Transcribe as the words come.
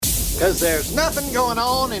Because there's nothing going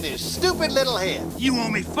on in his stupid little head. You owe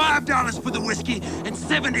me $5 for the whiskey and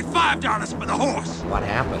 $75 for the horse. What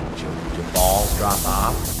happened? Did balls drop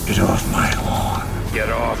off? Get off my lawn. Get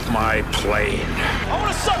off my plane. I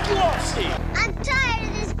want to suck you off, Steve. I'm tired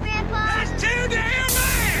of this, Grandpa. That's too damn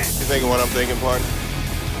bad. You thinking what I'm thinking, partner?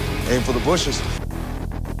 Aim for the bushes.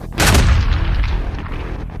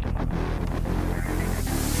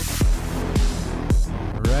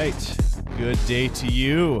 All right. Good day to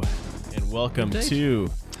you, and welcome to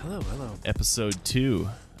Hello. episode 2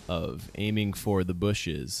 of Aiming for the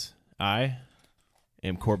Bushes. I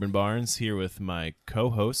am Corbin Barnes, here with my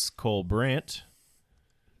co-host, Cole Brandt.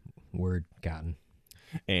 Word gotten.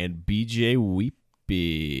 And BJ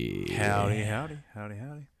Weepy. Howdy.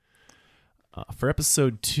 For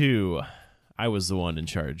episode 2, I was the one in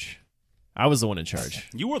charge.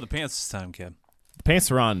 You wore the pants this time, kid. The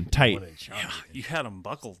pants are on tight, Yeah, you had them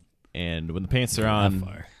buckled and when the pants are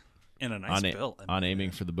on in a nice belt. on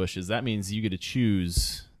Aiming for the Bushes, that means you get to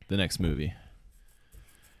choose the next movie.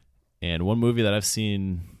 And one movie that I've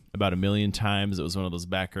seen about 1 million times, it was one of those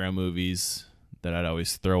background movies that I'd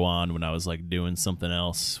always throw on when I was like doing something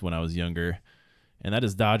else when I was younger. And that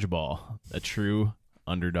is Dodgeball, a true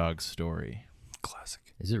underdog story. Classic.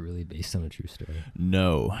 Is it really based on a true story?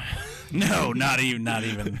 No. No, not even.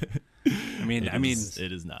 I mean,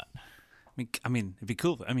 it is not. I mean, it'd be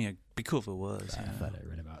cool. It'd be cool if it was. I thought I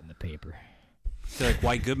read about it in the paper. I feel like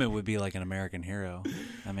White Goodman would be like an American hero.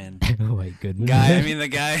 I mean, White Goodman. the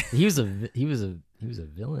guy. he was a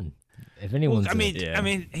villain. If anyone's,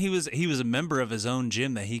 he was a member of his own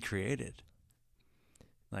gym that he created.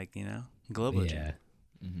 Like, Globo Gym.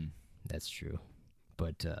 Yeah, that's true.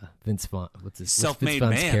 But Vince Vaughn, what's his Self-made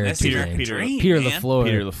Vince Vaughn's man. That's character your name? dream, Peter man. LaFleur.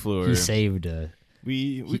 Peter LaFleur. He saved.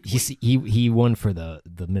 He won for the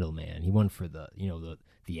middleman. He won for the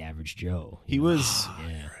average Joe. He was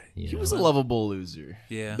He was a lovable loser.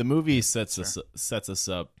 Yeah. The movie sets us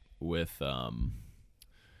up with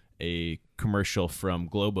a commercial from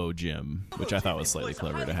Globo Gym, which I thought was slightly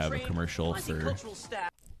clever to have a commercial for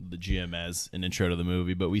the gym as an intro to the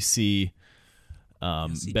movie. But we see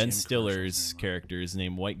Ben Stiller's character is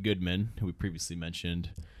named White Goodman, who we previously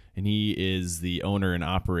mentioned, and he is the owner and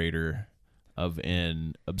operator of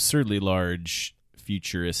an absurdly large,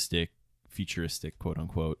 futuristic quote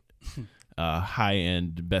unquote, high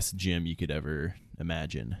end, best gym you could ever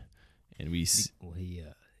imagine. And he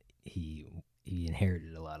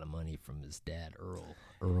inherited a lot of money from his dad,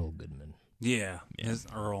 Earl Goodman. Yeah. His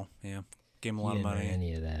Earl. Yeah, gave him a lot of money.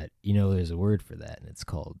 Any of that? There's a word for that, and it's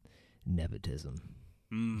called nepotism.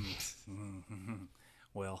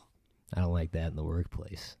 Well, I don't like that in the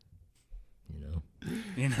workplace.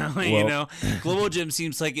 Global Gym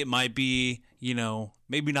seems like it might be,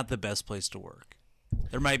 maybe not the best place to work.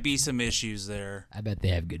 There might be some issues there. I bet they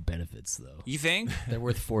have good benefits, though. You think? They're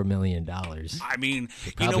worth $4 million. I mean,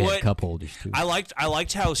 they you know what? Cup holders too. I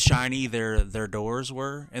liked how shiny their doors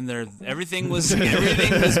were, and everything was made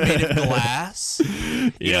of glass.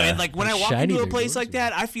 You know, and like when I walk into a place like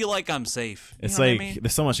that, I feel like I'm safe. It's what like I mean?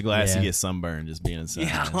 there's so much glass you get sunburned just being inside.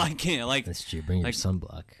 Yeah, like that's true. Bring your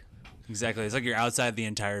sunblock. Exactly. It's like you're outside the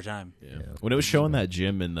entire time. Yeah. When it was showing that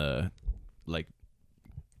gym in the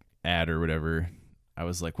ad or whatever, I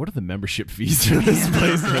was like, what are the membership fees for this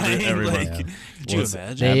place? Right? Every Like, month? could you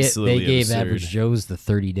imagine? Absolutely They gave absurd. Average Joe's the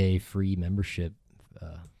 30-day free membership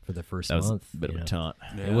for the first That was month. a bit of a taunt.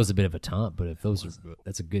 Yeah. It was a bit of a taunt, but if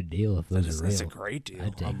that's a good deal. If those are real, That's a great deal.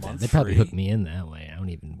 I'd take A that. month They probably free. hook me in that way. I don't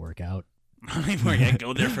even work out. I mean, we're gonna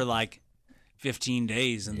go there for like 15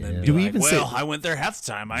 days and then be Do we like, even well, say- I went there half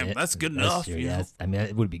the time. That's good enough. True. You know? I mean,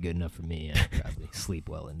 it would be good enough for me. I'd probably sleep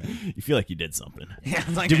well enough. You feel like you did something. Yeah,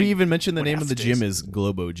 like Did we I even mention the went name half of the days. gym is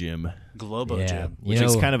Globo Gym, Globo Yeah. Gym. You which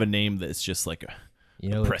is know- kind of a name that's just like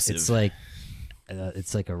oppressive.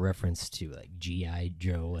 It's like a reference to like G.I.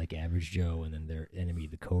 Joe, like Average Joe, and then their enemy,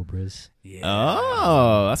 the Cobras. Yeah.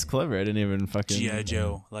 Oh, that's clever. I didn't even fucking G.I.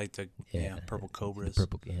 Joe, like the Yeah. purple cobras.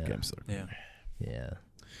 Purple, yeah, Okay, I'm sorry. Yeah. yeah.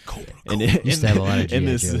 Cobra. And Used to have a lot of G.I. in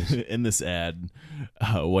this Joes. in this ad,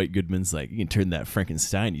 White Goodman's like, you can turn that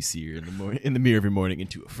Frankenstein you see here in the mirror every morning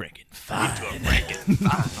into a Frankenfine.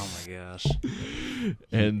 Oh my gosh.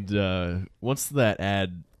 And once that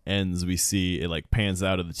ad ends, we see it like pans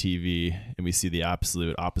out of the TV, and we see the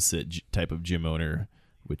absolute opposite type of gym owner,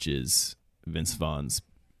 which is Vince Vaughn's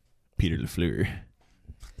Peter LaFleur.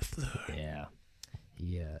 Yeah.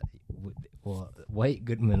 Yeah. Well, White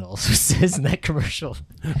Goodman also says in that commercial,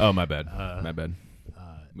 Oh, my bad. My bad.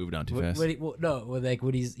 moved on too fast. Like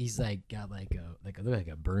when he's like got like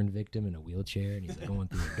a burn victim in a wheelchair, and he's like going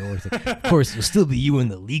through the door. It's like, of course, it'll still be you in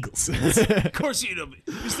the legal sense. Of course, you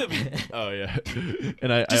still be. Oh yeah,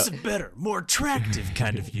 and just a better, more attractive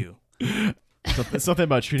kind of you. Something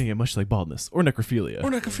about treating it much like baldness or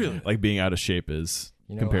necrophilia. Like being out of shape is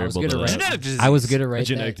comparable to that. I was gonna write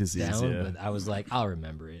genetic that disease, down, yeah. but I was like, I'll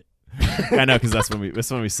remember it. I know, because that's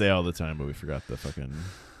when we say all the time, but we forgot the fucking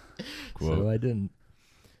quote. So I didn't.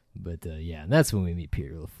 But yeah, and that's when we meet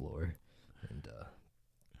Peter LaFleur and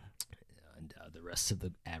the rest of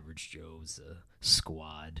the Average Joe's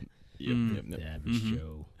squad. Yep. The Average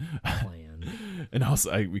Joe plan. And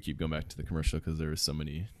also, we keep going back to the commercial because there were so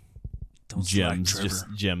many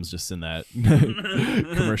gems just in that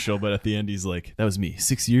commercial. But at the end, he's like, "That was me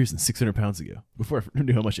 6 years and 600 pounds ago, before I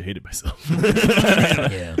knew how much I hated myself."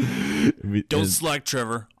 Yeah. Don't slack,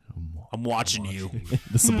 Trevor. I'm watching you.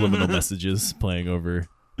 The subliminal messages playing over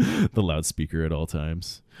the loudspeaker at all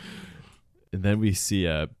times. And then we see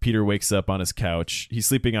Peter wakes up on his couch. He's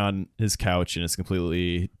sleeping on his couch in his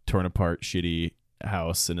completely torn apart, shitty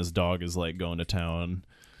house, and his dog is like going to town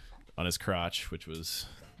on his crotch, which was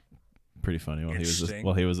pretty funny while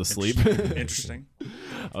he was asleep. Interesting.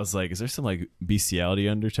 I was like, is there some like bestiality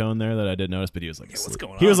undertone there that I didn't notice? But he was like, what's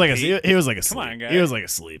going on? He was like asleep. Come on, guy. He was like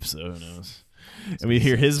asleep. So who knows? And we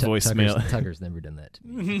hear his voicemail. Tucker's never done that to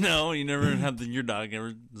me. No, you never have your dog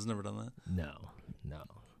has never done that. No.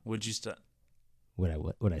 Would you stop?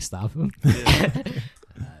 Would I stop him? Yeah. I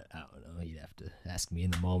don't know. You'd have to ask me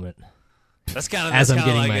in the moment. That's kind of as I'm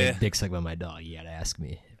getting like my dick sucked by my dog. You gotta ask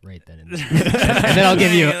me right then and there. And then I'll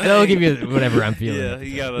give you whatever I'm feeling. Yeah,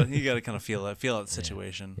 you gotta kind of feel out the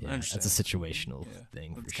situation. Yeah, I understand. That's a situational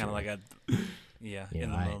thing. It's kind of like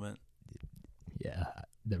in the moment. Yeah,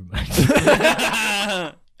 never mind.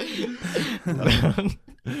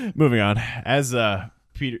 Moving on. As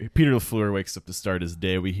Peter LaFleur wakes up to start his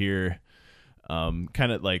day, we hear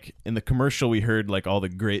kind of like in the commercial we heard like all the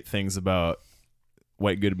great things about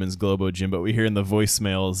White Goodman's Globo Gym, but we hear in the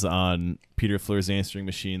voicemails on Peter LaFleur's answering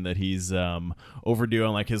machine that he's overdue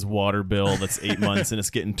on like his water bill that's 8 months and it's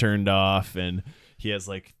getting turned off, and he has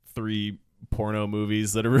like 3 porno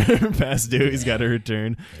movies that are past due. He's got to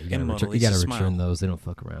return. Yeah, you gotta return those. They don't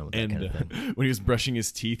fuck around with that kind of thing. When he was brushing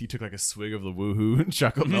his teeth, he took like a swig of the Woohoo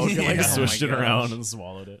chocolate milk and like swished it around and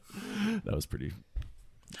swallowed it. That was pretty.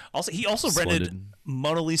 He also rented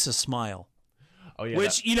Mona Lisa Smile. Oh yeah,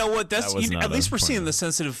 which you know what? That's at least we're seeing the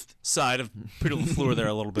sensitive side of Peter LaFleur there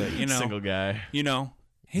a little bit. You know, single guy. You know,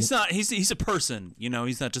 he's not. He's a person. You know,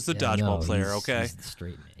 he's not just a dodgeball player. Okay, he's the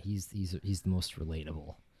straight man. He's the most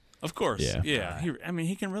relatable. Of course. Yeah.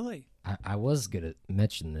 He can relate. I was gonna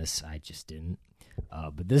mention this. I just didn't.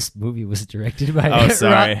 But this movie was directed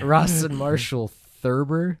by Ross and Marshall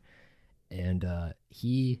Thurber, and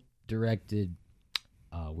he directed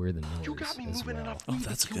We're the Millers as well. Oh,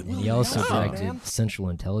 that's a good and movie. he also directed Central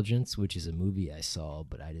Intelligence, which is a movie I saw,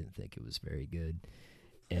 but I didn't think it was very good.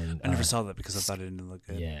 And I never saw that because I thought it didn't look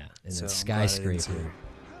good. Yeah, and then Skyscraper,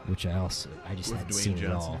 which I just hadn't seen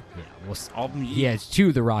at all. Yeah, it's 2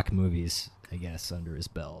 of the Rock movies, I guess, under his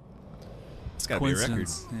belt. It's got to be a record.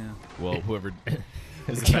 Yeah. Well, whoever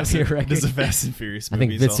does a Fast and Furious I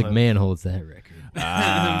movies. think Vince McMahon holds that record.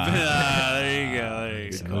 There you go.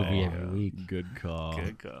 Movie every week. Good call.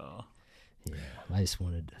 Yeah, I just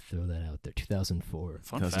wanted to throw that out there. 2004.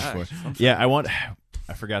 Fun fact. Yeah,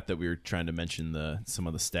 I forgot that we were trying to mention some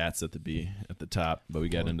of the stats at the top, but we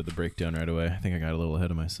got into the breakdown right away. I think I got a little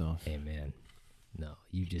ahead of myself. Hey man, no,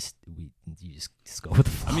 you just go with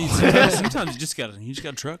the flow. I mean, sometimes you just got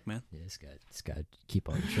truck, man. Yeah, just got to keep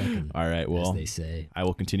on trucking. All right, well, as they say, I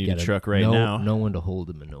will continue to truck now. No one to hold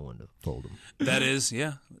him and no one to fold him. That is,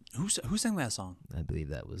 yeah. Who sang that song? I believe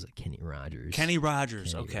that was Kenny Rogers. Kenny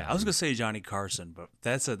Rogers. Okay, I was gonna say Johnny Carson, but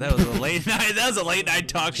that was a late night. That was a late night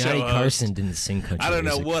talk show. Johnny Carson didn't sing country. I don't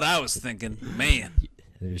know music. what I was thinking, man.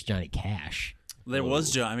 There's Johnny Cash. There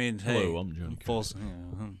was John. I mean, hey, hello, I'm Johnny Cash.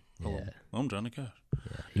 Hello, I'm Johnny Cash.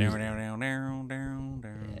 Yeah, that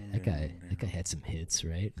guy had some hits,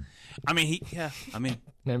 right? I mean,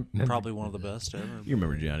 probably one of the best ever. You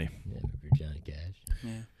remember Johnny? Yeah, remember Johnny Cash?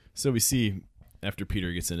 Yeah. So we see after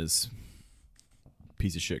Peter gets in his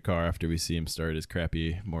piece of shit car, after we see him start his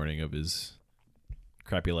crappy morning of his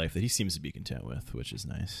crappy life that he seems to be content with, which is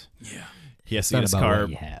nice. Yeah. He has to get his car.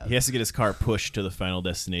 He has to get his car pushed to the final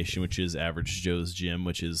destination, which is Average Joe's Gym,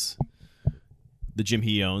 which is the gym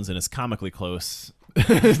he owns, and is comically close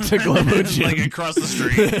to Globo Gym, like across the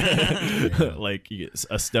street, like you get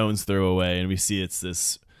a stone's throw away. And we see it's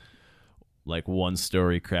this like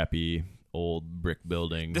 1-story crappy old brick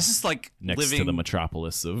building. This is like next living to the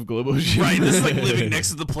metropolis of Globo Gym. Right, this is like living next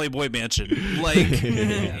to the Playboy Mansion. Like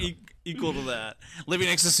equal to that. Living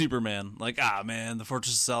next to Superman. Like, man, the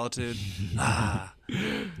Fortress of Solitude.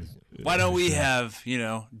 Why don't we have,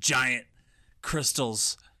 giant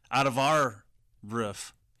crystals out of our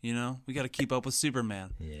roof? We got to keep up with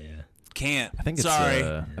Superman. Yeah. Can't. I think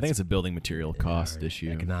it's a building material cost issue.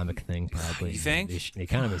 Economic thing, probably. You think? The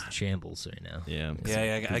economy's in shambles right now. Yeah.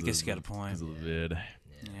 Yeah, I guess you got a point. Because of the vid.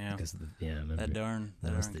 Yeah. Because of the, that darn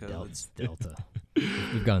codes. Delta.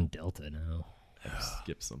 We've gone Delta now.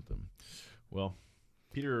 Skip something. Well,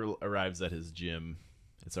 Peter arrives at his gym.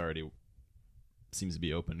 It's already seems to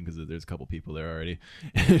be open because there's a couple people there already,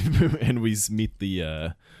 and we meet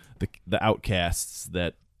the outcasts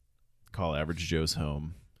that call Average Joe's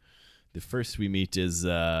home. The first we meet is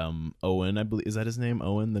Owen, I believe. Is that his name?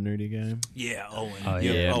 Owen, the nerdy guy? Yeah, Owen. Oh,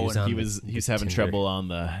 yeah. Owen. He's having trouble on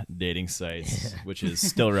the dating sites, which is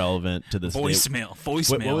still relevant to this voicemail.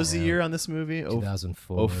 What was the year on this movie?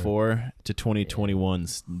 2004. 04 to 2021.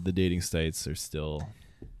 The dating sites are still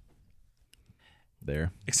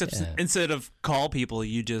there. Except instead of call people,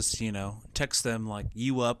 you just, text them like,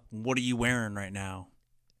 you up? What are you wearing right now?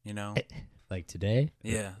 Like today?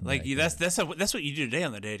 Yeah, that's what you do today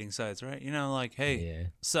on the dating sites, right? Like, hey,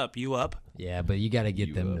 sup, you up? Yeah, but you got to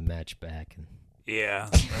get them to match back. Yeah,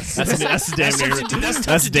 that's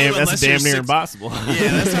damn near impossible.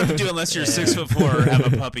 Yeah, that's hard to do unless you're 6'4" or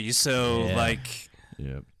have a puppy. So I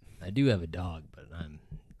do have a dog, but I'm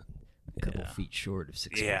a couple feet short of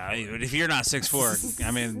 6'4". Yeah, but if you're not 6'4",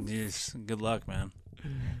 I mean, good luck, man.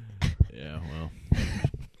 Yeah, well.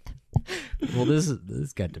 Well, this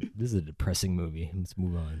is a depressing movie. Let's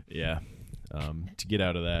move on. Yeah. To get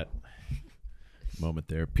out of that moment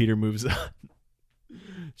there, Peter moves on.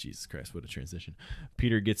 Jesus Christ, what a transition.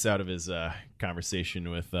 Peter gets out of his conversation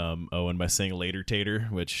with Owen by saying later tater,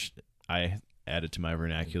 which I added to my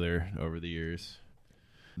vernacular over the years.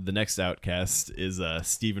 The next outcast is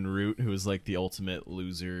Stephen Root, who is like the ultimate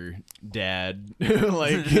loser dad,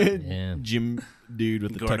 like gym dude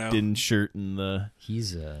with the tucked-in shirt and the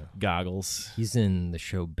goggles. He's in the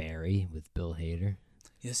show Barry with Bill Hader.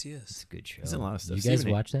 Yes, he is. It's a good show. He's in a lot of stuff. You guys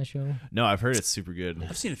watch that show? No, I've heard it's super good.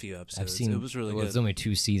 I've seen a few episodes. It was really good. It's only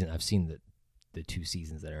 2 seasons. I've seen the 2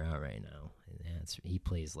 seasons that are out right now. He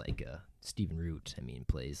plays like Stephen Root.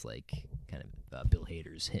 Plays like kind of Bill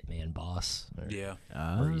Hader's hitman boss. He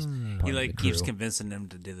keeps convincing him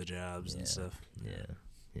to do the jobs and stuff.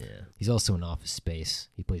 Yeah. He's also in Office Space.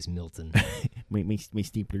 He plays Milton. my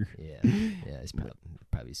stapler. Yeah. It's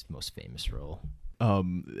probably his most famous role.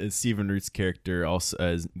 Stephen Root's character, also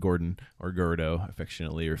as Gordon or Gordo,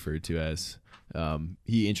 affectionately referred to as,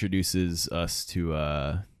 he introduces us to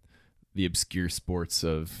the obscure sports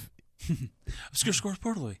of. Obscure Sports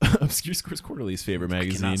Quarterly. Obscure Sports Quarterly, his favorite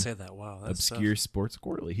magazine. I cannot say that. Wow, that's Obscure Sports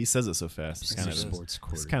Quarterly. He says it so fast. It's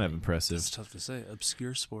kind of impressive. It's tough to say.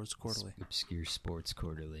 Obscure Sports Quarterly. Obscure Sports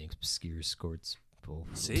Quarterly. Obscure Sports.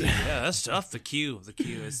 See, yeah, that's tough. The Q. It's the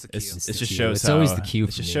Q. It just shows it's how. Always the Q.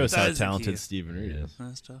 It just shows how talented Stephen Root is.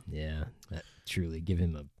 That's tough. Yeah, truly, give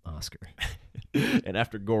him an Oscar. And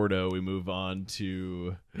after Gordo, we move on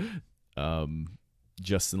to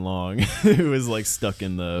Justin Long, who is like stuck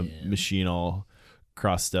in the machine, all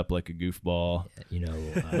crossed up like a goofball.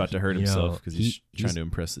 About to hurt himself because he's trying to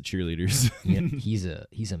impress the cheerleaders.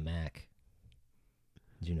 He's a Mac.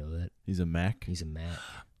 Did you know that? He's a Mac? He's a Mac.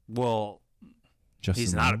 Well, Justin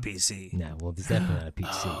he's Long? not a PC. No, well, he's definitely not a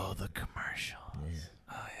PC. Oh, the commercials. Yeah.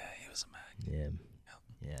 Oh, yeah, he was a Mac.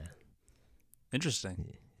 Yeah.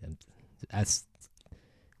 Interesting.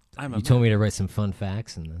 You told me to write some fun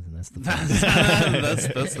facts, and that's the fun.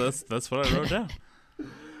 that's what I wrote down.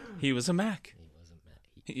 He was a Mac.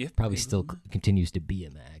 He probably still continues to be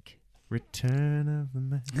a Mac. Return of the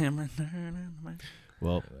Mac.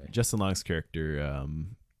 Well, Justin Long's character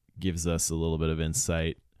gives us a little bit of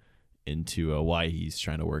insight into why he's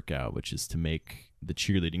trying to work out, which is to make the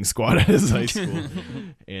cheerleading squad at his high school.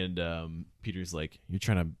 And Peter's like, "You're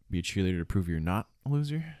trying to be a cheerleader to prove you're not a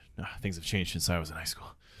loser?" No, things have changed since I was in high school.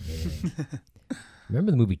 Yeah. Remember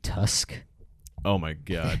the movie Tusk? Oh my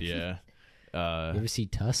God, yeah. You ever see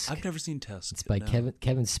Tusk? I've never seen Tusk. It's by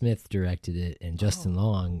Kevin Smith directed it, and Justin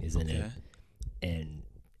Long is in it. And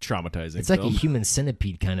traumatizing. It's like a human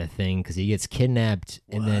centipede kind of thing because he gets kidnapped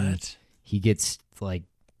and then he gets like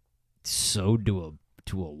sewed to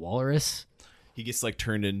a walrus. He gets like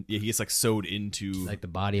turned in. Yeah, he gets like sewed into like the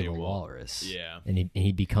body of a walrus. Yeah, and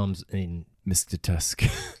he becomes. Mr. Tusk.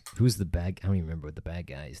 Who's the bad? I don't even remember what the bad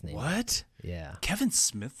guy's name. What? Yeah, Kevin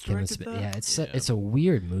Smith directed that? Yeah, it's a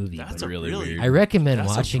weird movie. That's really weird. I recommend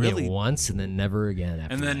watching it once and then never again.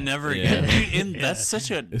 After and then that. never again. And that's such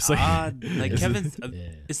a odd. Like Kevin,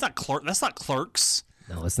 it's not Clerk. That's not Clerks.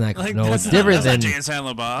 No, it's not. Like, no, it's different than Jay and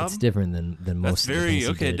Silent Bob. It's different than most. That's very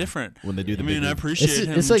of the things different. When they do the I appreciate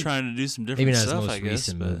him like, trying to do some different maybe not stuff. his most I guess.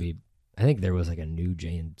 recent movie. I think there was like a new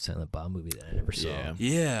Jay and Silent Bob movie that I never saw.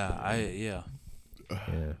 Yeah.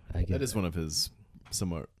 That is one of his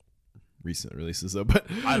somewhat recent releases, though. But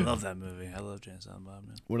I love that movie. I love Jay and Silent Bob.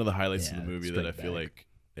 Man. One of the highlights of the movie that I feel like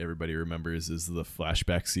everybody remembers is the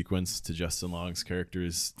flashback sequence to Justin Long's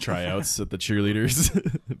character's tryouts at the cheerleaders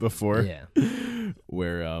before,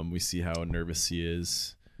 where we see how nervous he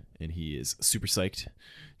is, and he is super psyched.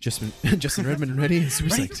 Justin Redmond ready, super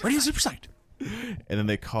psyched, ready, super psyched. And then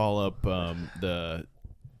they call up the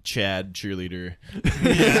Chad cheerleader,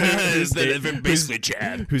 basically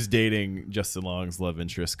Chad, who's dating Justin Long's love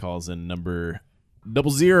interest, calls in number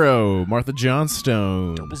 00, Martha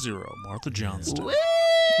Johnstone. 00, Martha Johnstone.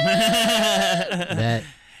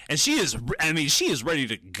 And she is ready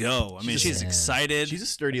to go. I mean, she's excited. She's a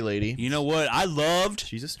sturdy lady. You know what?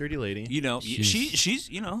 She's a sturdy lady. You know, she's she's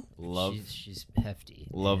hefty.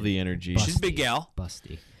 Love the energy. She's a big gal.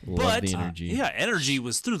 Busty. Love the energy. Energy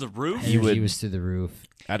was through the roof. Energy was through the roof.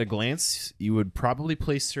 At a glance, you would probably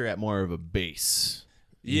place her at more of a base.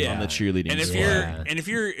 Yeah. On the cheerleading. And if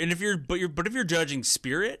you're judging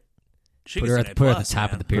spirit, put her at the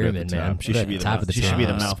top of the pyramid, man. She should be the top of the pyramid. She should be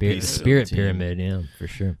the mouthpiece. Spirit pyramid, yeah, for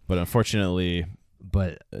sure. But unfortunately,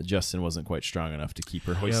 Justin wasn't quite strong enough to keep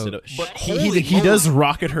her hoisted up. But he does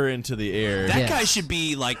rocket her into the air. That guy should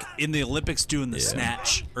be like in the Olympics doing the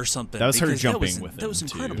snatch or something. That was her jumping with him. That was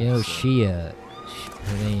incredible. You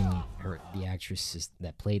know, the actress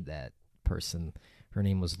that played that person, her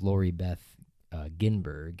name was Lori Beth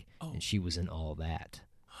Ginberg, and she was in All That.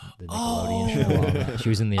 The Nickelodeon show, All That. She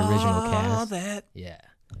was in the original cast.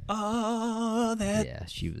 All that. Yeah,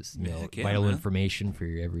 she was vital information for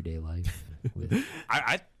your everyday life.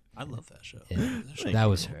 I love that show. Yeah, that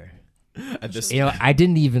was her. I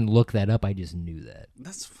didn't even look that up. I just knew that.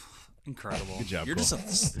 That's incredible. Good job. You're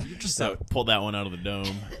just pulled that one out of the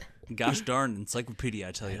dome. Gosh darn encyclopedia,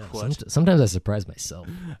 I tell you what. Sometimes I surprise myself.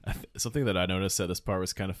 Something that I noticed at this part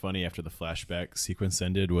was kind of funny after the flashback sequence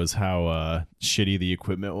ended was how shitty the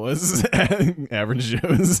equipment was at Average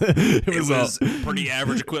Joe's. It was pretty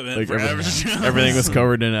average equipment for Average Joe's. Everything was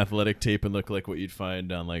covered in athletic tape and looked like what you'd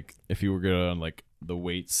find on like if you were going on like the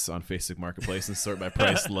weights on Facebook Marketplace and sort by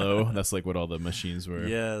price low. That's like what all the machines were.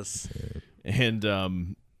 Yes.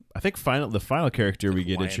 And I think the final character we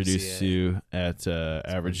get YMCA. introduced to at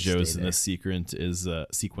Average Joe's in this sequence is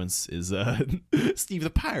Steve the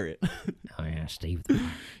Pirate. Oh yeah, Steve the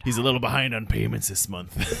Pirate. He's a little behind on payments this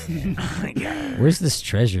month. Where's this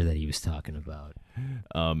treasure that he was talking about?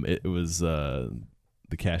 It was the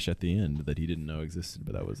cash at the end that he didn't know existed,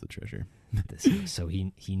 but that was the treasure. So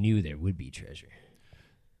he knew there would be treasure.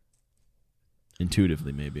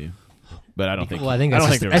 Intuitively, maybe. But I don't think. Well, I think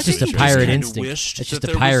that's just a pirate instinct. That's just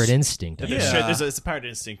a pirate instinct. It's a pirate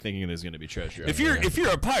instinct thinking there's going to be treasure. If you're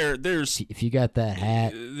a pirate, if you got that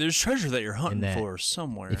hat, there's treasure that you're hunting for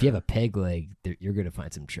somewhere. If you have a peg leg, you're going to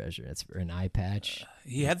find some treasure. That's for an eye patch.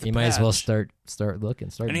 He had the. You might as well start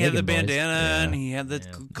looking. And he had the bandana, and he had the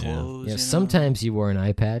clothes. Yeah. Sometimes he wore an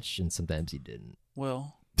eye patch, and sometimes he didn't.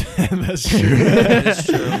 Well, that's true. That is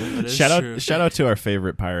true. Shout out to our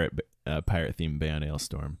favorite pirate themed band,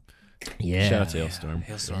 Ailstorm. Yeah. Shout out to Ailstorm.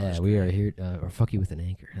 Yeah, we are here. Or fuck you with an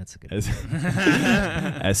anchor. That's a good one.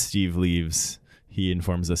 As Steve leaves, he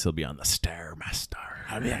informs us he'll be on the Stairmaster.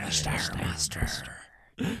 I'll be on the Stairmaster.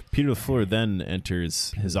 Peter LaFleur then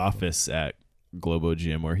enters his office at Globo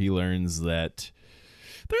Gym, where he learns that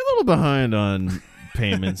they're a little behind on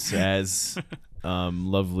payments as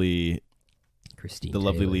lovely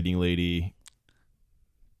leading lady.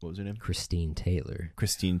 What was her name? Christine Taylor.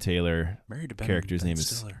 Christine Taylor. Married to character's Ben name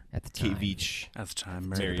Stiller. At the time. Kate Veach. At the time,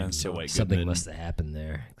 married to Ben Stiller. Something must have happened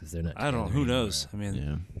there because they're not. I don't know. Who knows? I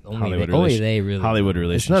mean, only they really. Hollywood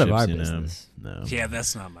relationships. It's none of our business. No. Yeah,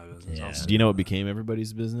 that's not my business. Yeah. Also. Do you know what became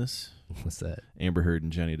everybody's business? What's that? Amber Heard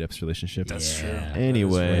and Johnny Depp's relationship. That's true.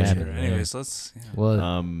 Anyway. What happened, Anyways, let's. Yeah.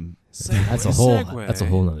 Well, that's a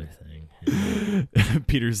whole nother thing.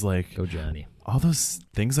 Peter's like, go Johnny. All those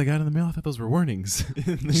things I got in the mail, I thought those were warnings.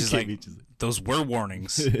 She's like, those were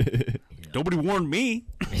warnings. Nobody warned me.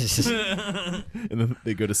 And then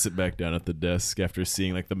they go to sit back down at the desk after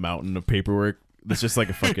seeing like the mountain of paperwork it's just like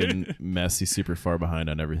a fucking mess. He's super far behind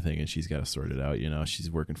on everything, and she's got to sort it out. You know, she's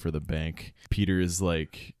working for the bank. Peter is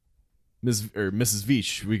like, Mrs.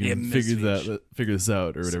 Veach, we can figure this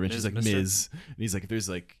out or whatever. And she's like, Ms. And he's like, if there's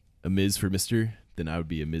like a Ms. for Mister, then I would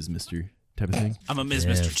be a Ms. Mister type of thing. I'm a Ms.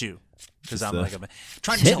 Mister too, because I'm like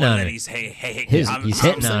trying to tell her that he's hey. He's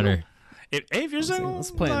hitting on her. If you're single,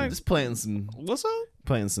 just planting some. What's up?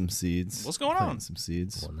 Planting some seeds. What's going on? Some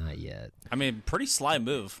seeds. Well, not yet. I mean, pretty sly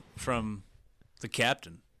move from the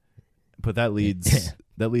captain. But that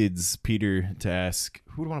leads Peter to ask,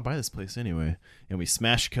 who would want to buy this place anyway? And we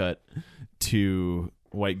smash cut to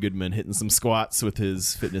White Goodman hitting some squats with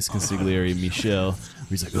his fitness consigliere Michelle.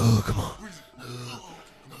 He's like, oh, come on.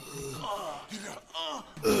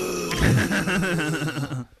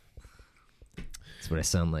 That's what I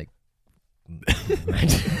sound like.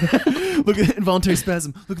 Look at involuntary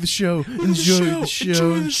spasm. Look at the show. Enjoy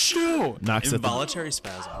the show. Knocks involuntary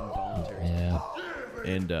spasm. Yeah.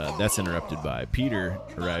 And that's interrupted by Peter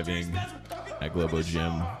arriving at Globo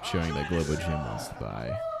Gym, showing that Globo Gym wants to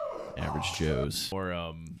buy Average Joe's.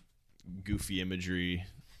 Or goofy imagery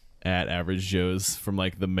at Average Joe's from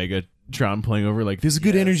like the Megatron playing over. Like, there's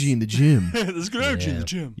good energy in the gym. There's good energy in the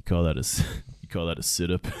gym. You call that a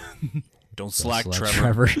sit up. Don't slack,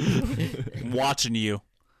 Trevor. I'm watching you.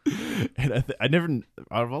 And I never,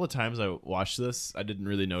 out of all the times I watched this, I didn't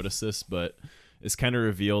really notice this, but it's kind of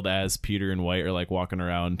revealed as Peter and White are like walking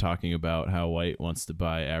around talking about how White wants to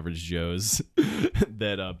buy Average Joe's,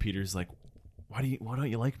 that Peter's like, why don't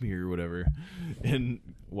you like me or whatever? And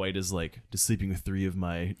White is like, does sleeping with 3 of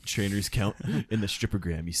my trainers count in the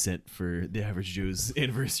strippergram you sent for the Average Joe's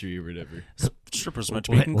anniversary or whatever? Strippers meant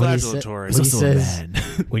to be congratulatory. He says,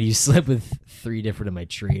 when you slept with 3 different of my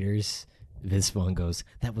trainers, Vince Vaughn goes,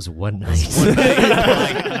 that was one night. Like,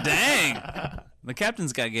 dang. The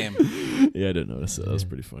captain's got game. Yeah, I didn't notice that. That was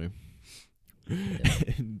pretty funny.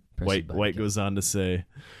 Yeah. White goes on to say,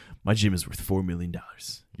 my gym is worth $4 million.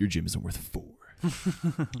 Your gym isn't worth 4.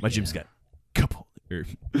 My gym's got couple. My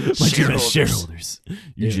gym has shareholders.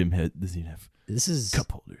 Your gym doesn't even have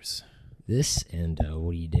cup holders. This and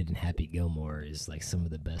what he did in Happy Gilmore is like some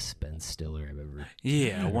of the best Ben Stiller I've ever.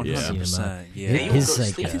 Yeah, 100%. Yeah, his like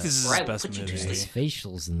I think this is his best movie. His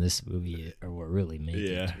facials in this movie are what really make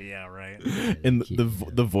it. Yeah, right. And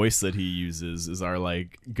the voice that he uses is our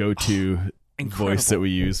like go-to voice that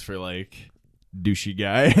we use for like douchey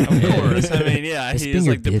guy. Of course. I mean, yeah, he is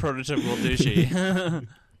like the prototypical douchey.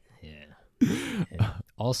 Yeah.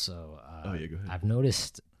 Also, go ahead. I've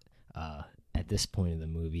noticed at this point in the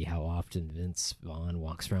movie how often Vince Vaughn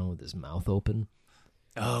walks around with his mouth open.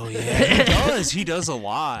 Oh yeah, he does a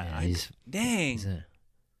lot. Yeah, dang.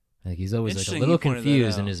 He's always like a little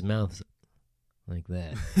confused and his mouth's like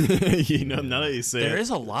that. Now that you say there is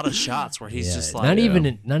a lot of shots where he's just like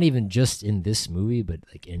not even just in this movie, but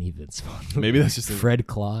like any Vince Vaughn movie. Maybe that's just Fred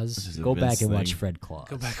Claus. Go back and watch Fred Claus.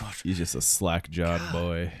 Go back and watch. He's just a slack-jawed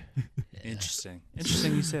boy. Yeah. Interesting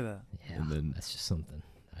you say that. Yeah, and then, that's just something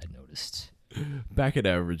I noticed. Back at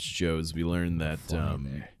Average Joe's, we learned that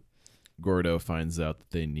Gordo finds out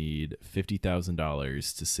that they need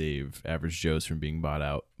 $50,000 to save Average Joe's from being bought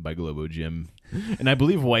out by Globo Gym. And I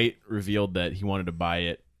believe White revealed that he wanted to buy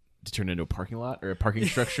it to turn it into a parking lot or a parking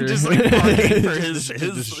structure. Just like parking for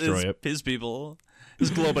his people.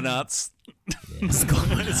 His Globonauts. Yeah. It's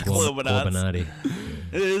Globonauts.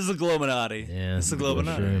 It is the Globonauti. Yeah, it's the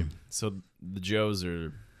Globonauti. Sure. So the Joes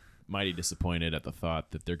are mighty disappointed at the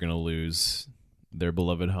thought that they're going to lose their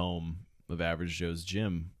beloved home of Average Joe's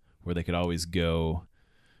Gym, where they could always go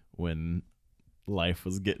when life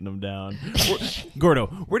was getting them down. Gordo,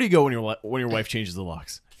 where do you go when your wife changes the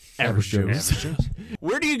locks? Average Joe's.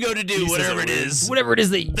 Where do you go to do whatever it is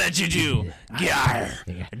that you do? Gar.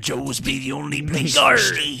 Joe's be the only place for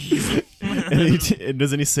Steve. And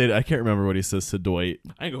doesn't he say? I can't remember what he says to Dwight.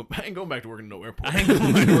 I ain't going back to working at no airport.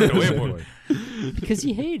 Because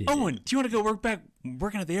he hated. Owen, do you want to go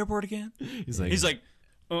working at the airport again? He's like.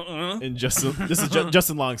 And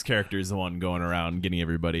Justin Long's character is the one going around getting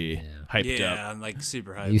everybody hyped up. Yeah, I'm like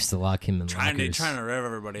super hyped. I used to lock him in lockers. Trying to rev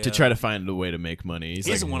everybody up. To try to find a way to make money. He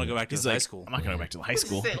doesn't want to go back to high school. I'm not going to go back to high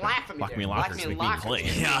school. Lock me in lockers, make me clay.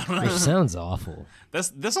 Yeah. Which sounds awful.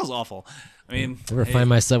 This sounds awful. I mean, ever find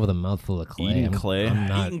myself with a mouthful of clay? Eating clay? I'm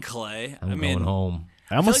not eating clay. I'm going home.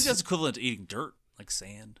 I feel like that's equivalent to eating dirt, like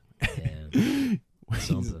sand. Yeah.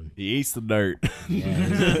 Something. He eats the dirt.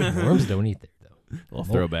 Yeah, worms don't eat there. A little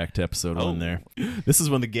throwback to episode 1 there. This is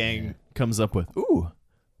when the gang comes up with,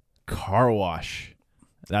 car wash.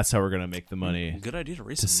 That's how we're gonna make the money. Good idea to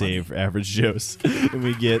raise to some save money. Average Joe's. And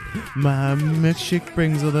we get my milkshake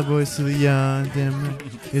brings all the boys to the yard. Damn,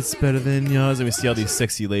 it's better than yours. And we see all these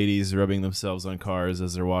sexy ladies rubbing themselves on cars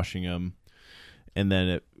as they're washing them. And then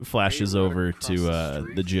it flashes over to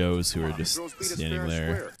the Joes who are just standing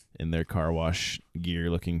there in their car wash gear,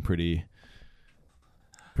 looking pretty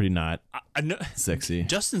not sexy.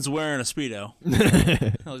 Justin's wearing a Speedo.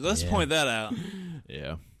 Let's point that out.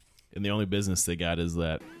 Yeah. And the only business they got is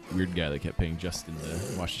that weird guy that kept paying Justin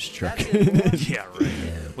to wash his truck. Yeah,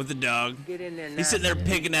 right. With the dog. He's sitting there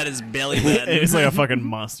picking at his belly button. It's like a fucking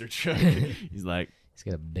monster truck. He's like, he's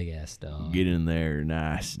got a big ass dog. Get in there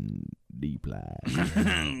nice and deep like.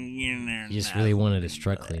 He just really wanted his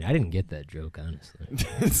truck clean. I didn't get that joke, honestly.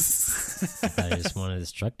 I just wanted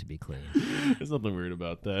his truck to be clean. There's nothing weird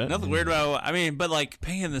about that. Nothing weird about. I mean, but like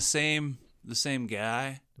paying the same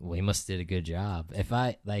guy. Well, he must have did a good job. If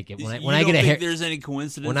I like when I get a hair, there's any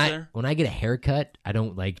coincidence there. When I get a haircut, I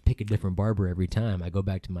don't like pick a different barber every time. I go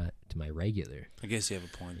back to my regular. I guess you have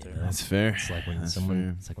a point there. That's fair. It's like when It's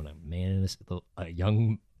like when a man in a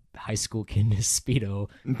young high school kid in his Speedo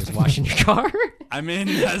is washing your car. I mean,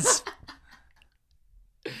 that's.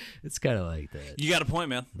 It's kind of like that. You got a point,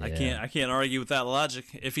 man. Yeah. I can't argue with that logic.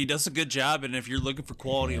 If he does a good job, and if you're looking for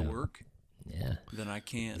quality of work, then I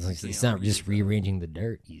can't. He's not just rearranging the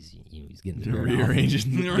dirt. He's getting the dirt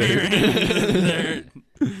rearranging the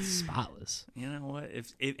dirt. Spotless. You know what?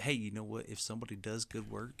 If somebody does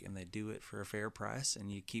good work and they do it for a fair price,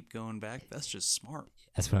 and you keep going back, that's just smart.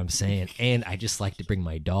 That's what I'm saying. And I just like to bring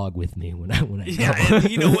my dog with me when I go. And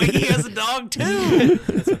you know what? He has a dog too.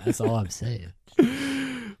 That's all I'm saying.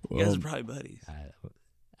 You guys are probably buddies.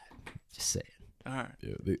 Just saying. All right.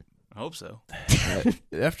 Yeah, I hope so.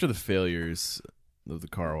 After the failures of the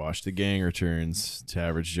car wash, the gang returns to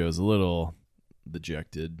Average Joe's a little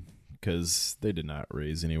dejected because they did not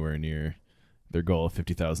raise anywhere near their goal of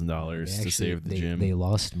 $50,000 to save the gym. They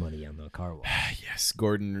lost money on the car wash. Yes,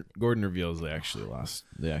 Gordon reveals they actually lost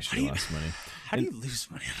money. How do you lose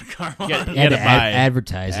money on a car wash? You had to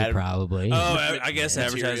advertise it probably. Oh, I guess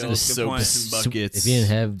advertising is a good point. Soaps and buckets. If you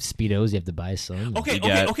didn't have Speedos, you have to buy some. Okay.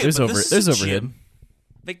 There's overhead.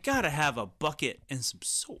 They gotta have a bucket and some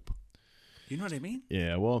soap. You know what I mean?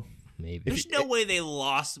 Yeah, well, maybe. There's no way they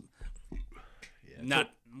lost. I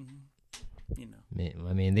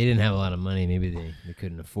mean, they didn't have a lot of money. Maybe they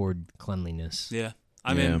couldn't afford cleanliness. Yeah.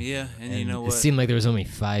 And you know what? It seemed like there was only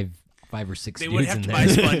five or six they dudes would have in to there. buy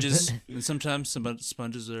sponges, and sometimes some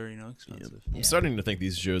sponges are expensive. I'm starting to think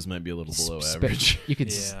these Joes might be a little below average. You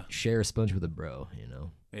could share a sponge with a bro,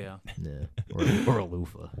 Yeah. Or a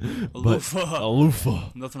loofah. A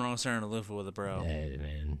loofah. Nothing wrong with sharing a loofah with a bro. Hey,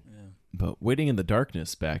 man. Yeah. But Waiting in the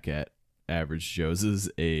Darkness back at Average Joe's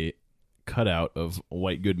is a cutout of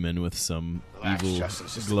White Goodman with some evil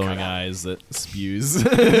glowing eyes that spews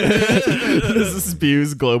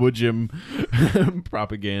Globo Gym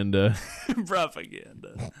propaganda.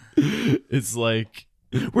 It's like,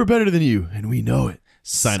 we're better than you and we know it.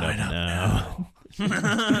 Sign up now.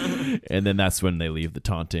 And then that's when they leave the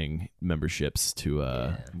taunting memberships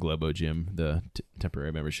to Globo Gym, the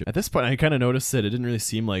temporary membership. At this point, I kind of noticed that it didn't really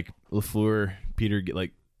seem like LaFleur, Peter,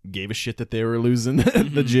 gave a shit that they were losing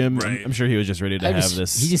the gym. Right. I'm sure he was just ready to have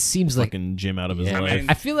this. He just seems fucking gym out of his life.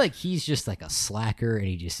 I feel like he's just like a slacker, and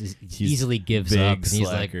he easily gives up. And he's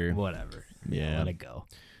slacker. Like, whatever. Yeah, let it go.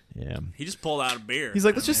 Yeah. He just pulled out a beer. He's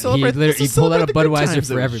like, let's just celebrate. He pulled out a Budweiser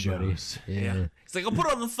for everybody. Yeah. He's like, I'll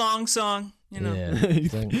put on the thong song. Yeah.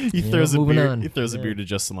 He throws a beer. He throws a beer to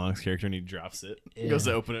Justin Long's character, and he drops it. He goes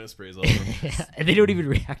to open it and sprays all over him. And they don't even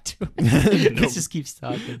react to it. He just keeps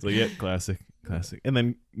talking. It's like, yeah, classic. And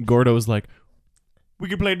then Gordo's like, we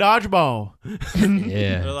can play dodgeball.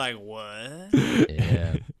 Yeah. They're like, what?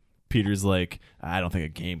 Yeah. Peter's like, I don't think a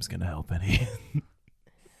game's gonna help any.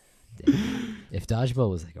 If dodgeball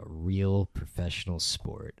was like a real professional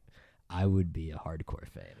sport, I would be a hardcore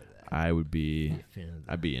fan of that. I'd be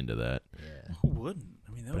into that. Yeah. Who wouldn't?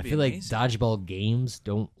 I mean, that would be amazing. amazing. Like dodgeball games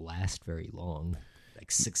don't last very long. Like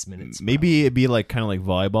 6 minutes. Maybe it'd be like kind of like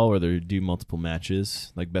volleyball where they do multiple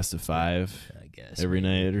matches, like best of 5. I guess every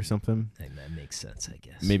night or something. I think that makes sense. I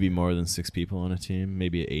guess maybe more than 6 people on a team.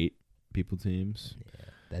 Maybe 8 people teams.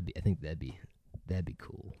 Yeah, I think that'd be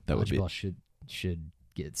cool. That would be. Dodgeball should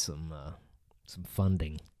get some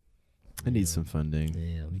funding. It needs some funding.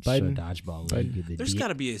 Yeah, we show dodgeball league. There's got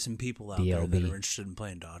to be some people out there that are interested in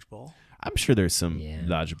playing dodgeball. I'm sure there's some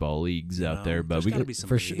dodgeball leagues out there, but we could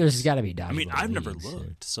for sure. There's got to be dodgeball. I mean, I've leagues, never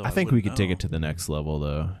looked, so I think we could take it to the next level,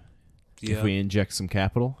 though. Yeah. If we inject some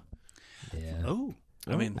capital. Yeah. Oh.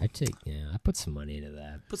 I mean, I put some money into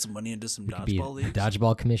that. Put some money into some We could be dodgeball leagues.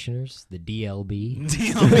 Dodgeball commissioners, the DLB.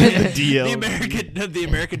 The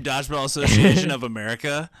American Dodgeball Association of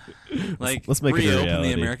America. Like, let's make it a reopen reality.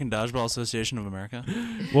 the American Dodgeball Association of America.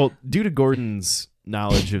 Well, due to Gordon's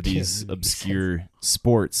knowledge of these obscure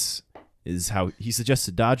sports, is how he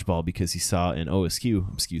suggested dodgeball because he saw in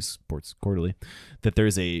OSQ Sports Quarterly, that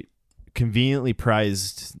there's a conveniently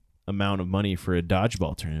priced amount of money for a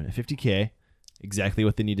dodgeball tournament, $50K. Exactly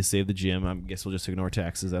what they need to save the gym. I guess we'll just ignore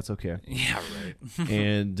taxes. That's okay. Yeah, right.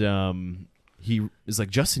 And he is like,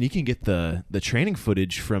 Justin, you can get the training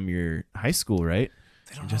footage from your high school, right?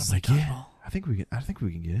 They don't Justin's like, yeah, I think we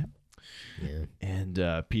can get it. Yeah.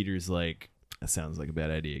 And Peter's like, that sounds like a bad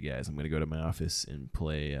idea, guys. I'm gonna go to my office and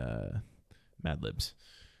play Mad Libs.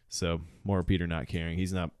 So more Peter not caring.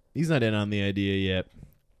 He's not in on the idea yet.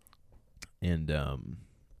 And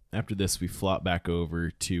after this, we flop back over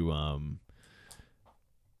to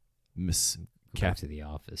Miss Back to the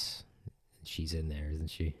office. She's in there, isn't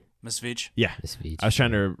she? Miss Veach? Yeah. Miss Veach. I was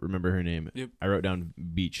trying to remember her name. Yep. I wrote down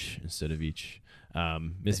Beach instead of Each.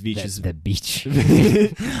 Miss Veach is... The beach.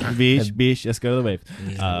 Beach. Let's go to the wave.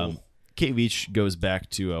 Kate Veach goes back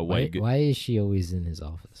to White... Why is she always in his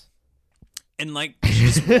office? And, like, she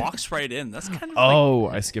just walks right in. That's kind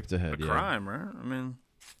of I skipped ahead. a crime, right? I mean...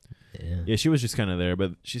 Yeah, she was just kind of there,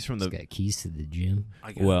 but she's from She's got keys to the gym.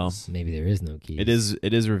 I guess. Well, Maybe there is no keys.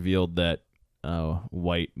 it is revealed that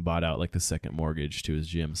White bought out like the second mortgage to his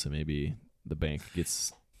gym, so maybe the bank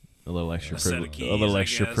gets a little extra privileges.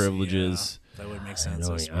 Yeah, that would make sense.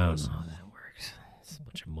 I I don't suppose. know how that works. It's a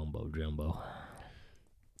bunch of mumbo jumbo.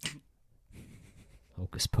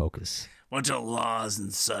 Hocus pocus. Bunch of laws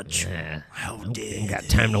and such. Yeah. How I dare ain't got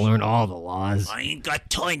time to learn all the laws. I ain't got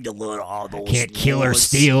time to learn all those Can't kill or laws.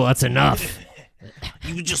 steal. That's enough.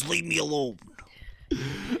 You just leave me alone.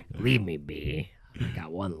 Leave me be. I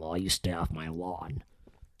got one law. You stay off my lawn.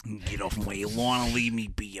 Get off my lawn and leave me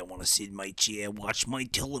be. I want to sit in my chair and watch my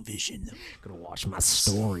television. I'm gonna watch my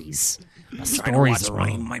stories. My I'm trying to stories watch are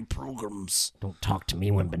my, on. my programs. Don't talk to me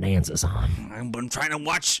when Bonanza's on. I'm trying to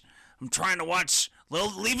watch.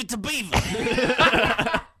 Leave It to Beaver.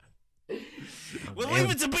 Well, Leave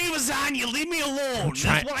It to Beaver's on. You leave me alone.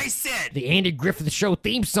 That's what I said. The Andy Griffith Show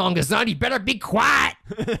theme song is on. You better be quiet.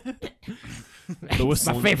 It's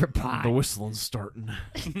my favorite part. The whistling's starting.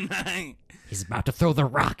 He's about to throw the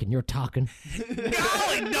rock, and you're talking.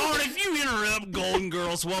 Golly darn, if you interrupt Golden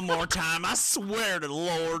Girls one more time, I swear to the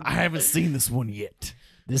Lord. I haven't seen this one yet.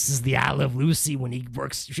 This is the I Love Lucy when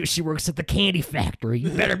she works at the candy factory. You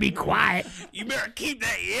better be quiet. You better keep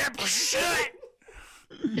that yap shut.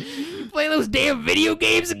 You play those damn video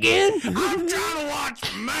games again? I'm trying to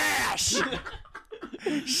watch MASH.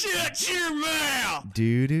 Shut your mouth.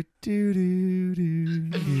 Do do do do do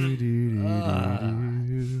do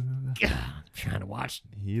do. Trying to watch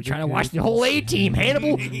the whole A-Team,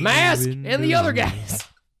 Hannibal, Mask, and the other guys.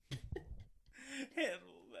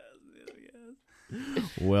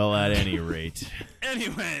 Well, at any rate.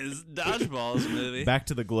 Anyways, Dodgeball's movie. Back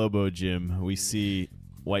to the Globo gym. We see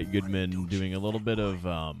White Goodman doing a little bit of,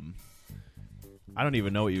 I don't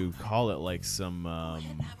even know what you would call it, like some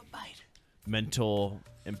mental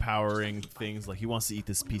empowering things. Like he wants to eat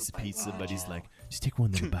this piece of pizza, but he's like, just take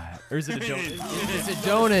one little bite. Or is it a donut? It's a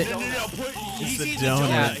donut. It's a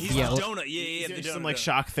donut. He's a donut. Yeah. There's some like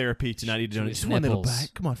shock therapy to not eat a donut. Just one little bite.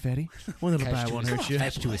 Come on, fatty. One little bite won't hurt you.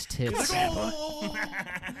 Attached to his tits.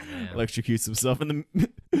 Electrocutes himself, and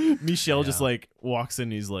then Michelle just like walks in.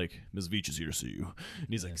 And he's like, "Ms. Veach is here to see you." And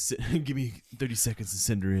he's like, "Give me 30 seconds to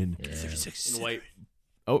send her in." 30 seconds. And White.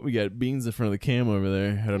 Oh, we got Beans in front of the cam over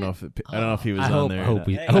there. I don't know if he was on there. I hope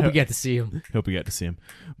we get to see him. Hope we got to see him.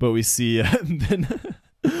 But we see then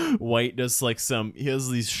White does like he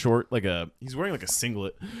has these short he's wearing like a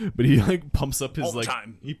singlet, but he like pumps up his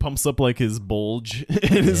he pumps up like his bulge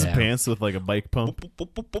in his pants with like a bike pump.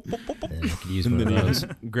 And then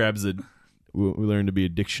he grabs we learn to be a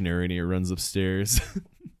dictionary, and he runs upstairs.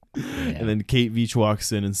 And then Kate Veach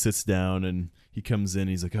walks in and sits down, and he comes in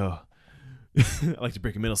and he's like, "Oh, I like to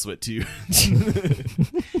break a mental sweat too."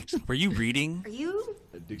 Were you reading? Are you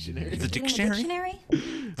A dictionary. The dictionary?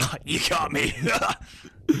 You got me. I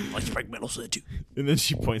like to break mental sweat too. And then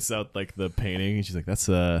she points out like the painting, and she's like, "That's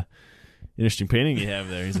a interesting painting you have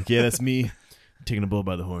there." He's like, "Yeah, that's me taking a bull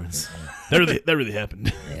by the horns. That really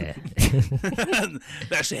happened." Yeah. That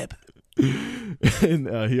actually happened.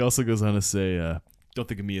 And he also goes on to say, "Don't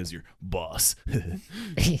think of me as your boss."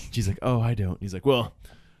 She's like, "Oh, I don't." He's like, "Well,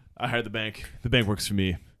 I hired the bank. The bank works for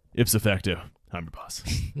me. Ipso facto, I'm your boss."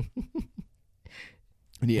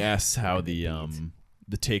 And he asks how the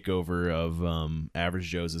takeover of Average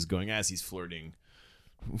Joe's is going as he's flirting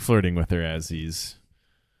flirting with her as he's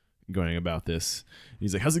going about this.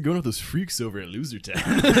 He's like, how's it going with those freaks over at Loser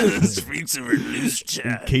Town? Those freaks over at Loser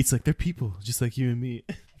Town. And Kate's like, they're people, just like you and me.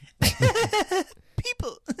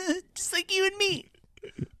 People, just like you and me.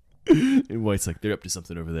 And White's like, they're up to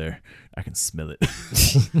something over there. I can smell it.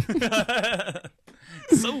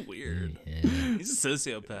 So weird. Yeah. He's a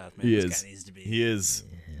sociopath, man. He this is. Guy needs to be. He is.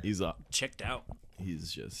 Yeah. He's checked out.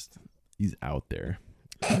 He's out there.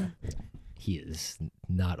 He is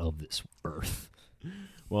not of this earth.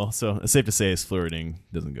 Well, so it's safe to say his flirting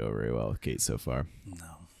doesn't go very well with Kate so far.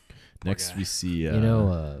 No. Next we see.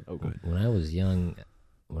 Go ahead. When I was young,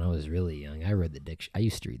 when I was really young, I read I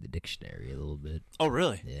used to read the dictionary a little bit. Oh,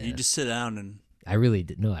 really? Yeah. You just sit down and. I really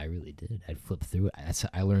did. No, I really did. I'd flip through it. That's how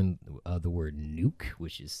I learned the word nuke,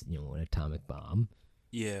 which is an atomic bomb.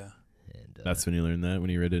 Yeah. And that's when you learned that, when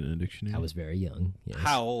you read it in a dictionary? I was very young. Yes.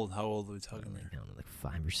 How old? How old are we talking there? Like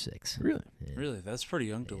 5 or 6. Really? Yeah. Really? That's pretty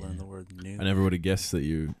young to learn the word nuke. I never would have guessed that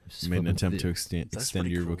you made an attempt to extend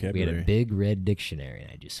your vocabulary. We had a big red dictionary, and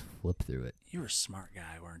I just flipped through it. You were a smart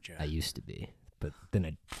guy, weren't you? I used to be, but then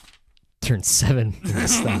I turned 7 and I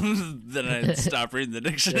stopped. Then I stopped reading the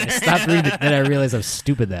dictionary. I stopped reading it. Then I realized how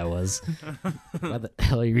stupid that was. Why the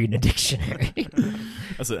hell are you reading a dictionary?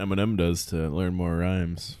 That's what Eminem does to learn more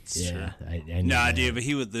rhymes. Yeah, I nah, dude, but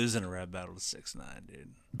he would lose in a rap battle to 6ix9ine,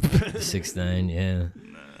 dude. 6ix9ine, yeah.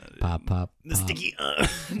 Pop. The sticky.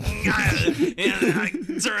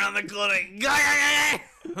 It's around the clothing. God,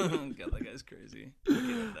 that guy's crazy.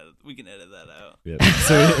 We can edit that out. Yep.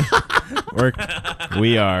 So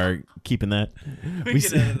we are keeping that. We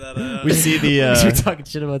can edit that out. We see the. We're talking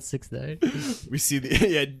shit about 6ix9ine. We see the.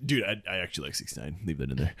 Yeah, dude, I actually like 6ix9ine. Leave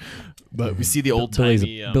that in there. But we see the old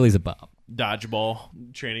timey Billy's a Bob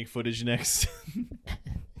dodgeball training footage next.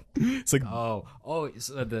 It's like so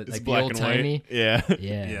the it's like black the old and timey. white. Yeah.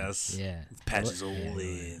 Yes. Yeah. Patches old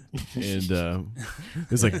in. And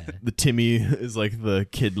it's like the Timmy is like the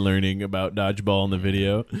kid learning about dodgeball in the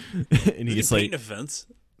video, and he's like painting a fence.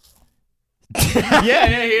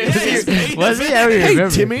 Yeah. Was he? Hey,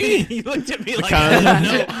 Timmy. He looked at me like,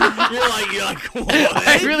 no. You're like, what?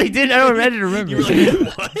 I really didn't. I don't remember. You were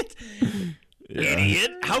like, what? Yeah.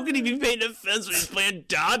 Idiot! How can he be painting a fence when he's playing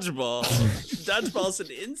dodgeball? Dodgeball's an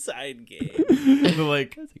inside game.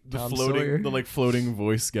 The floating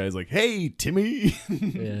voice guy's like, "Hey, Timmy."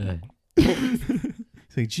 Yeah.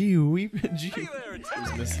 It's like, gee, did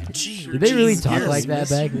they really talk like that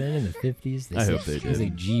back then in the 50s? I hope they did.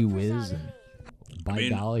 Like gee whiz and by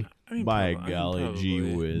golly. By golly,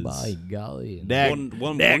 gee whiz. By golly.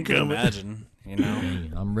 One can imagine, you know.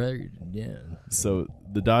 I'm ready. Yeah. So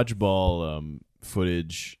the dodgeball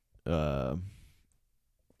footage, I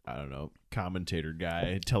don't know, commentator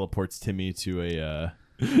guy teleports Timmy to a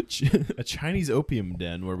Chinese opium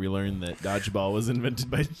den where we learn that dodgeball was invented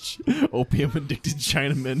by opium-addicted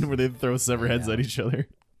Chinamen where they throw severed heads at each other.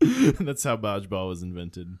 That's how dodgeball was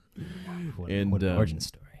invented. What an origin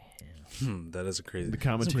story. Yeah. That is a crazy. The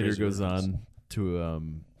commentator goes on to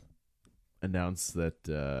announce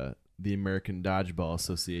that the American Dodgeball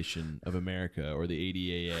Association of America, or the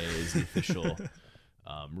ADAA, is the official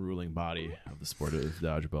ruling body of the sport of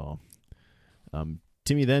dodgeball.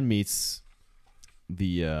 Timmy then meets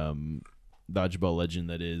the dodgeball legend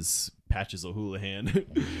that is Patches O'Houlihan,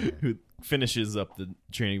 who finishes up the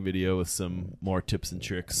training video with some more tips and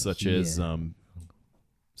tricks, such as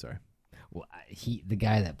sorry. Well, the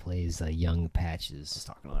guy that plays young Patches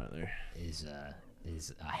talking a lot there is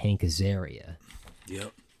Hank Azaria.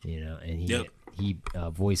 Yep. You know, and he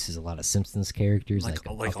voices a lot of Simpsons characters like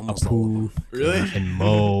almost all of them. Really? And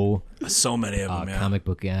Mo. So many of them. Comic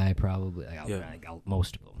book guy, probably.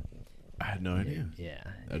 Most of them. I had no idea. Yeah.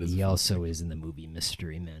 He also is in the movie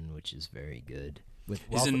Mystery Men, which is very good.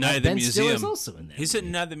 He's in Night at the Museum. Stiller's also in that. He's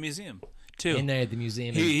in Night at the Museum too. In Night at the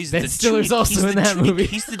Museum. Ben Stiller's also in that movie.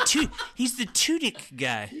 He's the Tudyk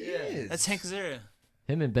guy. Yes. That's Hank Azaria.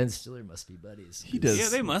 Him and Ben Stiller must be buddies. He does. Yeah,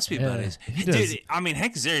 they must be buddies. Dude, I mean,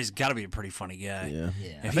 Hank Azaria's got to be a pretty funny guy. Yeah.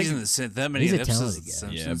 If he's in that many he's a episodes talented of guy.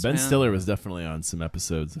 Simpsons, Ben man. Stiller was definitely on some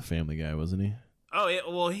episodes of Family Guy, wasn't he? Oh yeah,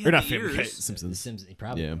 well he Or had not the Family Guy, ears. Simpsons. Simpsons, he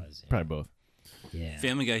probably was. Probably both. Yeah.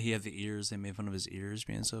 Family Guy, he had the ears. They made fun of his ears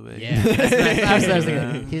being so big. Yeah. That's what I was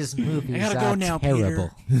thinking. His movies I gotta go now,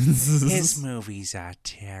 terrible. Peter. His movies are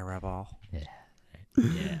terrible. Yeah. But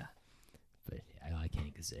I like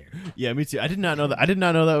Hank Azaria. Yeah, me too. I did not know that. I did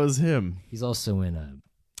not know that was him. He's also in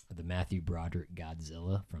the Matthew Broderick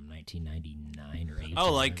Godzilla from 1999 or 8.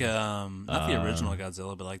 Oh, like not the original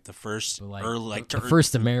Godzilla, but like the first, the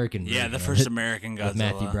first American. Yeah, the first American Godzilla. With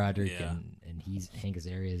Matthew Broderick yeah. and Hank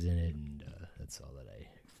Azaria is in it, and that's all that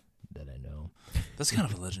I know. That's kind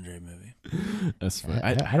of a legendary movie. That's fun.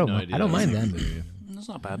 I don't mind that movie. That's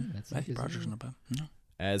not bad. Matthew Broderick's not bad. No.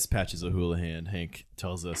 As Patches O'Houlihan, Hank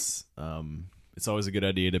tells us it's always a good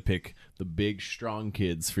idea to pick the big, strong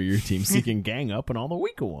kids for your team so you can gang up on all the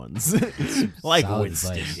weaker ones. Like Solid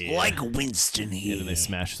Winston advice. here. Like Winston here. Yeah, then they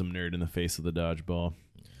smash some nerd in the face with a dodgeball.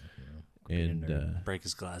 And break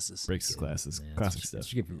his glasses. breaks his glasses. Yeah, Classic that's stuff.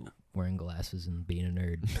 what you get for wearing glasses and being a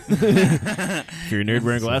nerd. If you're a nerd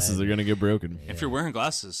wearing glasses, they're going to get broken. If you're wearing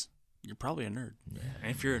glasses, you're probably a nerd. Yeah.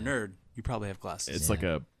 And if you're a nerd, you probably have glasses. It's like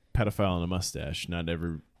a pedophile and a mustache. Not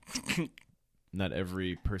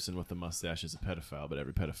every person with a mustache is a pedophile, but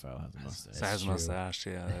every pedophile has a mustache. So has a true. mustache.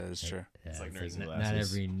 Yeah, that is true. Yeah, It's like nerds it's with not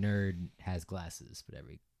glasses. every nerd has glasses, but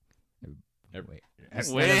every wait.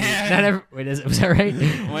 Wait. Not every, wait, was that right?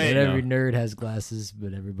 Wait, Not every nerd has glasses,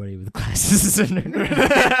 but everybody with glasses is a nerd.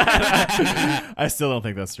 I still don't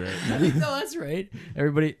think that's right. No, that's right.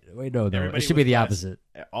 Everybody. Wait, no. Everybody It should be with the glasses.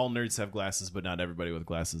 opposite. All nerds have glasses, but not everybody with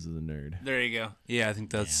glasses is a nerd. There you go. Yeah, I think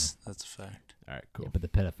that's a fact. All right, cool. Yeah, but the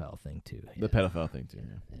pedophile thing too. The pedophile thing too.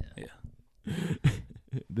 Yeah. Yeah.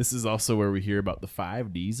 This is also where we hear about the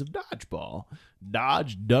 5 Ds of dodgeball: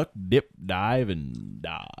 dodge, duck, dip, dive, and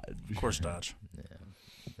dodge. Of course, dodge.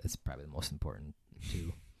 That's probably the most important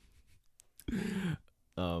too.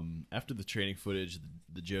 After the training footage,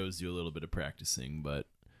 the Joes do a little bit of practicing, but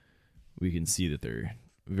we can see that they're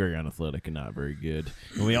very unathletic and not very good.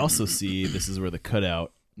 And we also see this is where the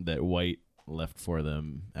cutout that White left for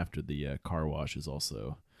them after the car wash is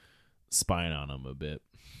also spying on them a bit.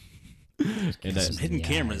 And Some hidden the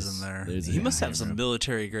cameras eyes. in there. There's a He must hidden have some camera.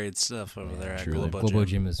 military grade stuff over there at truly. Globo Globo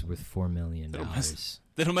Gym. Gym is worth $4 million.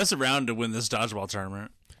 They don't mess around to win this dodgeball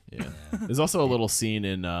tournament. Yeah. There's also a little scene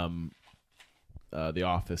in the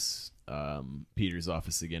office, Peter's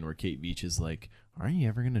office again, where Kate Beach is like, "Aren't you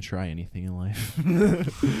ever gonna try anything in life?" And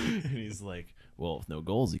he's like, "Well, with no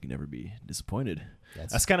goals, you can never be disappointed."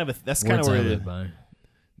 That's kind of where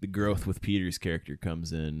the growth with Peter's character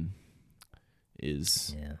comes in.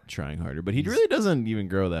 Is trying harder, but he really doesn't even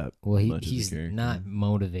grow that much. He's as a character. not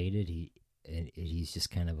motivated. He's just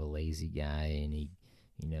kind of a lazy guy, and he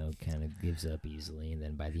kind of gives up easily. And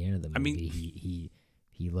then by the end of the movie,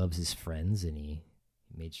 he loves his friends, and he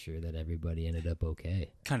made sure that everybody ended up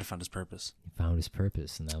okay. Kind of found his purpose. He found his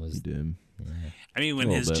purpose, and that was. He did. Yeah. I mean, when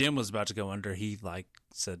his gym was about to go under, he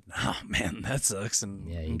said, "Oh man, that sucks,"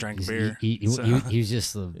 and drank beer. He was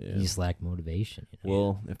just he just lacked motivation.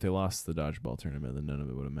 Well, if they lost the dodgeball tournament, then none of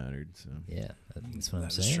it would have mattered. So yeah, that's what I'm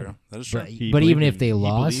That saying. is true. That is true. But even if in- they he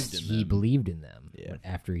lost, believed in he them. believed in them. Yeah.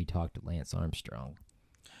 After he talked to Lance Armstrong.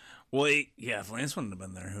 Well, if Lance wouldn't have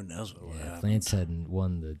been there, who knows what would have If happened. Lance hadn't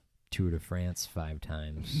won the Tour de France 5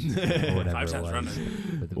 times, or whatever 5 it times was,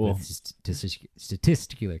 running. with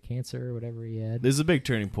statistical cancer or whatever he had. There's a big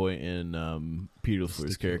turning point in Peter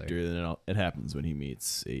LaFleur's character, and it happens when he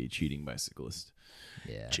meets a cheating bicyclist.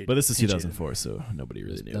 Yeah, But this is 2004, so nobody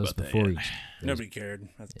really knew that was about before that. he. Nobody cared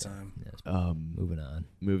at the time. Moving on.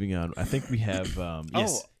 Moving on, I think we have.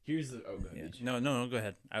 Yes. Here's the. Oh, go Yeah. ahead. No, go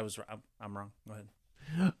ahead. I'm wrong. Go ahead.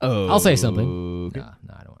 Oh, I'll say something. Okay.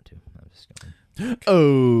 No, I don't want to. I'm just going.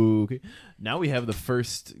 Okay. Now we have the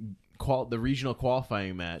first the regional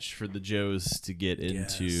qualifying match for the Joes to get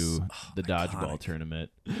into the dodgeball tournament.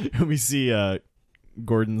 And we see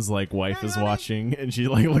Gordon's wife is watching, and she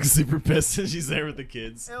looks super pissed, and she's there with the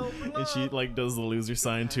kids, and she does the loser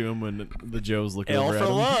sign to him when the Joes look over at him.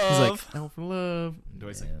 He's like, "L for love." Do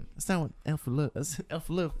I say that's not what L for love? That's L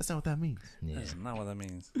for love. That's not what that means. Yeah. That's not what that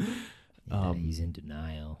means. Yeah, he's in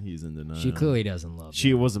denial. He's in denial. She clearly doesn't love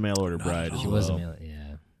She him. was a mail order bride. She was a male.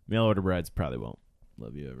 Yeah. Mail order brides probably won't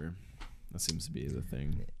love you ever. That seems to be the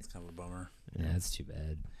thing. It's kind of a bummer. Yeah, that's too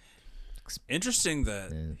bad. Interesting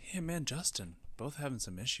that him and Justin both having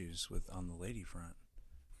some issues on the lady front.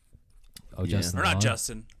 Oh, Justin. Or not Long?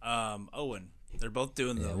 Justin. Owen. They're both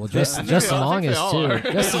doing the. Well, Justin Long is too.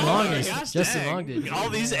 Justin Long did. All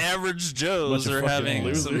these average Joes are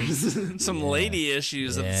having some lady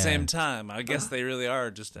issues at the same time. I guess they really are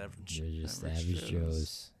just average. They're just average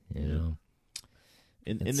Joes. You know.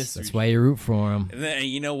 That's why you root for them. And then,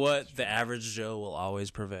 you know what? The average Joe will always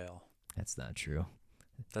prevail. That's not true.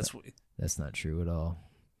 That's not true at all.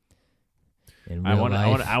 I want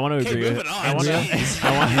to agree. Moving on.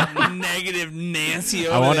 I want negative Nancy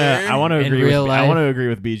over there. I want to agree. Real life, I want to agree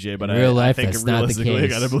with BJ, but in real life, I think that's not the realistically,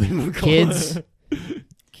 case. I gotta believe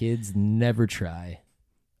Kids never try.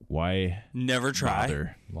 Why? Never try.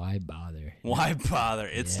 Bother? Why bother? Why bother?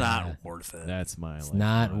 It's Yeah. not worth it. That's my. It's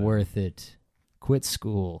not worth it. Quit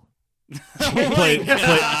school. play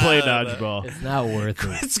dodgeball. It's not worth it.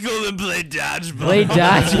 Let's go and play dodgeball. Play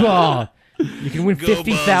dodgeball. You can win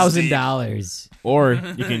 $50,000. Or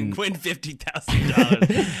you can win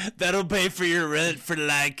 $50,000. That'll pay for your rent for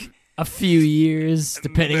like a few years,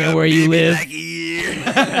 depending on where you live. Like a year.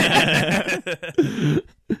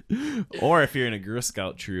 Or if you're in a Girl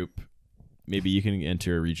Scout troop, maybe you can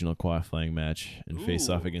enter a regional qualifying match and face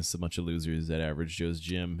off against a bunch of losers at Average Joe's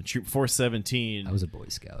gym. Troop 417. I was a Boy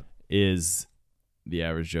Scout. Is the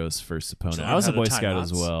Average Joe's first opponent. I was a Boy Scout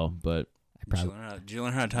as well, but did you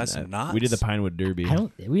learn how to tie some knots? We did the Pinewood Derby.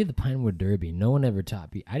 We did the Pinewood Derby. No one ever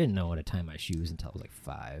taught me. I didn't know how to tie my shoes until I was like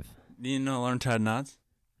 5. You didn't know learn to tie knots?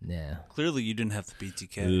 Yeah. Clearly, you didn't have the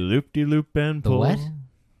BTK. Loop-de-loop and pull. The what?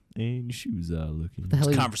 And your shoes are looking. What the hell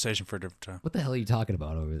it's a conversation for a different time. What the hell are you talking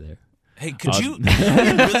about over there? Hey, could you?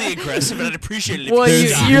 You're really aggressive, and I'd appreciate it. Well,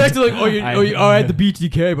 you're acting like, I had the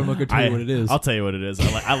BTK, but I'm not gonna tell you what it is. I'll tell you what it is.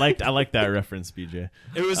 I like that reference, BJ.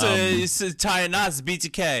 It was it's a tie and knots,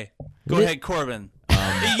 BTK. Go ahead, Corbin.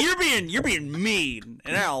 You're being mean,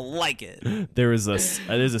 and I don't like it. There's a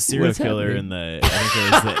serial killer in the I think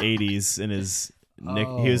it was the 80s, and his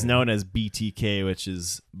he was known as BTK, which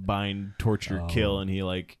is bind, torture, kill, and he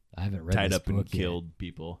I haven't read tied this up and book yet. killed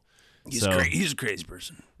people. He's a crazy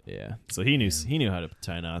person. Yeah, so he knew how to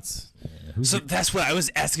tie knots. Yeah, so that's what I was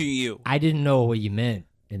asking you. I didn't know what you meant,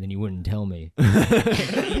 and then you wouldn't tell me.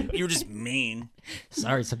 You were just mean.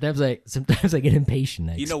 Sorry, sometimes I get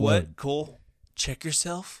impatient. You know what, Cole? Check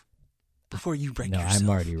yourself before you wreck yourself. No, I'm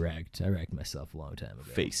already wrecked. I wrecked myself a long time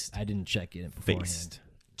ago. Faced. I didn't check it beforehand. Faced.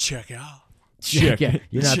 Check out. Check it.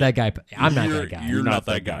 You're not that guy. I'm not that guy. You're not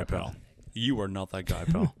that guy, pal. You are not that guy,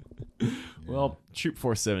 pal. Well, Troop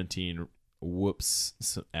 417 whoops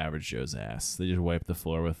Average Joe's ass. They just wipe the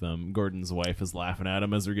floor with them. Gordon's wife is laughing at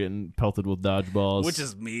him as they're getting pelted with dodgeballs. Which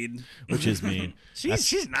is mean.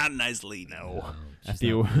 She's not a nice lady. No.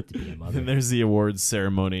 Then there's the awards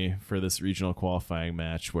ceremony for this regional qualifying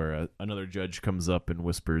match where another judge comes up and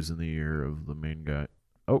whispers in the ear of the main guy.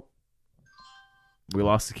 Oh. We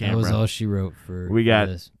lost the camera. That was all she wrote for We got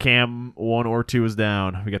this. cam 1 or 2 is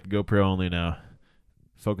down. We got the GoPro only now.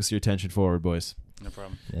 Focus your attention forward, boys. No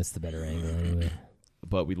problem. That's the better angle anyway.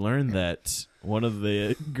 But we learned that one of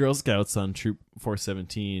the Girl Scouts on Troop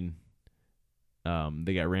 417,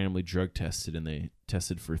 they got randomly drug tested, and they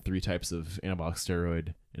tested for 3 types of anabolic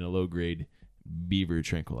steroid in a low-grade beaver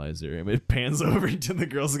tranquilizer. I mean, it pans over into the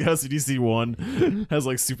Girl Scouts, and you see one has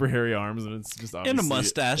like super hairy arms, and it's just obviously and a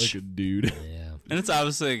mustache, like a dude. Yeah, and it's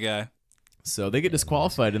obviously a guy. So they get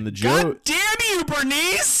disqualified, and the Joe. God damn you,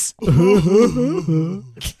 Bernice!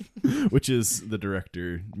 Which is the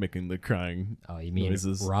director making the crying. Oh, you mean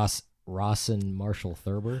noises. Ross and Marshall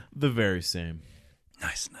Thurber? The very same.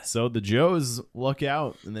 Nice. So the Joes luck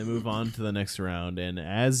out, and they move on to the next round. And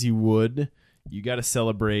as you would, you got to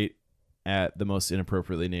celebrate at the most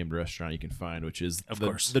inappropriately named restaurant you can find, which is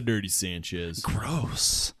the Dirty Sanchez.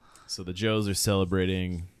 Gross. So the Joes are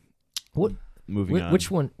celebrating. Moving on. Which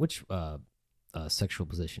one? Which sexual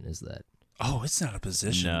position is that? Oh, it's not a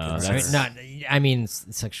position. No, that's not. I mean,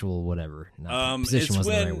 sexual whatever. Position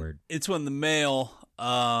wasn't the right word. It's when the male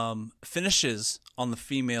finishes on the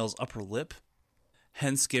female's upper lip,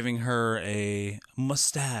 hence giving her a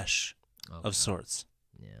mustache of sorts.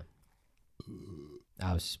 Yeah.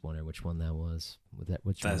 I was just wondering which one that was.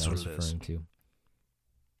 Which That's one I was what it is. referring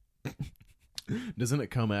to. Doesn't it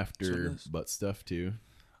come after butt stuff too?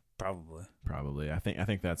 Probably. I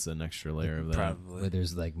think that's an extra layer of that. Probably. Where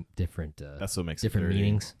there's like different. That's what makes different it dirty.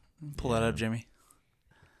 meanings. Pull that up, Jamie.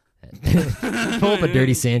 Pull up a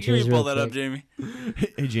Dirty Sanchez. Pull that up, Jamie.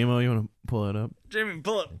 Hey, JMO, you want to pull that up? Jamie,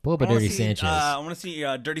 pull it. Pull up a Dirty Sanchez. I want to see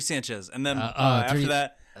Dirty Sanchez, and then after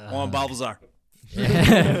that, I want Bob Lazar.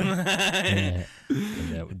 And,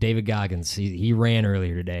 David Goggins, he ran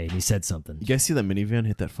earlier today, and he said something. You guys see that minivan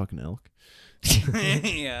hit that fucking elk?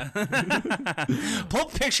 Yeah. Pull a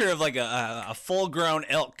picture of like a full-grown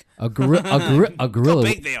elk. A gorilla. How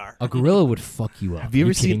big they are. A gorilla would fuck you up. Have you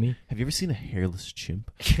ever kidding me? Have you ever seen a hairless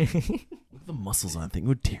chimp? Look at the muscles on that thing. It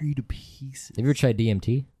would tear you to pieces. Have you ever tried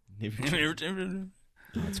DMT? Oh,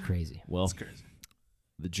 that's crazy. Well, that's crazy.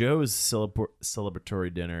 The Joe's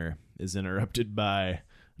celebratory dinner is interrupted by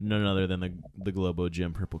none other than the Globo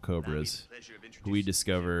Gym Purple Cobras, who we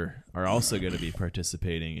discover are also going to be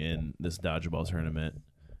participating in this dodgeball tournament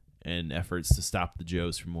in efforts to stop the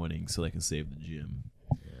Joes from winning so they can save the gym.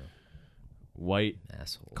 Yeah. White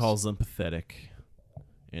calls them pathetic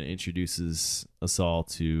and introduces us all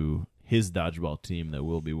to his dodgeball team that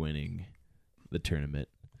will be winning the tournament.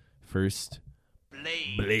 First,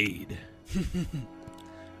 Blade.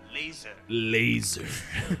 Laser.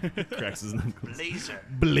 Cracks his knuckles.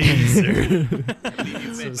 Blazer.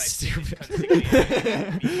 So stupid.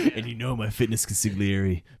 And you know my fitness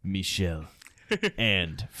consigliere, Michelle.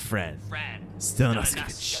 And Fran.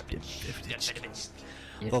 Stelnoskevich.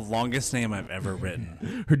 The longest name I've ever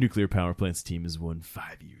written. Her nuclear power plant's team has won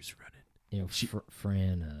 5 years running. You know,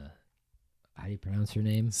 Fran, how do you pronounce her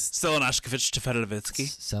name? Stelnoskevich Tefedovitsky.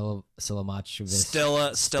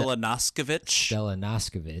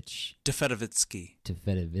 Stelnoskevich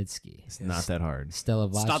Tefedovitsky. It's not that hard. It's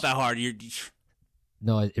not that hard.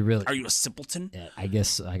 No, it really. Are you a simpleton? Yeah, I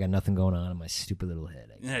guess I got nothing going on in my stupid little head.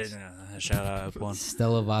 Shout out one.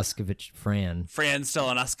 Stella Voskevich Fran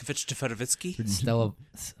Stelnoskevich Tefedovitsky. Stella.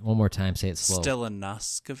 One more time, say it slow.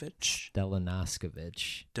 Stelnoskevich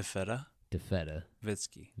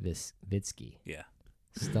Tefedovitsky. Vitsky. Yeah.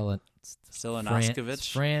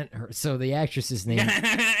 Stelnoskevich. Fran. So the actress's name.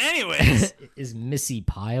 Anyways, is Missy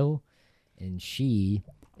Pyle, and she,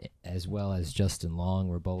 as well as Justin Long,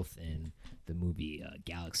 were both in the movie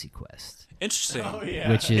Galaxy Quest. Interesting. Oh, yeah.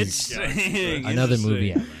 Which is another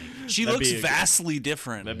movie I like. She looks vastly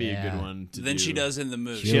different That'd be a good one than she does in the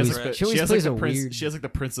movie. She always plays a weird. She has like the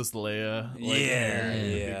Princess Leia.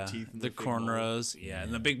 Yeah. Big teeth and The cornrows. Yeah,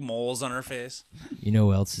 and the big moles on her face. You know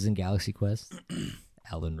who else is in Galaxy Quest?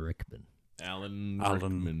 Alan Rickman. Alan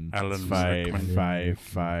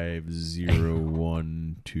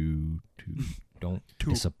 5501222. Don't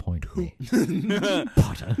disappoint me.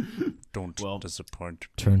 Potter. Don't disappoint.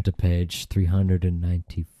 Turn to page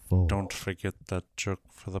 394. Don't forget that joke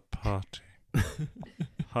for the party.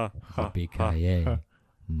 Yippee-ki-yay,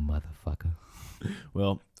 motherfucker.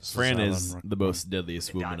 Well, Fran is the most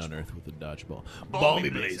deadliest woman on earth with a dodgeball. Balmy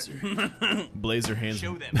Blazer. Blazer hands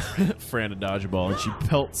Fran a dodgeball, and she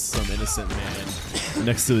pelts some innocent man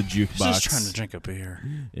next to the jukebox. He's just trying to drink a beer.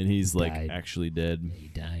 And he's like died. actually dead. He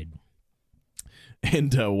died.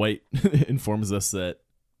 And White informs us that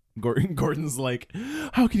Gordon's like,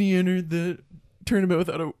 how can he enter the tournament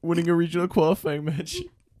without winning a regional qualifying match?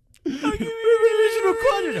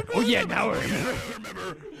 Oh yeah, now I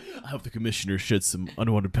remember. I hope the commissioner sheds some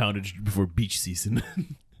unwanted poundage before beach season.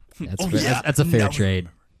 That's a fair trade.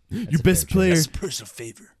 Your best player Person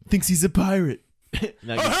favor. thinks he's a pirate.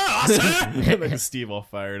 Like Steve all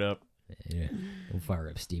fired up. Yeah. Don't fire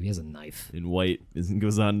up Steve. He has a knife. And White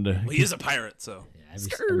goes on to... Well, he is a pirate, so... Yeah,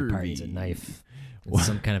 every pirate has a knife. With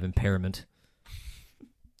some kind of impairment.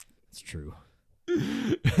 It's true.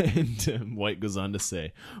 And White goes on to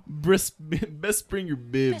say, best bring your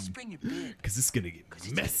bib. Because it's going to get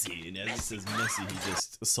messy. And as he says messy, he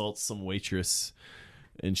just assaults some waitress.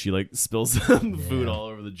 And she like spills some food all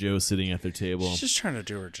over the Joe sitting at their table. She's just trying to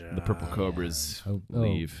do her job. The Purple Cobras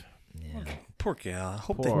leave. Yeah. Poor gal. I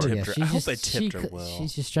hope I hope they tipped her well.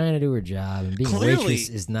 She's just trying to do her job, and being a waitress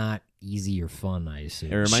is not easy or fun, I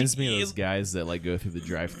assume. It reminds me of those guys that like go through the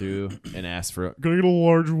drive-thru and ask for, can I get a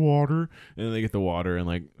large water? And then they get the water and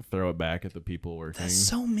like throw it back at the people working. That's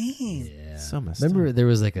so mean. Yeah. So messed Remember up. there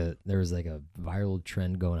was like a viral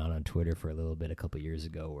trend going on Twitter for a little bit a couple years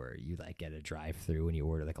ago where you like get a drive-thru and you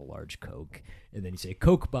order like a large Coke and then you say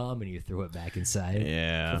Coke bomb and you throw it back inside.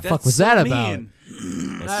 Yeah. What the fuck was that about?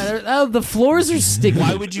 The floors are sticky.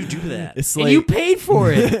 Why would you do that? It's and like you paid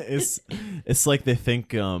for it. it's like they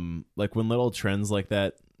think like when little trends like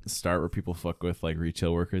that start where people fuck with like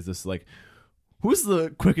retail workers, it's like, who's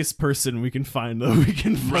the quickest person we can find that we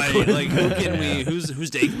can fuck with? Like who can we whose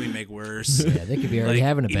day can we make worse? Yeah, they could be already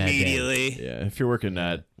having a bad immediately. day. Yeah, if you're working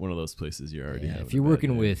at one of those places, you're already having if you're a bad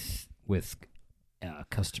working day. with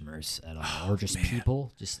customers at all, or just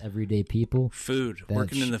people, just everyday people.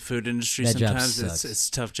 Working in the food industry that job sometimes sucks. it's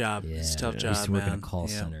a tough job. Yeah, It's a tough I job, used to work man. in a call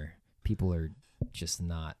center. People are just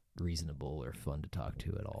not reasonable or fun to talk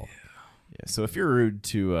to at all. Yeah, so if you're rude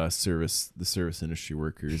to the service industry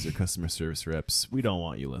workers or customer service reps, we don't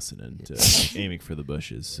want you listening to Aiming for the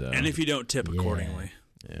Bushes. So. And if you don't tip accordingly.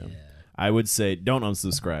 Yeah. I would say don't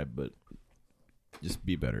unsubscribe, but just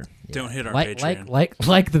be better. Yeah. Don't hit our Patreon.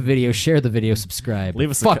 Like the video, share the video, subscribe.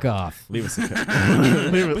 Leave us fuck off. Leave us a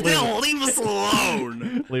leave us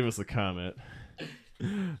alone. Leave us a comment.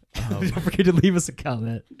 Don't forget to leave us a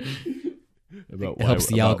comment. It helps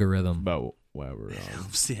the algorithm. About why we're on.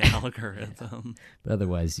 Helps the algorithm. But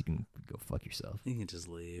otherwise, you can go fuck yourself. You can just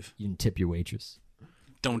leave. You can tip your waitress.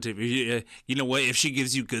 Don't tip. You know what? If she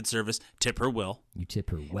gives you good service, tip her well. You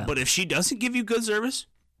tip her well. But if she doesn't give you good service,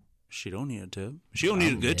 she don't need a tip. She don't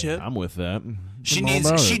need a good tip. I'm with that. She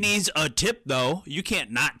needs a tip though. You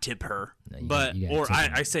can't not tip her. No,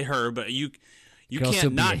 I say her, but you Could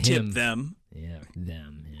can't not tip them. Yeah,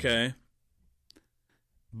 them. Yeah. Okay.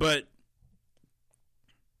 But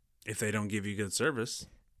if they don't give you good service,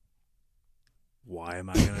 why am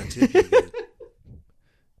I going to tip you good?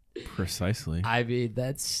 Precisely. I mean,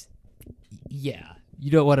 that's yeah.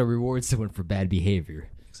 You don't want to reward someone for bad behavior.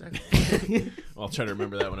 Exactly. I'll try to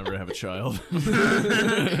remember that whenever I have a child.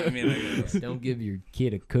 I mean, I guess. Don't give your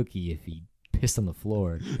kid a cookie if he pissed on the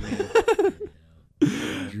floor.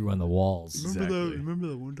 Drew on the walls. Remember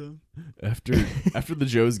that one time? After the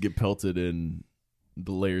Joes get pelted in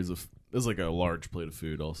the layers of, it was like a large plate of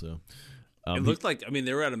food also. It looked like, I mean,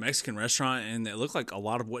 they were at a Mexican restaurant, and it looked like a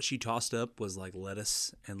lot of what she tossed up was like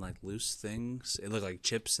lettuce and like loose things. It looked like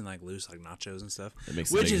chips and like loose like nachos and stuff,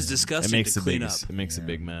 which is disgusting to clean up. It makes a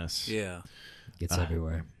big mess. Yeah, Gets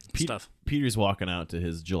everywhere. stuff. Peter's walking out to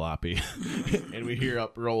his jalopy, and we hear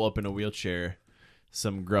roll up in a wheelchair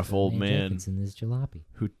some gruff old man in this jalopy,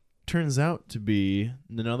 who turns out to be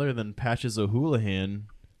none other than Patches O'Houlihan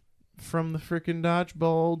from the freaking dodgeball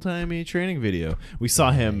old-timey training video. We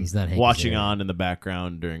saw him watching on in the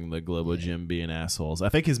background during the Globo Gym being assholes. I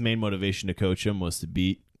think his main motivation to coach him was to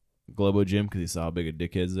beat Globo Gym because he saw how big of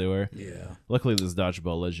dickheads they were. Yeah. Luckily, this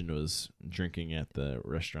dodgeball legend was drinking at the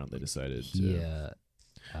restaurant they decided to. Yeah.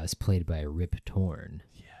 It's played by Rip Torn.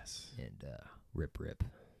 Yes. And Rip Rip.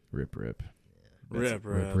 Rip Rip. Rip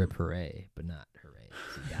Rip Rip Hooray, but not Hooray.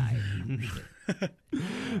 He died.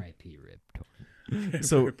 R.I.P. Rip Torn.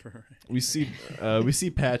 So we see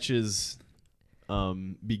Patches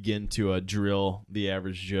begin to drill the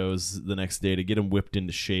average Joes the next day to get him whipped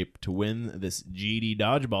into shape to win this GD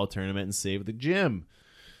dodgeball tournament and save the gym.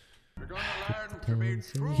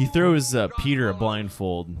 He throws Peter a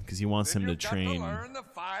blindfold because he wants him to train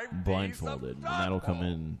blindfolded, and that'll come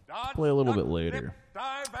in to play a little bit later.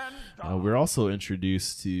 We're also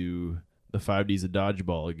introduced to the 5Ds of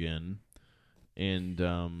dodgeball again,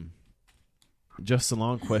 and Justin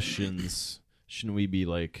Long questions, shouldn't we be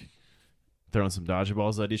like throwing some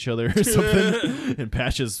dodgeballs at each other or something? And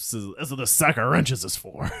Patches says, that's what the sack of wrenches is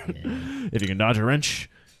for. Yeah. If you can dodge a wrench,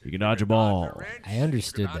 you can dodge a ball. I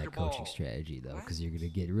understood that coaching strategy, though, because you're going to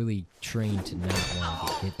get really trained to not want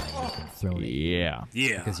to get hit by anything thrown at you.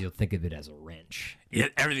 Yeah. Because you'll think of it as a wrench.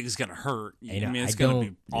 Everything's going to hurt. I mean, it's going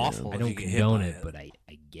to be awful. I don't condone it, but I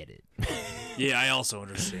get it. Yeah, I also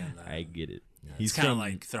understand that. I get it. He's kind of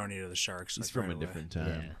like throwing you to the sharks. He's from a different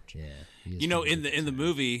time. Yeah. You know, in the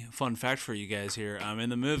movie, fun fact for you guys here. In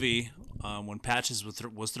the movie, when Patches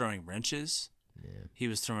was throwing wrenches, he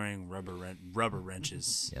was throwing rubber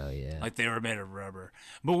wrenches. Oh yeah, like they were made of rubber.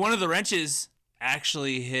 But one of the wrenches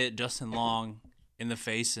actually hit Justin Long in the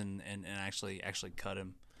face and actually cut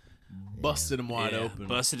him. Busted him wide open.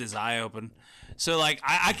 Busted his eye open. So like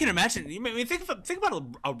I can imagine. I mean, think about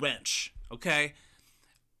a wrench. Okay.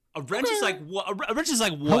 A wrench is like what? A wrench is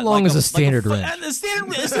like what? How long like is a standard wrench? The standard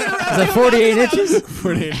wrench is like 48 inches.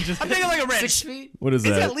 48 inches. I'm thinking like a wrench. 6 feet. What is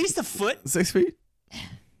that? Is it at least a foot? 6 feet?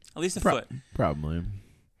 At least a foot. Probably.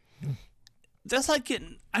 That's like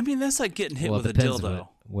getting. I mean, that's like getting hit with a dildo.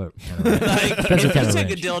 What kind of like if you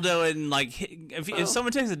take a dildo and like if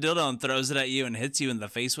someone takes a dildo and throws it at you and hits you in the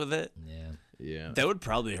face with it, yeah, that would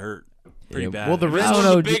probably hurt. Pretty bad. Well, the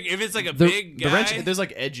wrench, if it's like a big guy, the wrench, there's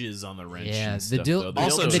like edges on the wrench. Yeah, and the stuff,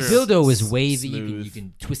 the dildo is wavy. You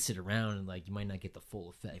can twist it around and like you might not get the full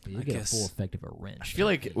effect, but you get a full effect of a wrench. I feel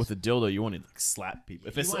like with a dildo, you want to like slap people.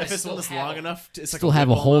 If it's one that's long enough, it's still like have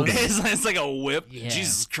a hold. It's like a whip. Yeah.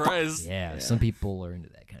 Jesus Christ. Yeah, some people are into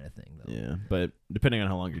that kind of thing though. Yeah, but depending on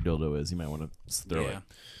how long your dildo is, you might want to throw it.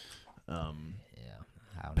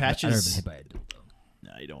 Patches. I've never been hit by a dildo.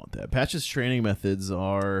 No, you don't want that. Patches' training methods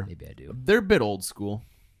are maybe I do. They're a bit old school.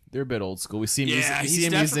 We see him. He's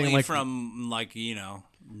definitely using like from like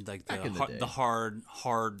like the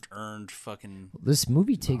hard earned fucking. This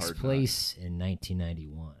movie takes place in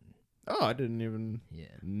 1991. Oh, I didn't even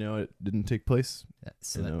know it didn't take place.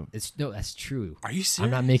 That's true. Are you serious? I'm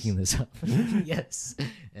not making this up. Yes,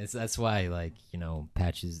 and so that's why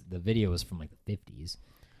Patches. The video was from like the 50s.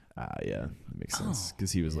 Yeah, that makes sense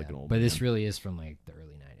because he was like an old. But man. this really is from like the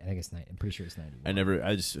early 90s. I think it's I'm pretty sure it's 91.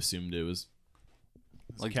 I just assumed it was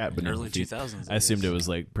like early 2000s. I assumed it was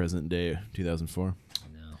like present day 2004.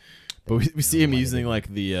 No, but we see him using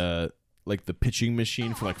like the pitching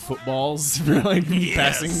machine for like footballs for like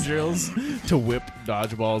passing drills to whip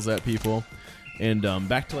dodgeballs at people, and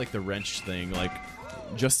back to like the wrench thing. Like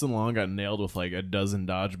Justin Long got nailed with like a dozen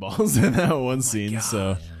dodgeballs in that one scene. God.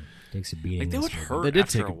 So. Takes a beating. Like they would hurt. They did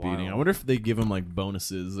take a beating. I wonder if they give him like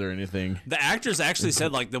bonuses or anything. The actors actually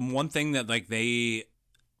said like the one thing that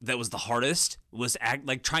that was the hardest was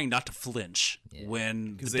trying not to flinch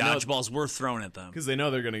when the dodgeballs were thrown at them because they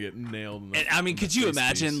know they're gonna get nailed. And I mean, could you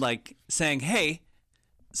imagine like saying, "Hey,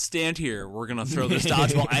 stand here. We're gonna throw this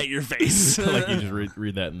dodgeball at your face." Like you just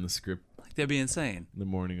read that in the script. That'd be insane. The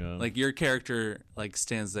morning of. Like your character like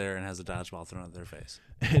stands there and has a dodgeball thrown at their face.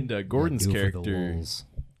 And Gordon's character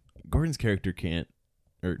can't,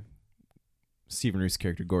 or Stephen Root's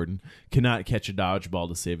character Gordon cannot catch a dodgeball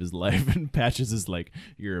to save his life, and Patches is like,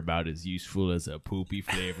 "You're about as useful as a poopy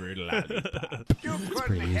flavored lollipop." It's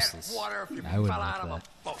pretty useless. I wouldn't like that.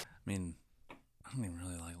 I mean, I don't even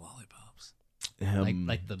really like lollipops.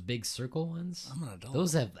 Like the big circle ones. I'm an adult.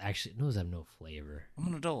 Those have no flavor. I'm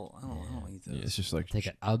an adult. I don't eat those. Yeah, it's just like like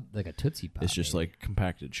a Tootsie Pop. It's just like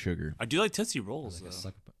compacted sugar. I do like Tootsie Rolls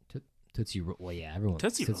though. Tootsie Roll. Well, yeah, everyone.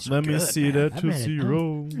 Tootsie Rolls. Let me see that Tootsie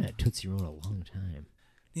Roll. I haven't had Tootsie Roll in a long time.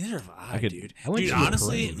 Neither have I dude. I went dude, to a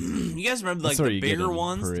honestly, parade. you guys remember like That's where the you get bigger them,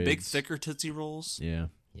 ones, the big, parades. thicker Tootsie Rolls? Yeah.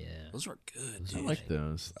 Yeah. Those were good, Those dude. I like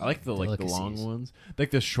those. I like the long Delicacies. ones.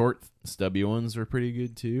 Like the short, stubby ones were pretty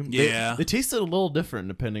good too. Yeah. They tasted a little different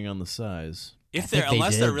depending on the size.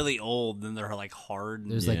 Unless they're really old, then they're like hard.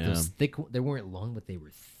 There's like those thick. They weren't long, but they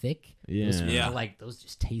were thick. Yeah. Those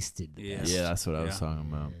just tasted. The best. Yeah, that's what I was talking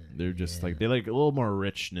about. They're just like they like a little more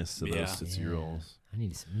richness to those Tootsie Rolls. I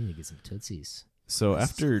need to get some Tootsies. So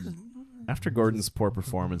after Gordon's poor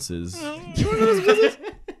performances,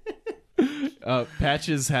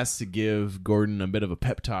 Patches has to give Gordon a bit of a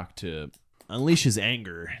pep talk to unleash his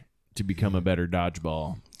anger to become a better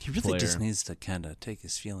dodgeball He really player. just needs to kind of take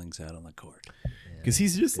his feelings out on the court. Because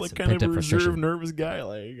he's just like kind of a reserved, nervous guy.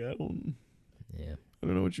 Like I don't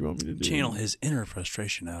know what you want me to do. Channel his inner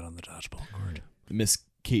frustration out on the dodgeball court. Miss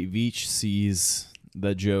Kate Veach sees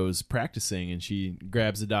that Joe's practicing, and she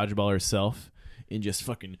grabs a dodgeball herself and just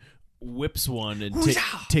fucking whips one and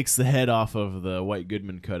takes the head off of the White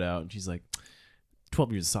Goodman cutout. And she's like,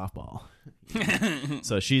 12 years of softball.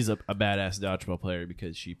 So she's a badass dodgeball player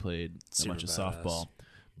because she played a bunch of softball.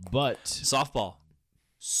 But softball,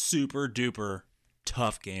 super duper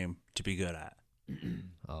tough game to be good at.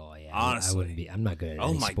 Oh yeah, honestly, I wouldn't be. I'm not good at. Oh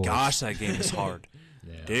any my sports. gosh, that game is hard,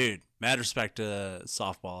 dude. Mad respect to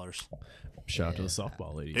softballers. Shout out to the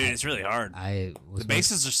softball lady. Dude, it's really hard. The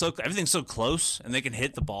bases are everything's so close, and they can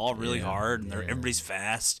hit the ball really hard, and everybody's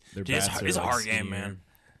fast. Dude, it's a hard game, man.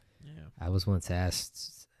 Yeah. I was once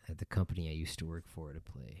asked at the company I used to work for to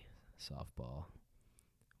play softball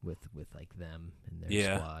with like them and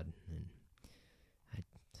their squad, and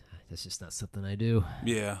that's just not something I do.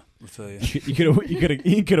 Yeah, I feel you.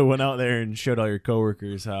 You could have went out there and showed all your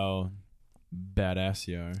coworkers how badass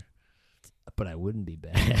you are. But I wouldn't be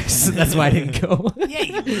badass. That's why I didn't go. Yeah,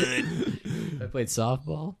 you would. I played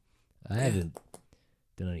softball. I haven't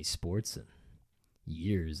done any sports in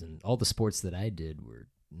years, and all the sports that I did were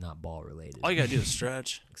not ball related. All you gotta do is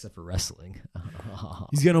stretch, except for wrestling.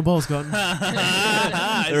 He's got no balls, Cotton.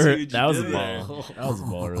 That was a ball. That was a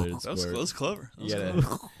ball related sport. That was clever.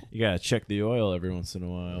 You gotta check the oil every once in a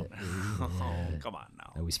while. Come on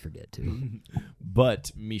now. I always forget to.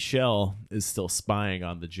 But Michel is still spying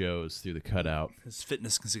on the Joes through the cutout. His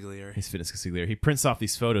fitness consigliere. He prints off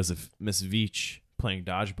these photos of Miss Veach playing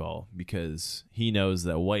dodgeball because he knows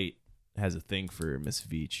that White has a thing for Miss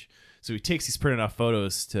Veach. So he takes these printed off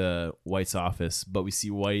photos to White's office, but we see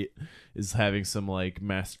White is having some like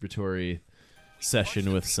masturbatory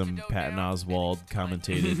session with some Patton Oswalt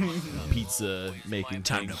commentated pizza making.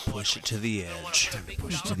 Time to push it to the edge.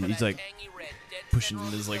 He's like pushing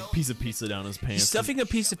his like piece of pizza down his pants. He's stuffing a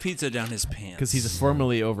piece of pizza down his pants because he's a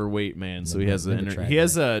formerly overweight man, so he has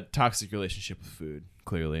a toxic relationship with food.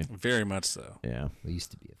 Clearly, very much so. Yeah, I used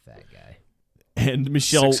to be a fat guy. And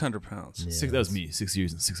Michelle, 600 pounds. Yeah, that was me 6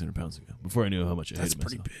 years and 600 pounds ago. Before I knew how much I hated myself. That's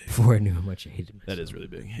pretty big. Before I knew how much I hated myself. That is really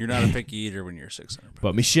big. You're not a picky eater when you're 600 pounds.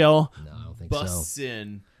 But Michelle busts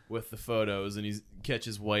in with the photos, and he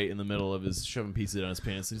catches White in the middle of his shoving pizza down his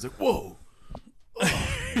pants, and he's like, "Whoa!"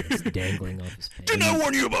 He's dangling off his pants. Didn't I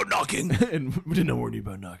warn you about knocking?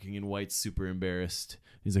 And White's super embarrassed.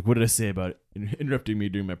 He's like, "What did I say about interrupting me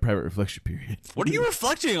during my private reflection period?" What are you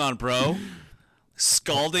reflecting on, bro?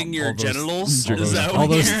 Scalding your genitals? All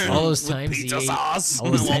those times pizza he sauce?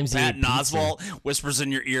 All those times Patton Oswalt whispers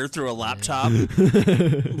in your ear through a laptop?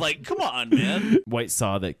 Like, come on, man. White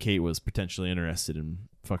saw that Kate was potentially interested in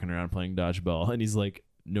fucking around playing dodgeball, and he's like,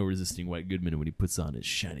 no resisting White Goodman when he puts on his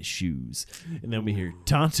shiny shoes. And then we hear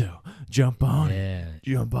Tonto jump on it.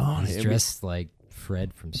 Jump on He's it. dressed like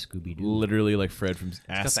Fred from Scooby-Doo. Literally like Fred from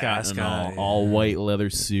Ascot in an all white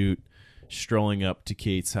leather suit, strolling up to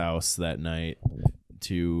Kate's house that night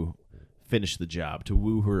to finish the job, to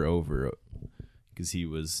woo her over, because he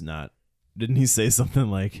was not. Didn't he say something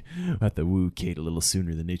like, "I have to woo Kate a little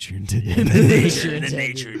sooner than nature intended"? nature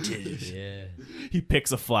intended. Yeah. He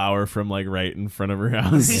picks a flower from like right in front of her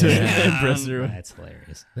house to impress her. That's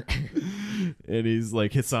hilarious. And he's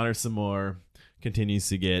like hits on her some more, continues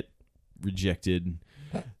to get rejected.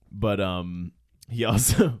 But he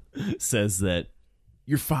also says that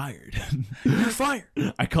you're fired. You're fired.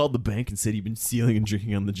 I called the bank and said you've been stealing and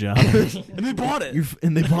drinking on the job. And they bought it.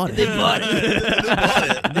 They bought it. They bought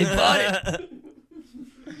it. They bought it.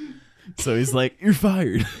 So he's like, you're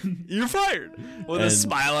fired. You're fired. With a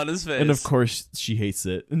smile on his face. And of course she hates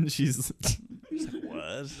it. And she's like,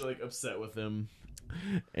 what? She's like upset with him.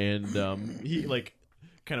 And he like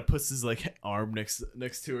kind of puts his like arm next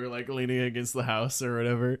to her, like leaning against the house or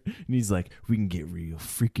whatever. And he's like, we can get real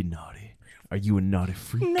freaking naughty. Are you a naughty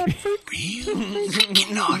freak? Naughty freak.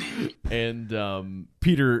 Naughty. And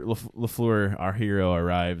Peter LaFleur, our hero,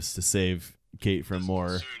 arrives to save Kate from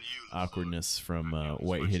more awkwardness from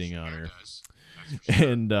White hitting on her.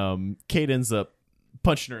 And Kate ends up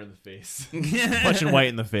punching her in the face. Punching White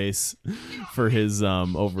in the face for his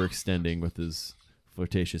overextending with his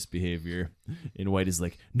flirtatious behavior. And White is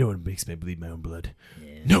like, no one makes me bleed my own blood.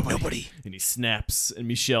 Yeah. Nobody. And he snaps, and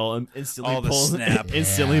Michelle instantly pulls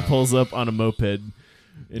pulls up on a moped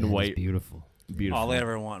in White. Beautiful. All I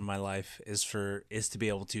ever want in my life is to be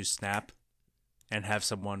able to snap and have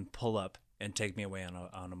someone pull up and take me away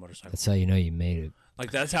on a motorcycle. That's how you know you made it.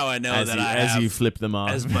 Like that's how I know as you flip them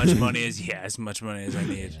off as much money as I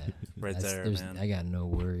need right there, man. I got no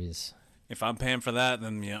worries. If I'm paying for that,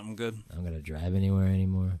 then yeah, I'm good. I'm gonna drive anywhere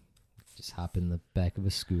anymore. Just hop in the back of a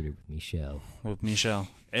scooter with Michelle.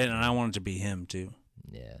 And I want it to be him too.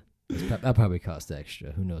 Yeah, that probably cost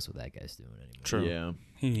extra. Who knows what that guy's doing anymore? True. Yeah,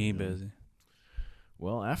 he busy.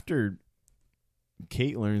 Well, after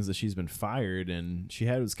Kate learns that she's been fired, and she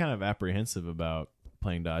was kind of apprehensive about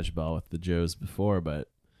playing dodgeball with the Joes before, but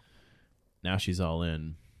now she's all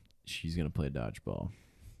in. She's gonna play dodgeball.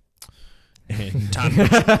 And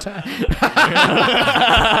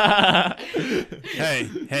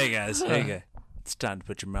hey guys, it's time to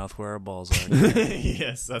put your mouth where our balls are.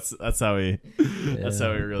 Yes, that's how he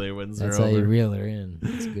really wins her over. That's how you reel her in.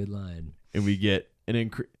 That's a good line. And we get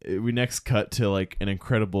we next cut to like an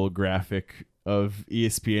incredible graphic of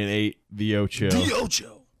ESPN 8 The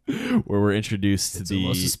Ocho. Where we're introduced to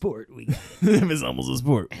almost a sport. We got it. It's almost a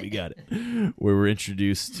sport. We got it. Where we're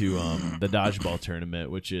introduced to the dodgeball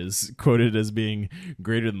tournament, which is quoted as being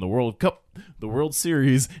greater than the World Cup, the World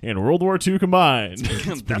Series, and World War II combined.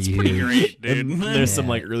 That's pretty great, dude. And there's some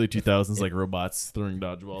like early 2000s like robots throwing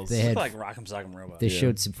dodgeballs. They had like Rock'em Sock'em Robots. They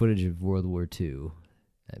showed some footage of World War II.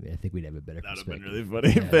 I mean, I think we'd have a better perspective. That would have been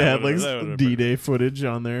really funny if they had like D-Day footage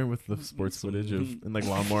on there with the sports footage and like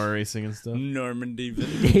lawnmower racing and stuff. Normandy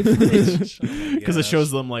footage. Because it shows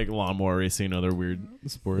them like lawnmower racing and other weird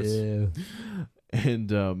sports. Yeah. And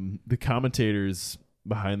the commentators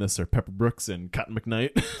behind this are Pepper Brooks and Cotton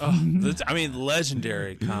McKnight.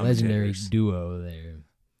 Legendary commentators. Legendary duo there.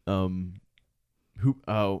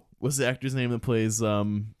 What's the actor's name that plays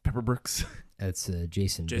Pepper Brooks? That's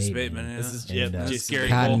Jason Bateman. Yeah.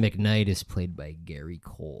 Cotton McKnight is played by Gary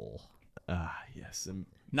Cole. Yes.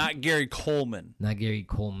 Not Gary Coleman. Not Gary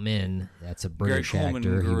Coleman. That's a British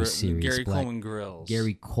actor. He was Sirius Gary Black. Coleman Grills.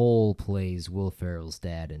 Gary Cole plays Will Ferrell's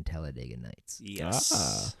dad in Talladega Nights.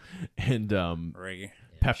 Yes. And Reggie.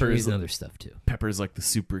 Pepper is other stuff too. Pepper's like the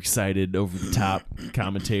super excited, over the top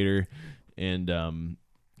commentator, and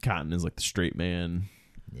Cotton is like the straight man.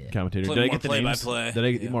 Yeah. Commentator. Did I get the names? Did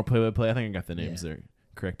I get more play-by-play? I think I got the names there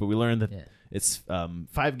correct. But we learned that it's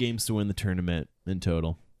 5 games to win the tournament in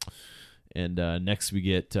total. And next we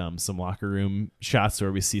get some locker room shots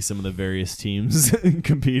where we see some of the various teams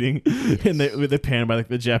competing, and they pan by like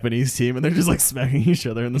the Japanese team, and they're just like smacking each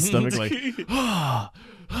other in the stomach, like, I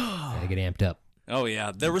get amped up. Oh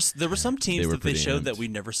yeah, there were some teams that they showed amped. that we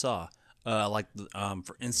never saw.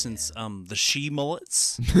 For instance, the She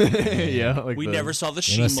Mullets. Yeah, like we never saw the They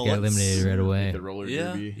She must Mullets. get eliminated right away. the roller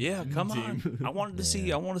Yeah, derby. yeah, come on. I wanted to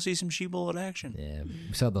see. I want to see some She Mullet action. Yeah,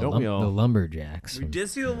 we saw the Don't we all? Lumberjacks. We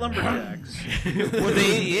did see the Lumberjacks. Were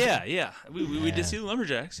they? Yeah. We did see the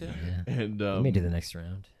Lumberjacks. Yeah. And We made it to the next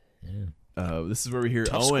round. Yeah. this is where we hear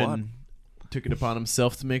Tough Owen squad. took it upon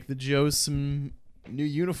himself to make the Joes some new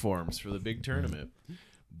uniforms for the big tournament.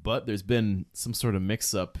 But there's been some sort of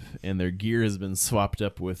mix-up, and their gear has been swapped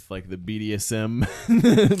up with like the BDSM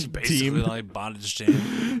Basically, team, like bondage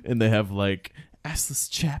team. and they have like assless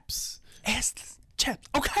chaps Assless chaps.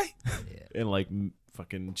 Okay. and like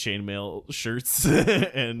fucking chainmail shirts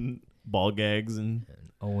and ball gags and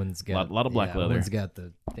Owen's got a lot of black leather. Owen's got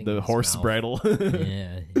the thing in his horse mouth. bridle.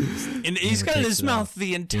 Yeah, And he's got it in his mouth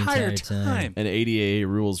the entire time. And ADA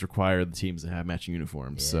rules require the teams to have matching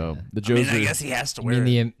uniforms. So Yeah. the Joes I are guess he has to You wear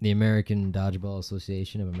mean it. the American Dodgeball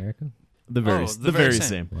Association of America? the very the very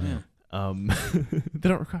same. same. They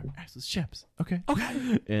don't require assless chaps. Okay.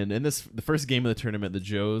 And in the first game of the tournament, the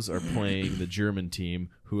Joes are playing the German team,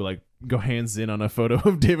 who like go hands in on a photo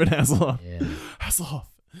of David Hasselhoff. Yeah. Hasselhoff,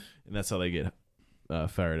 and that's how they get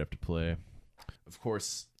fired up to play. Of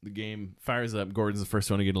course, the game fires up. Gordon's the first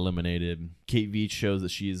one to get eliminated. Kate Veach shows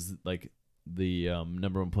that she's like the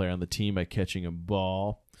number one player on the team by catching a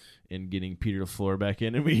ball and getting Peter LaFleur back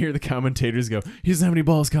in. And we hear the commentators go, "He doesn't have any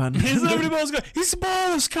balls, Cotton. He doesn't have any balls, Cotton. He's the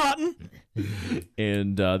balls, Cotton."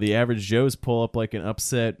 And the average Joes pull up like an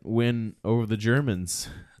upset win over the Germans.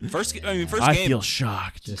 First game. I feel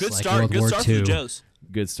shocked. Just Good like start. World Good War start for II. the Joes.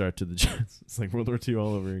 Good start to the Joes. It's like World War II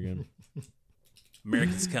all over again.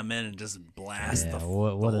 Americans come in and just blast Yeah, the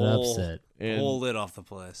what an whole, upset. whole lid off the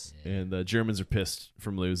place. And the Germans are pissed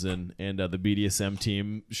from losing. And the BDSM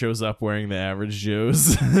team shows up wearing the average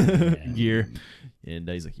Joe's gear. And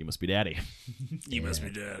he's like, "You must be daddy." You must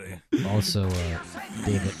be daddy. Also,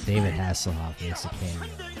 David Hasselhoff makes a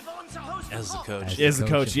cameo. As the coach. As the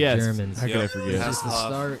coach, of the yes. Germans. How could I forget? It's just the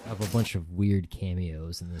start of a bunch of weird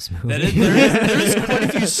cameos in this movie. There is quite a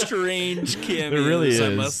few strange cameos, There really I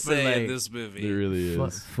is. must say, But, in like, this movie. There really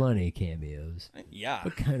is. Funny cameos, Yeah.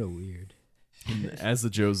 but kind of weird. As the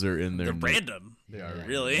Joes are in there, They're random. They are.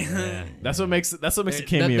 Really? That's what makes a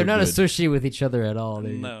cameo. They're not good. associated with each other at all.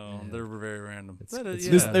 No, they're very random.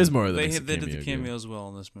 There's more than They makes a did the cameo cameos well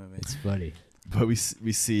in this movie. It's funny. But we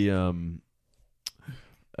see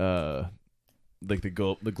like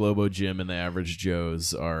the Globo Gym and the average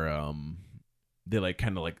Joes are they like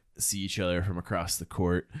kind of like see each other from across the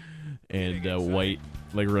court, and White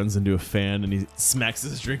like runs into a fan and he smacks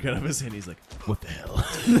his drink out of his hand. He's like, "What the hell?"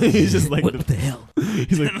 He's just like, what the hell?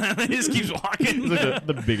 He's like, He just keeps walking. he's like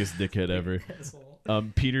the biggest dickhead ever.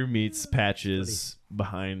 Peter meets Patches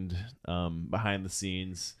behind the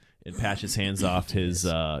scenes, and Patches hands off his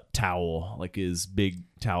towel, like his big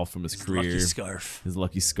towel from his career, his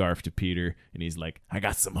lucky scarf to Peter, and he's like, "I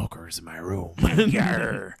got some hookers in my room."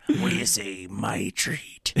 Yarr. What do you say, my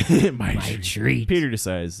treat? my treat. Peter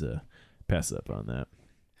decides to pass up on that.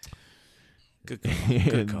 Good call.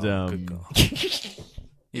 Good call. Good call.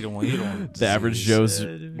 You don't want the average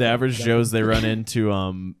Joes they run into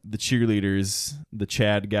the cheerleaders, the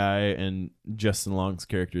Chad guy and Justin Long's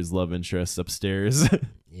character's love interest upstairs.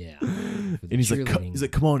 Yeah. And he's like,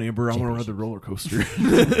 "Come on, Amber, I want to ride the roller coaster."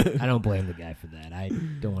 I don't blame the guy for that. I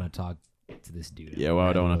don't want to talk to this dude. Yeah, well,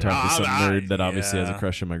 I don't want to talk to some nerd that obviously has a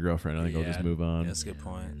crush on my girlfriend. I think I'll just move on. Yeah, that's a good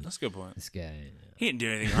point. That's a good point. This guy. He didn't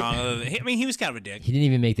do anything wrong. He was kind of a dick. He didn't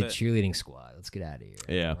even make the cheerleading squad. Let's get out of here.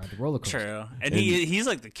 Yeah. Ride the roller coaster. True. And he's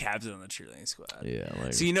like the captain on the cheerleading squad. Yeah.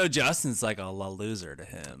 Like, so Justin's like a loser to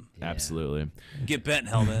him. Yeah. Absolutely. Get bent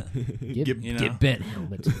helmet. Get bent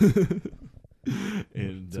helmet.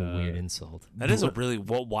 And it's a weird insult. That is a really.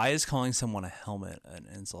 Why is calling someone a helmet an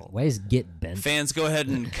insult? Why is get bent? Fans, go ahead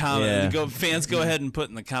and comment. Fans, go ahead and put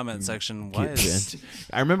in the comment section. Why is bent?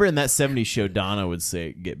 I remember in that '70s show, Donna would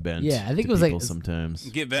say "get bent." Yeah, I think it was like sometimes.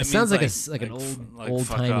 Get bent. It sounds like an old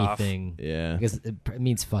timey thing. Yeah, because it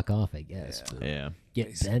means fuck off, I guess. Yeah. Get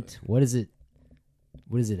basically. Bent. What is it?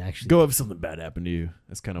 What is it actually? Go have something bad happen to you.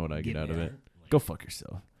 That's kind of what I get out of it. Go fuck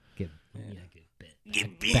yourself. Get bent.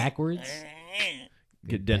 Backwards.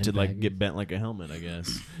 Get dented get bent like a helmet, I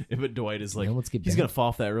guess. But Dwight is like, he's gonna fall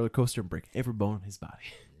off that roller coaster and break every bone in his body.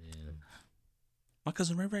 Yeah. My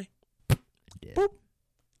cousin Ray Ray. Dead. Boop.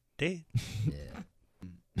 Dead. Yeah.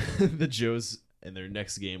 The Joes in their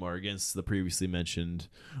next game are against the previously mentioned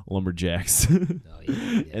Lumberjacks.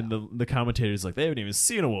 And the commentators like, they haven't even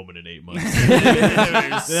seen a woman in 8 months.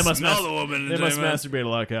 They must masturbate a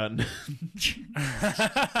lot, Cotton.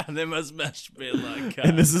 They must masturbate a lot, Cotton.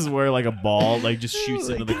 And this is where like a ball like just shoots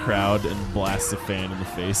into the crowd and blasts a fan in the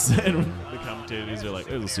face. And the commentators are like,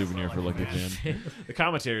 "There's a souvenir for Lucky Fan." The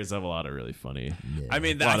commentators have a lot of really funny. I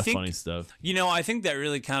mean, a lot of funny stuff. I think that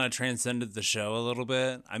really kind of transcended the show a little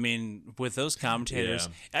bit. I mean, with those commentators,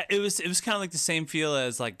 it was kind of like the same feel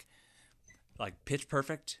as like Pitch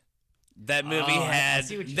Perfect. That movie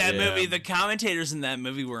movie. The commentators in that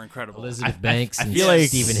movie were incredible. Elizabeth Banks I and feel like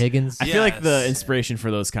Stephen Higgins. I feel like the inspiration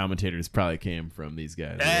for those commentators probably came from these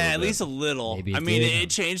guys. At least a little. Maybe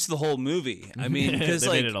it changed the whole movie. I mean, because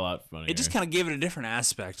made it a lot funnier. It just kind of gave it a different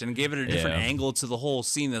aspect and gave it a different angle to the whole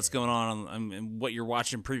scene that's going on what you're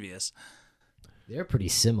watching previous. They're pretty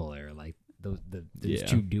similar. Like those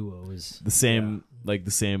two duos. The same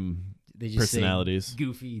they just personalities.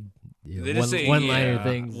 Goofy. They just say one-liner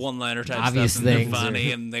things, one-liner type obvious stuff, and things, they're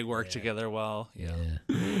funny and they work togetger well. Yeah.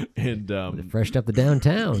 And freshed up the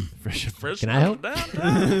downtown. Can I help?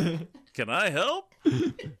 Can I help?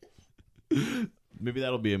 Maybe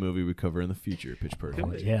that'll be a movie we cover in the future. Pitch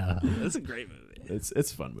Perfect. Yeah, that's a great movie. It's a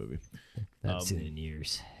fun movie. I've seen it in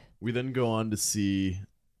years. We then go on to see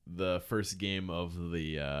the first game of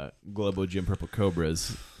the Globo Gym Purple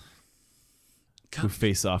Cobras, who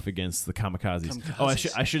face off against the Kamikazes. Oh,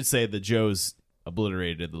 I should say the Joes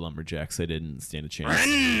obliterated the Lumberjacks. They didn't stand a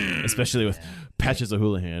chance, especially with Patches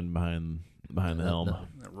O'Houlihan behind the helm.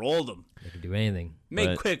 Rolled them. They could do anything.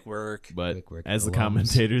 Make quick work. But quick work as the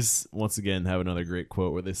commentators once again have another great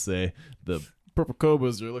quote where they say the Purple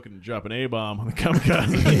Cobras are looking to drop an A-bomb on the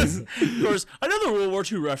Kamikazes. Of course, another World War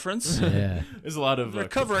II reference. Yeah. There's a lot of they're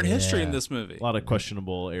covering history in this movie. A lot of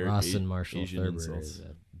questionable Ross and Marshall Asian Thurber insults. is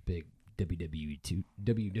a big WW2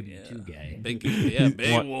 guy. Big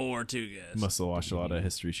World War II guys. Must have watched a lot of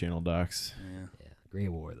History Channel docs. Yeah. Great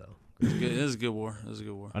war, though. It is a good war.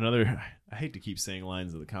 Another, I hate to keep saying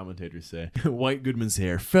lines that the commentators say. White Goodman's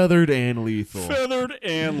hair, feathered and lethal.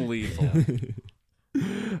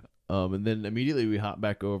 And then immediately we hop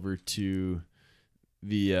back over to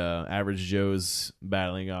the average Joes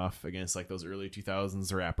battling off against like those early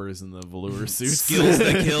 2000s rappers in the velour suits. Skills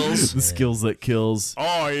that kills. The skills that kills.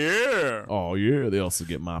 Oh yeah. They also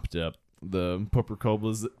get mopped up. The Purple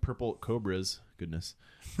Cobras, goodness.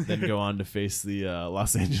 Then go on to face the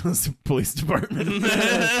Los Angeles Police Department,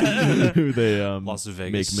 who they Las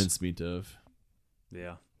Vegas. make mincemeat of.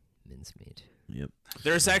 Yeah, mincemeat. Yep.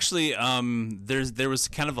 There's actually there was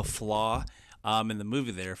kind of a flaw in the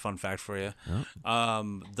movie there. Fun fact for you.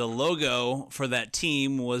 Oh. The logo for that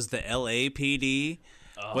team was the LAPD,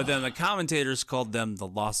 but then the commentators called them the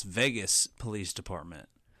Las Vegas Police Department.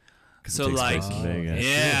 So like, so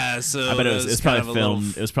I bet it was probably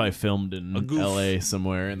filmed. It was probably filmed in L.A.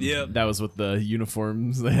 somewhere, and that was what the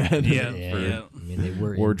uniforms they had. I mean, they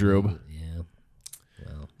were wardrobe.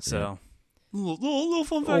 Well, so little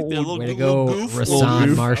fun fact there. Way to go,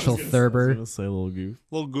 Rasan Marshall Thurber. I'll say a little goof.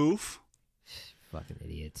 Little goof. Fucking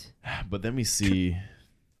idiot. But then we see.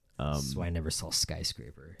 That's why I never saw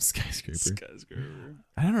Skyscraper.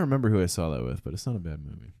 I don't remember who I saw that with, but it's not a bad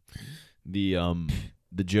movie.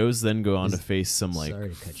 The Joes then go on to face some like. Sorry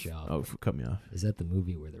to cut you off. Oh, cut me off. Is that the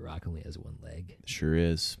movie where The Rock only has one leg? Sure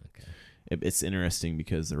is. Okay. It's interesting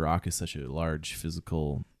because The Rock is such a large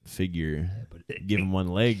physical figure. Give him one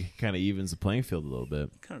leg, kind of evens the playing field a little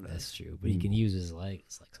bit. That's true, but he can use his leg.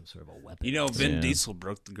 It's like some sort of a weapon. You know, Vin Diesel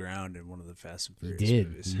broke the ground in one of the Fast and Furious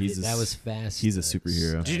movies. He's that was fast. He's a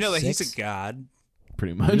superhero. Did you know that he's a god?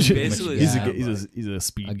 Pretty much. Basically, he's a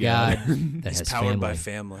speed god. That has powered by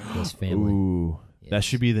family. His family. Ooh. That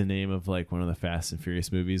should be the name of like one of the Fast and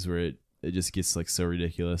Furious movies where it just gets like so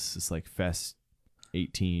ridiculous. It's like Fast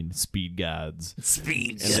 18 Speed Gods.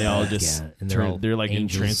 Speed. And they all just they're like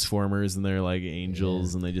angels. in Transformers and they're like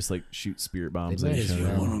angels and they just like shoot spirit bombs at each other.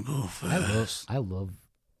 I love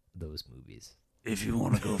those movies. If you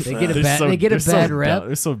want to go fast. They get a bad rep.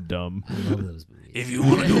 They're so dumb. I love those movies. If you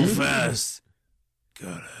want to go fast,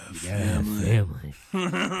 gotta have family. If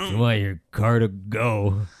you want your car to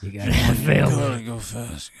go, you gotta have family. You gotta go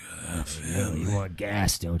fast, you gotta have family. You want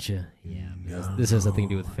gas, don't you? Yeah. This has nothing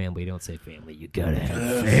to do with family. Don't say family. You gotta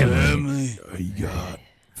have family.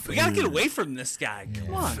 We gotta get away from this guy.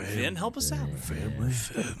 Come on, Vin, help us out. Family.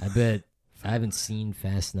 I bet I haven't seen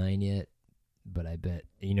Fast 9 yet, but I bet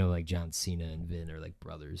like John Cena and Vin are like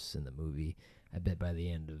brothers in the movie. I bet by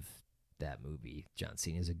the end of that movie, John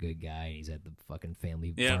Cena's a good guy. And he's at the fucking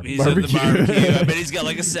family barbecue. He's at the barbecue. I bet he's got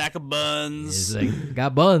like a sack of buns. He's like,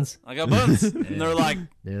 got buns. I got buns. And they're like,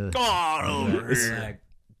 come on over here.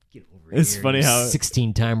 Get over It's here. funny how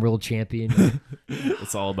 16-time world champion.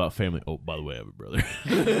 it's all about family. Oh, by the way, I have a brother.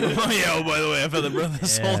 Oh, by the way, I've had a brother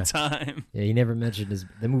this whole time. Yeah, he never mentioned those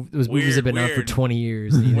movies have been out for 20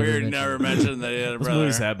 years. Never mentioned that he had a brother. Those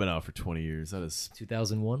movies have been out for 20 years. That is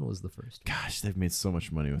 2001 was the first. Gosh, they've made so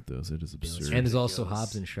much money with those. It is absurd. And there's also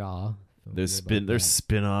Hobbs and Shaw. There's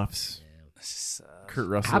spin-offs. Yeah. Kurt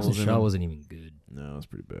Russell. Hobbs and Shaw wasn't even good. No, it was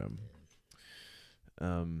pretty bad.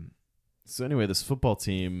 So anyway, this football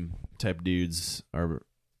team type dudes are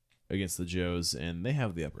against the Joes, and they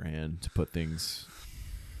have the upper hand to put things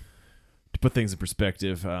in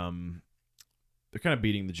perspective. They're kind of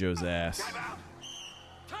beating the Joes' ass.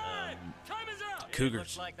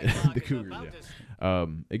 Cougars. The Cougars, yeah.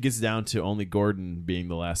 It gets down to only Gordon being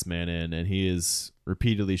the last man in, and he has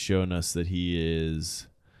repeatedly shown us that he is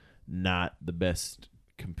not the best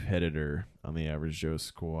competitor on the average Joe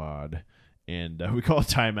squad. And we call a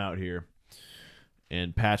timeout here.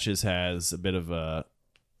 And Patches has a bit of a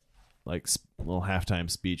little halftime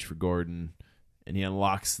speech for Gordon, and he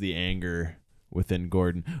unlocks the anger within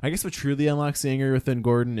Gordon. I guess what truly unlocks the anger within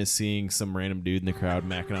Gordon is seeing some random dude in the crowd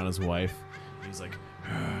macking on his wife. He's like,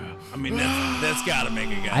 I mean, that's got to make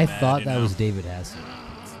a guy I mad, thought that was David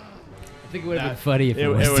Hasselhoff. think it would have been funny if it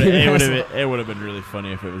was it would have been really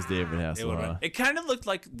funny if it was David Hasselhoff. It kind of looked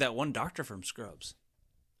like that one doctor from Scrubs.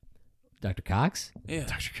 Dr. Cox? Yeah.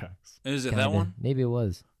 Dr. Cox. Is it that one? Maybe it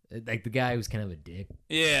was. Like the guy who's kind of a dick.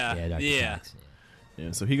 Yeah. Yeah, Dr. Cox.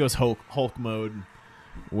 Yeah, so he goes Hulk mode,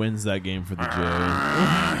 wins that game for the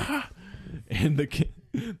Joes. And they're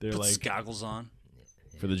Puts like, goggles on.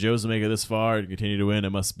 for the Joes to make it this far and continue to win,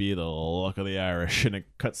 it must be the luck of the Irish. And it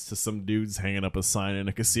cuts to some dudes hanging up a sign in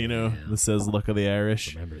a casino that says "Luck of the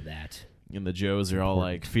Irish." Remember that. And the Joes are all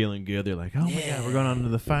like feeling good. They're like, "Oh my god, we're going on to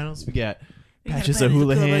the finals. We got Patches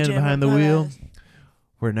O'Houlihan behind the wheel.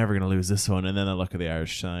 We're never gonna lose this one." And then the Luck of the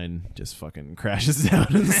Irish sign just fucking crashes down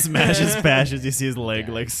and smashes Patches. You see his leg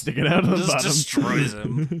like sticking out of the bottom. Destroys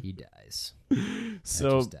him. He dies.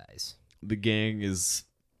 So dies. The gang is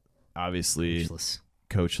obviously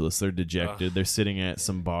coachless. They're dejected. They're sitting at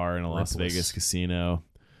some bar in a Las Vegas casino.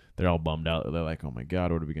 They're all bummed out. They're like, "Oh my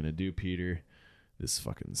god, what are we gonna do, Peter? This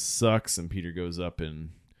fucking sucks." And Peter goes up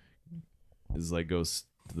and goes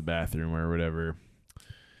to the bathroom or whatever.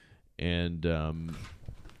 And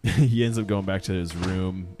he ends up going back to his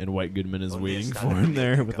room, and White Goodman is waiting for him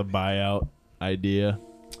there with a buyout idea.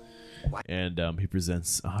 And he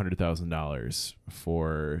presents $100,000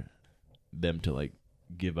 for them to like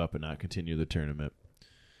give up and not continue the tournament.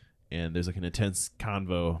 And there's like an intense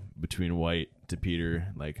convo between White to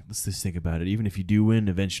Peter, like, let's just think about it. Even if you do win,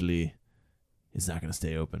 eventually it's not going to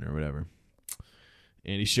stay open or whatever.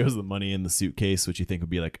 And he shows the money in the suitcase, which you think would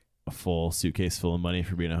be like a full suitcase full of money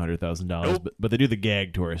for being $100,000. Nope. But they do the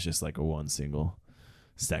gag to where it's just like a one single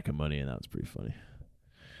stack of money, and that was pretty funny.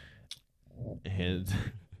 And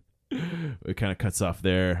it kind of cuts off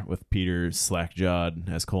there with Peter slack-jawed,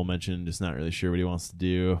 as Cole mentioned, just not really sure what he wants to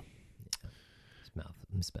do.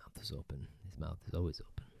 His mouth is open. His mouth is always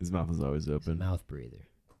open. His mouth is always open. Mouth breather.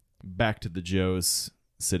 Back to the Joes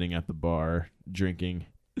sitting at the bar drinking.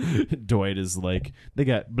 Dwight is like, they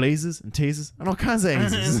got blazes and tasers and all kinds of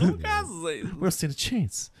azes. We'll stand a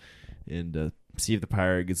chance. And Steve the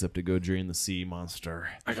Pirate gets up to go drain the sea monster.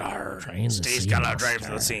 Steve's gotta drive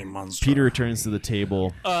the sea monster. Peter returns to the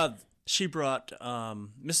table. She brought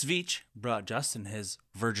Miss Veach brought Justin his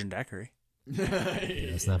Virgin Daiquiri.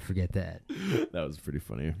 Let's not forget that. That was pretty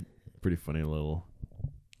funny. Pretty funny little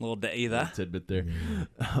tidbit there.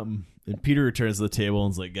 And Peter returns to the table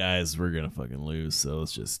and's like, "Guys, we're gonna fucking lose, so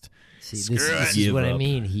let's just this is what I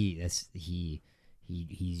mean. He just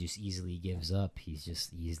easily gives up.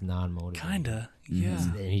 He's non-motivated. Kinda, yeah.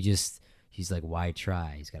 And he's like, why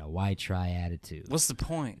try? He's got a why try attitude. What's the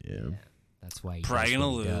point? Yeah. That's why probably gonna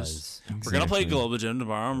lose. Exactly. We're gonna play Global Gym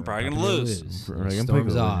tomorrow. I'm probably gonna lose. We're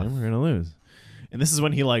gonna lose. And this is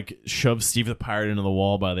when he like shoves Steve the Pirate into the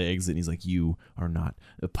wall by the exit. And he's like, "You are not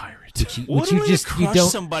a pirate." Which you just crush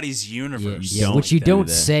somebody's universe. Yeah, which you don't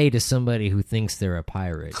say to somebody who thinks they're a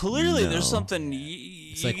pirate. Clearly, there's something.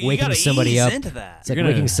 It's like waking somebody up. It's like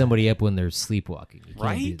waking somebody up when they're sleepwalking. You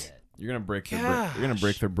can't do that. You're gonna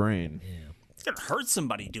break their brain. Yeah. It's gonna hurt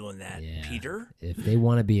somebody doing that, Peter. If they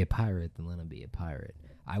want to be a pirate, then let them be a pirate.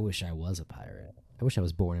 I wish I was a pirate. I wish I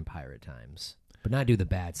was born in pirate times. But not do the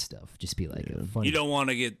bad stuff. Just be like a funny. You don't want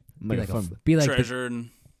to get treasure.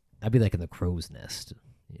 I'd be like in the crow's nest.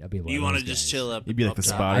 I'd be. You want to just chill up. You'd be like the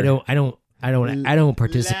spotter. I don't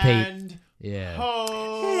participate. Yeah.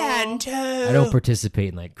 I don't participate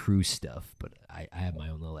in like cruise stuff, but I have my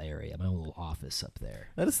own little area, my own little office up there.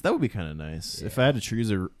 That would be kind of nice. Yeah. If I had to choose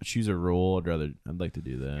a role, I'd like to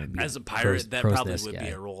do that. As a pirate, that probably would be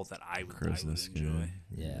a role that I would enjoy.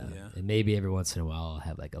 Yeah. And maybe every once in a while I'll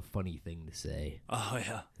have like a funny thing to say. Oh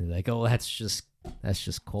yeah. Like, oh, that's just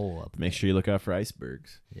Cole up there. Make sure you look out for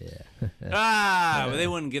icebergs. Yeah. But they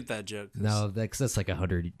wouldn't get that joke. No, that's like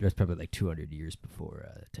 100. That's probably like 200 years before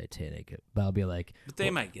Titanic. But I'll be like, but they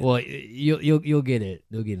might get. Well, you'll get it.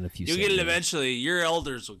 You'll get it in a few. You'll get it eventually. Your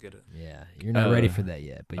elders will get it. Yeah, you're not ready for that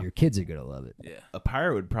yet, but your kids are gonna love it. Yeah. A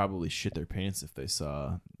pirate would probably shit their pants if they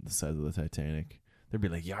saw the size of the Titanic. They'd be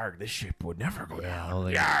like, "Yarg, this ship would never go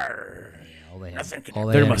down."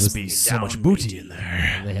 There must be so much booty in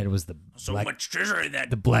there. All they had was much treasure in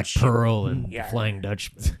that. The Black Pearl and the Flying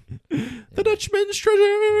Dutchman. The Dutchman's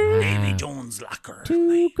treasure. Davy Jones' locker.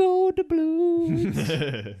 To go to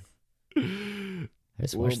blue. I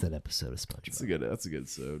just watched that episode of SpongeBob. That's a good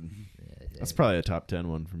episode. Yeah, that's probably a top 10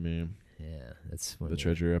 one for me. Yeah, that's the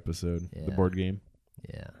treasure episode, the board game.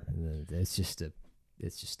 Yeah, it's just a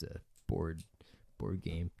board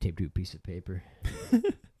game taped to a piece of paper.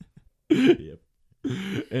 Yep.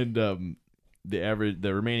 And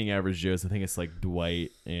the remaining average Joes, I think it's like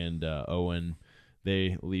Dwight and Owen.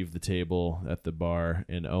 They leave the table at the bar,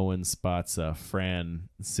 and Owen spots Fran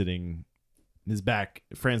sitting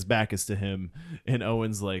Fran's back is to him, and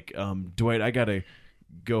Owen's like, Dwight, I gotta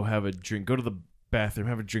go have a drink. Go to the bathroom,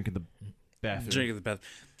 have a drink in the bathroom. Drink in the bathroom.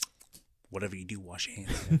 Whatever you do, wash your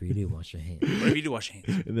hands. Whatever you do, wash your hands. Whatever you do, wash your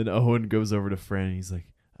hands. And then Owen goes over to Fran, and he's like,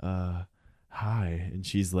 hi. And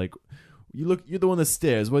she's like, you're the one that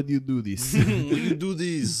stares. Why do you do this? Why do you do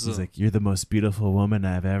this? He's like, you're the most beautiful woman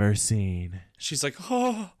I've ever seen. She's like,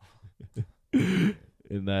 oh. And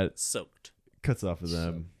that soaked. Cuts off of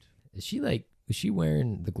them. Was she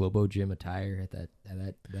wearing the Globo Gym attire at that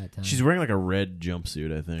time? She's wearing like a red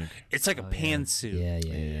jumpsuit, I think. It's like a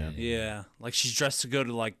pantsuit. Yeah. Like she's dressed to go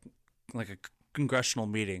to like a congressional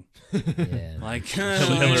meeting. Yeah. Like she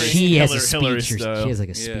has a speech. She has like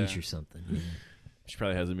a speech Yeah. or something. Yeah. She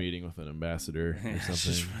probably has a meeting with an ambassador or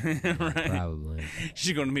something. Right. Probably.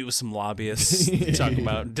 She's going to meet with some lobbyists to talk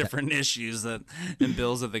about different issues and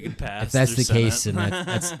bills that they could pass. If that's the through case, Senate. then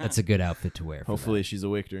that's a good outfit to wear. Hopefully she's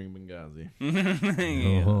awake during Benghazi.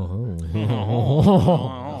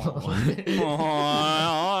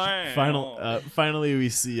 Finally, we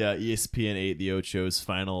see ESPN 8, the Ocho's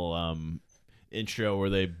final intro where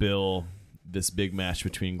they bill this big match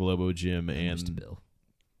between Globo Gym and Bill.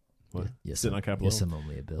 What? Yes, Sitting on Capitol? Yes, I'm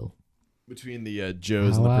only a Bill. Between the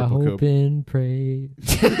Joes How and the Purple I hope and pray.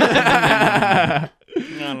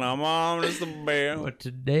 And I'm on just a Bill. But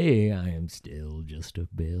today I am still just a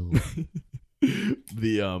Bill.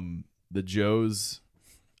 The Joes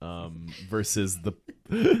versus the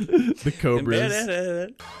Cobras.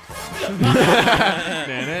 The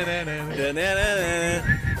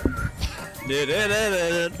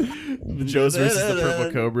Joes versus the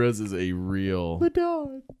Purple Cobras is a real. The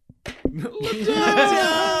Dawn.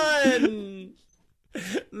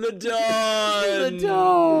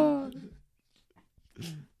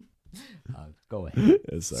 Go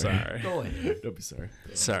ahead. Sorry. Go ahead. Don't be sorry.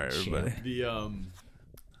 Sorry, everybody.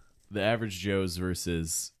 The Average Joes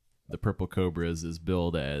versus the Purple Cobras is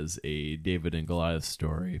billed as a David and Goliath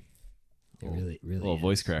story. It really a little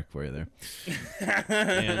voice crack for you there.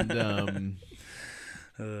 And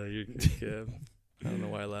you're good. I don't know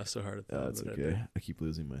why I laughed so hard at that. That's okay. I keep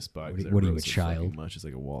losing my spot. What are you, a child? Much. It's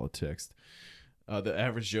like a wall of text. The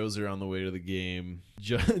Average Joes are on the way to the game.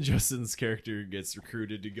 Justin's character gets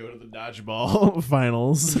recruited to go to the dodgeball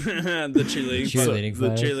finals. The cheerleading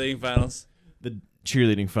finals. The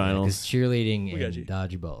cheerleading finals. Cheerleading and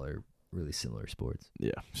dodgeball are really similar sports.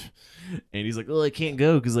 Yeah. And he's like, "Oh, I can't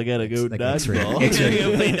go because I gotta go like dodgeball. X-ray.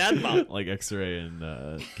 Go play dodgeball." Like X-Ray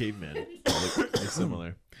and Caveman. They're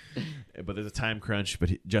similar. But there's a time crunch.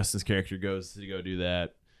 But Justin's character goes to go do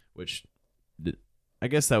that, which I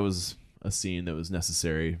guess that was a scene that was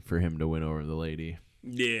necessary for him to win over the lady.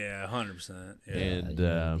 Yeah, 100%. Yeah. And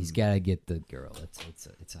he's got to get the girl.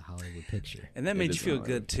 It's a Hollywood picture. And that made you feel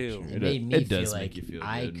good too. It made me feel does like make you feel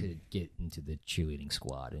I good. could get into the cheerleading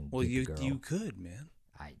squad and well, get you the girl. you could, man.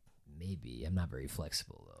 I'm not very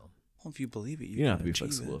flexible though. Well, if you believe it, you don't have to be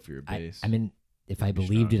flexible if you're a base. I mean, if I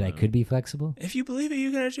believed it, I could be flexible. If you believe it,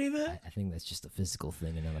 you can achieve it. I think that's just a physical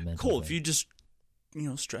thing and not a mental Cool. thing. If you just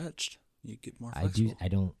stretched, you get more flexible. I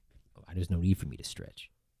don't. There's no need for me to stretch.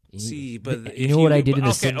 See, but you know what I did in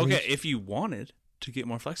the okay. If you wanted to get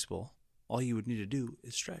more flexible, all you would need to do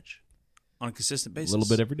is stretch on a consistent basis, a little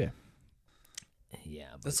bit every day. Yeah,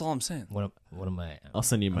 that's all I'm saying. What am I? I'll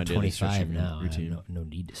send you my daily 25 stretching now. routine. I have no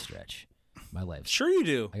need to stretch. My life. Sure, you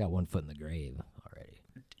do. I got one foot in the grave already.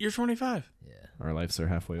 You're 25. Yeah. Our lives are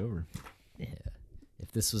halfway over. Yeah.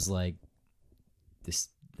 If this was like the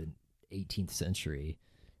 18th century,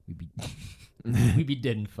 we'd be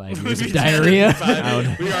dead in 5 years of diarrhea.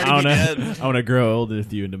 I want to grow old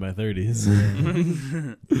with you into my 30s.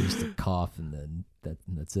 Just a cough and then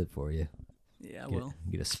that's it for you. Yeah,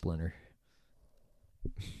 get a splinter.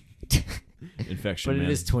 Infection. But man.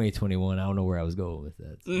 it is 2021. I don't know where I was going with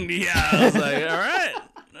that. So. Yeah, I was like, all right,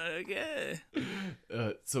 okay.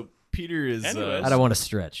 So Peter is. I don't want to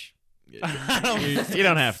stretch. You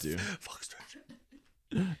don't have to. Fuck stretch.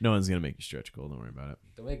 No one's gonna make you stretch, Cole. Don't worry about it.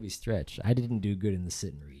 Don't make me stretch. I didn't do good in the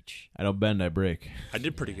sit and reach. I don't bend, I break. I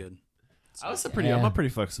did pretty good. I'm a pretty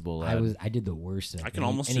flexible lad. I did the worst. I can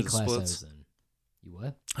almost do the class splits. I was in. You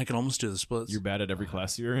what? I can almost do the splits. You're bad at every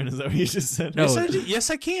class you're in. Is that what you just said? No.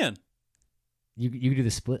 Yes, I can. You can do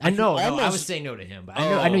the split. I know. I was saying no to him, but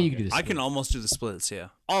I know you can do the splits. I can almost do the splits. Yeah,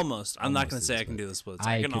 almost. I'm not going to say I can do the splits.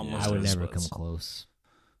 I can almost. I would do the never splits. come close.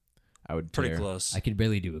 I would pretty close. I could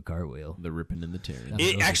barely do a cartwheel. The ripping and the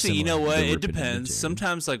tearing. Actually, you know what? It depends.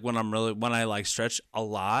 Sometimes, like when I like stretch a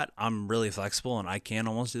lot, I'm really flexible and I can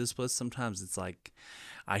almost do the splits. Sometimes it's like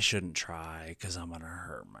I shouldn't try because I'm gonna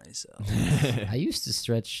hurt myself. I used to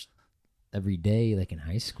stretch every day, like in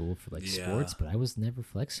high school for like sports, but I was never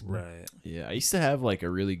flexible. Right. Yeah, I used to have like a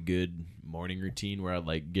really good morning routine where I'd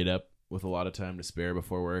like get up with a lot of time to spare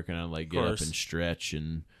before work, and I'd like get up and stretch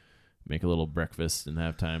and make a little breakfast and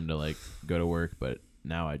have time to like go to work. But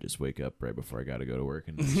now I just wake up right before I got to go to work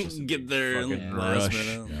and it's just get there in last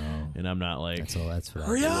minute. No. And I'm not like, that's what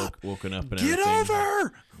hurry up, woken up and get everything.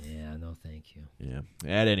 over. Yeah, no, thank you. Yeah.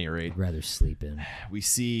 At any rate, I'd rather sleep in. we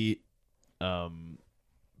see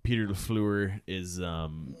Peter LaFleur is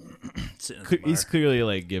he's clearly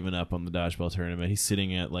like given up on the dodgeball tournament. He's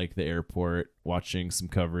sitting at like the airport watching some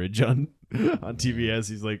coverage on TBS.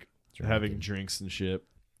 He's like having drinks and shit.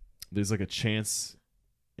 There's like a chance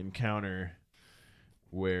encounter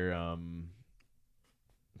where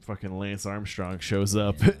fucking Lance Armstrong shows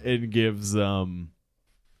up and gives some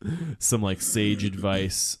like sage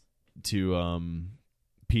advice to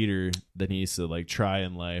Peter that he needs to like try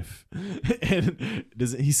in life. And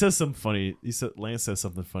he says something funny. Lance says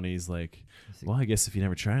something funny. He's like, well, I guess if you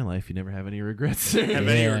never try in life, you never have any regrets.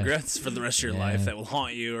 Any regrets for the rest of your life that will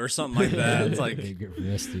haunt you or something like that. It's like the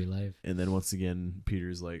rest of your life. And then once again,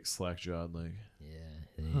 Peter's like slack-jawed, like,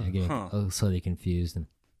 I get slightly confused, and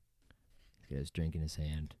this guy's drink in his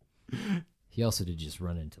hand. He also did just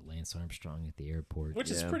run into Lance Armstrong at the airport,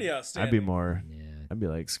 which is pretty outstanding. I'd be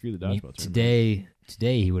like, screw the dodgeball tournament.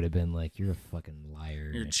 Today he would have been like, you're a fucking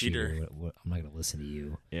liar. You're a cheater. I'm not gonna listen to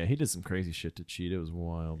you. Yeah, he did some crazy shit to cheat. It was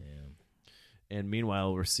wild. Yeah. And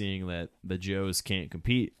meanwhile, we're seeing that the Joes can't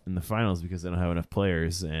compete in the finals because they don't have enough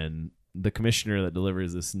players. And the commissioner that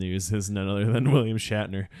delivers this news is none other than William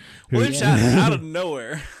Shatner. William Shatner out of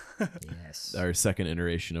nowhere. Yes. Our second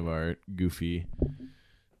iteration of our goofy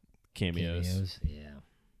cameos. Yeah.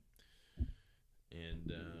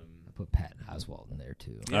 And I put Patton Oswalt in there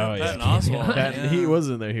too. Yeah, Patton Oswalt. Yeah. He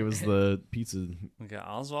wasn't there. He was the pizza. We got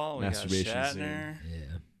Oswalt. We got Shatner. Scene.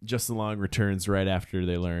 Yeah. Justin Long returns right after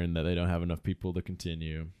they learn that they don't have enough people to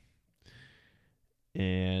continue.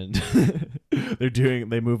 And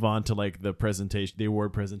they move on to like the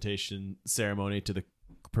award presentation ceremony to the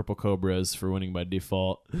Purple Cobras for winning by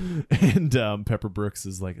default. And Pepper Brooks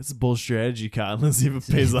is like, it's a bull strategy, Cotton. Let's see if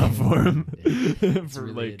it pays off for him.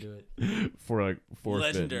 for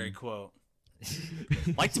legendary quote.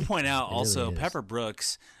 Like to point out also, really Pepper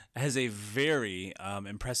Brooks has a very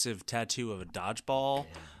impressive tattoo of a dodgeball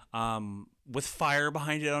with fire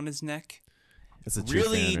behind it on his neck. It's a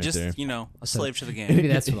really right just there. A slave to the game. Maybe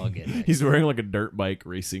that's what I'll get next. He's wearing like a dirt bike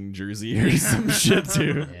racing jersey or some shit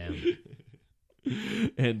too.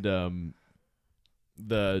 And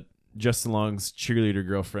the Justin Long's cheerleader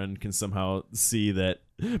girlfriend can somehow see that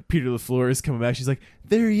Peter LaFleur is coming back. She's like,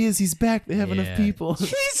 there he is. He's back. They have enough people.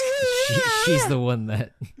 She's the one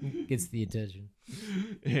that gets the attention.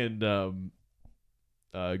 And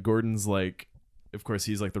Gordon's like, of course,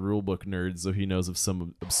 he's like the rule book nerd, so he knows of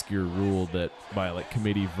some obscure rule that by like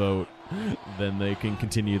committee vote, then they can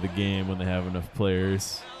continue the game when they have enough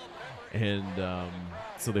players. And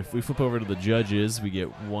so we flip over to the judges. We get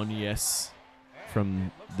one yes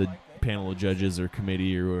from the panel of judges or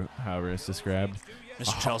committee or however it's described.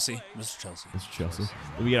 Mr. Chelsea. Mr. Chelsea.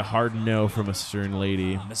 We get a hard no from a stern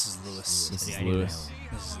lady. Mrs. Lewis. Mrs. Lewis.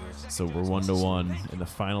 So we're 1-1. And the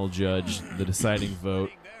final judge, the deciding vote,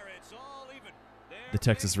 the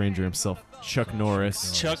Texas Ranger himself, Chuck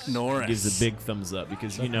Norris. Chuck Norris gives a big thumbs up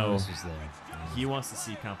because, Chuck Norris was there. He wants to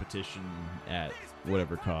see competition at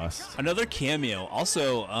whatever cost. Another cameo.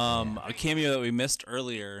 Also, a cameo that we missed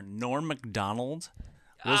earlier, Norm Macdonald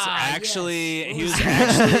was actually he was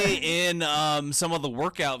actually in some of the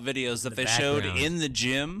workout videos that they showed in the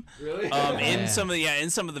gym. Really? In some of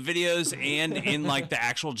the videos and in like the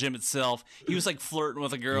actual gym itself. He was like flirting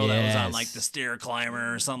with a girl that was on like the stair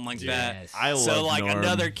climber or something like that. I love like Norm.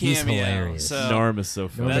 Another cameo. So Norm is so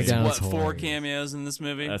funny. That's what 4 cameos in this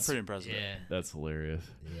movie. That's pretty impressive. Yeah. That's hilarious.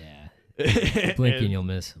 Yeah. Blink and you'll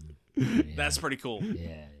miss him. Yeah. That's pretty cool.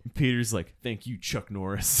 Yeah. Peter's like, thank you, Chuck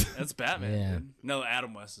Norris. That's Batman. Yeah. Dude. No,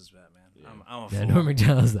 Adam West is Batman. Yeah. I'm a fool. Norm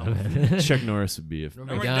Macdonald's not Batman. Chuck Norris would be Norm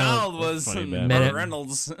Macdonald was Burt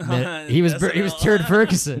Reynolds. He was Turd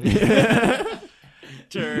Ferguson.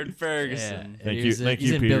 Turd Ferguson. Yeah. Thank you, he's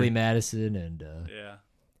Peter. in Billy Madison and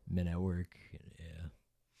Men at Work. Yeah.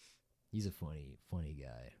 He's a funny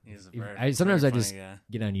guy. He's a sometimes I funny just guy.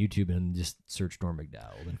 get on YouTube and just search Norm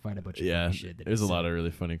Macdonald and find a bunch of funny shit. That there's a lot of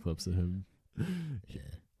really funny clips of him. Yeah.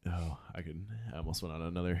 Oh, I almost went on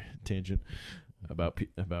another tangent about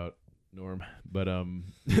Norm, but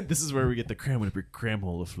this is where we get the Cramhole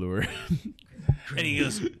LaFleur, and he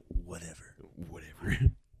goes, whatever.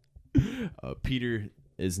 Peter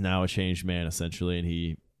is now a changed man essentially, and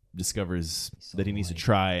he discovers that he needs to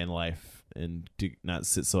try in life and to not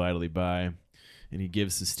sit so idly by. And he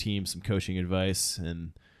gives his team some coaching advice,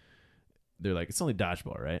 and they're like, "It's only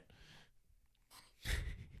dodgeball, right?"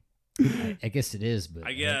 I guess it is, but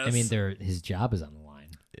I guess. I mean, his job is on the line.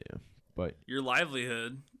 Yeah, but your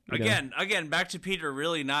livelihood. Again, back to Peter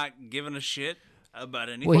really not giving a shit about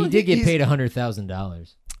anything. Well, he did get paid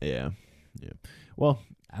 $100,000. Yeah. Well,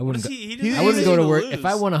 I wouldn't. I wouldn't go to work if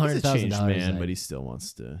I won $100,000. Man, but he still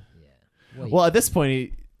wants to. Yeah. Well, at this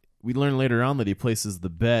point, we learn later on that he places the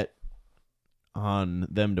bet on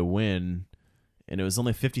them to win, and it was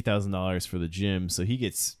only $50,000 for the gym, so he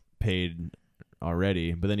gets paid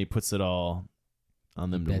already. But then he puts it all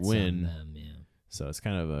on them to win. So it's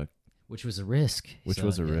kind of which was a risk.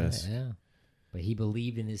 Risk. Yeah. But he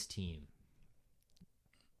believed in his team.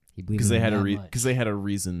 He believed because they had they had a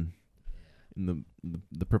reason. And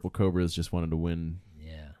the Purple Cobras just wanted to win.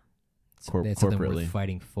 Yeah. Corporately. That's what they were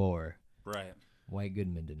fighting for. Right. White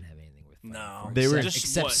Goodman didn't have anything worth fighting for. They were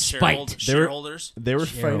except spite. Shareholders. They were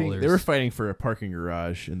fighting. They were fighting for a parking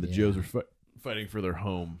garage, and the Joes were fighting for their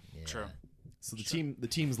home. Yeah. True. So the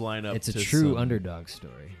teams line up. It's a true underdog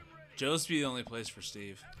story. Joe's be the only place for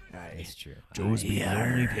Steve. It's true. Joe's be the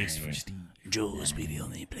only place for Steve. Joe's be the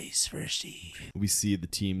only place for Steve. We see the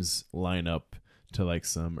teams line up to like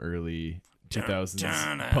some early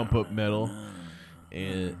 2000s pump up metal,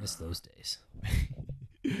 and I miss those days.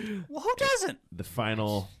 Well, who doesn't? The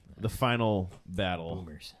final battle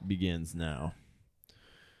begins now.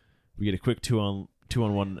 We get a quick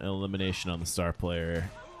 2-on-1 elimination on the star player,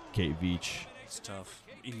 Kate Veach. It's tough.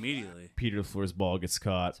 Immediately. Peter LaFleur's ball gets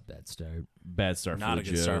caught. It's a bad start. Bad start Not for the a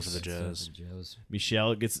good Joes. start for the Joes.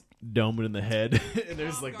 Michelle gets domed in the head, and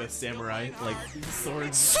there's like the samurai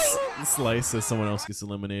sword slice as someone else gets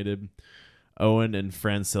eliminated. Owen and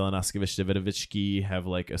friend Selenoskevich Davidovitsky have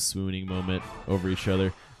like a swooning moment over each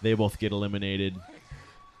other. They both get eliminated.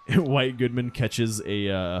 White Goodman catches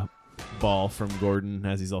a ball from Gordon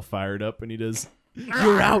as he's all fired up, and he does,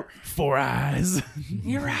 "You're out, Four Eyes."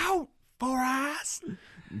 You're out, Four Eyes.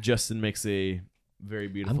 Justin makes a very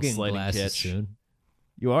beautiful I'm getting sliding glasses catch. soon.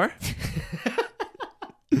 You are?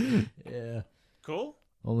 Yeah. Cool.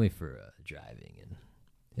 Only for driving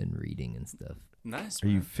and reading and stuff. Nice. Are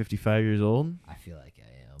you 55 years old? I feel like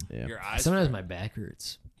I am. Yeah. Your eyes Sometimes hurt. my back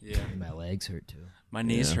hurts. Yeah. And my legs hurt too. My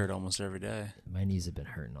knees hurt almost every day. My knees have been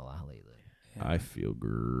hurting a lot lately. Yeah. I feel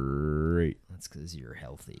great. That's because you're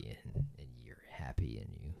healthy and you're happy and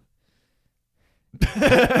you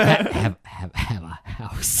have a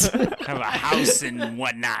house. Have a house and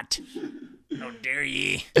whatnot. How dare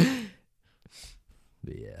ye?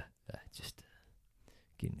 But yeah, just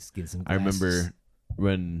getting some glasses. I remember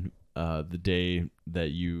when the day that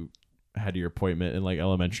you had your appointment in like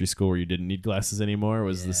elementary school where you didn't need glasses anymore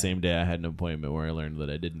was the same day I had an appointment where I learned that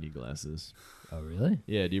I didn't need glasses. Oh, really?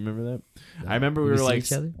 Yeah, do you remember that? I remember we were like,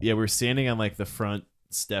 each other? yeah, we were standing on like the front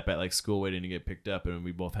step at like school waiting to get picked up, and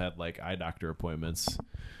we both had like eye doctor appointments,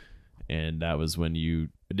 and that was when you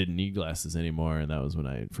didn't need glasses anymore, and that was when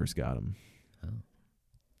I first got them. Oh.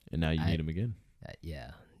 And now you need them again.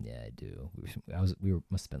 Yeah, I do. We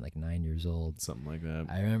must have been like 9 years old, something like that.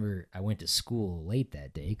 I remember I went to school late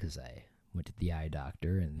that day because I went to the eye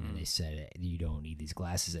doctor, and they said you don't need these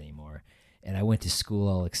glasses anymore. And I went to school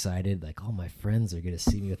all excited, like, oh, my friends are going to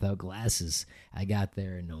see me without glasses. I got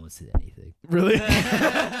there and no one said anything. Really?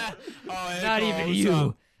 Not even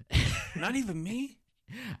you. Not even me?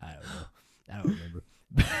 I don't remember.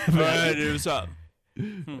 Hey, what's up?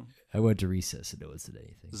 I went to recess and no one said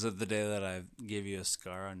anything. Was it the day that I gave you a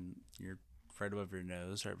scar on your right above your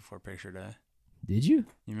nose right before picture day? Did you?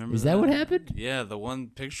 You remember Is that what happened? Yeah, the one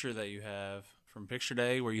picture that you have from picture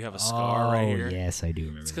day where you have a scar right here. Yes, I do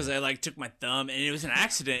remember. It's because I like took my thumb and it was an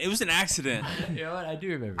accident. It was an accident. You know what? I do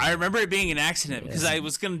remember. I remember it being an accident because I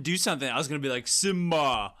was gonna do something. I was gonna be like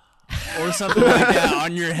Simba or something like that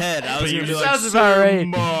on your head. I was gonna be like sounds about right.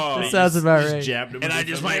 Simba. That sounds about right. Jabbed him And I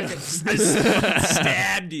just like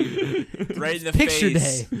stabbed you right in the Picture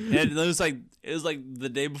face. day. And it was like the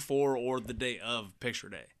day before or the day of picture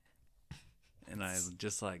day. And I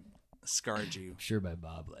just like scarred you. I'm sure my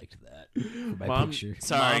Bob liked that for my Mom, picture.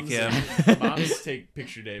 Sorry, Kim. Moms take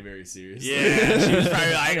picture day very seriously. Yeah, she was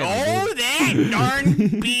probably like, "Oh, that darn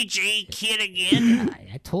BJ kid again."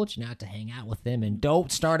 I told you not to hang out with him and don't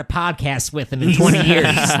start a podcast with him in 20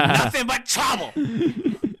 years. Nothing but trouble.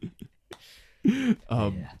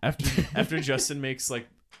 After Justin makes like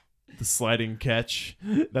the sliding catch,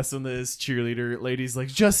 that's when his cheerleader lady's like,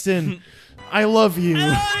 "Justin, I love you."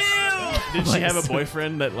 Did she have a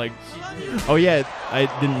boyfriend that like? Oh yeah, I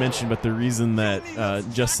didn't mention, but the reason that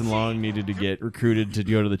Justin Long needed to get recruited to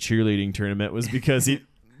go to the cheerleading tournament was because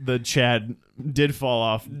the Chad did fall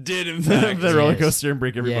off. Did in fact the roller coaster and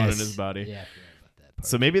break every bone in his body. Yeah, I forgot about that part.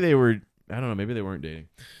 So maybe they were. I don't know. Maybe they weren't dating.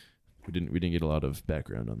 We didn't get a lot of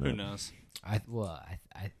background on that. Who knows? I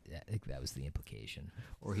think that was the implication,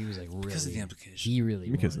 or he was like really Because of the implication. He really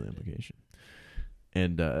Because of the implication.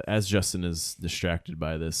 And as Justin is distracted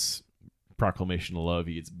by this proclamation of love,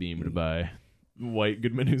 he gets beamed by White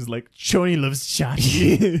Goodman, who's like, Choni loves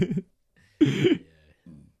Chachi.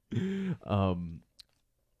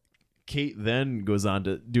 Kate then goes on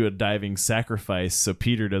to do a diving sacrifice so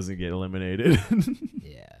Peter doesn't get eliminated.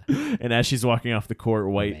 Yeah. And as she's walking off the court,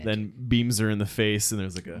 White then beams her in the face, and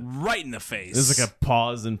there's like a right in the face. There's like a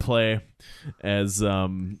pause in play as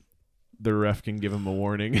the ref can give him a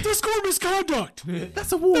warning. The score misconduct.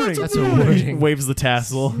 That's a warning. That's a warning. Waves the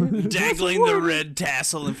tassel, dangling the red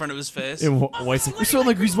tassel in front of his face. And White's like, "We sound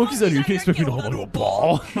like grease monkeys out here. You can't expect me to hold onto a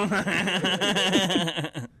ball."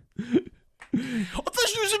 I thought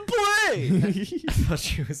she was in play. I thought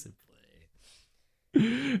she was in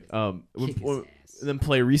play. Then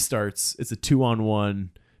play restarts. It's a 2-on-1.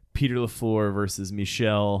 Peter LaFleur versus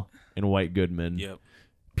Michelle and White Goodman. Yep.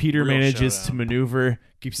 Peter manages to maneuver,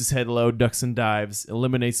 keeps his head low, ducks and dives,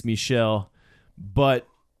 eliminates Michelle, but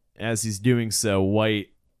as he's doing so, White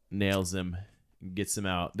nails him, gets him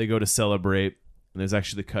out. They go to celebrate, and there's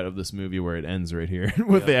actually the cut of this movie where it ends right here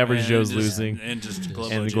with the Average Joe's losing and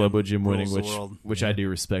the Globo Gym winning, which I do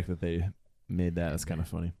respect that they made that. That's kind of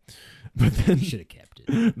funny. But then should have kept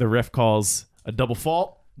it. The ref calls a double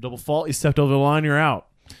fault. Double fault. You stepped over the line. You're out.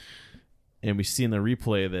 And we see in the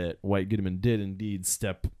replay that White Goodman did indeed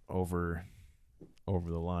step over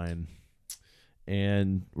the line.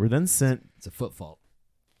 And we're then sent... It's a foot fault.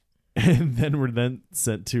 And then we're then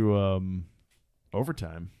sent to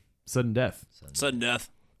overtime. Sudden death. Sudden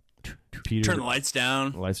death. Peter, turn the lights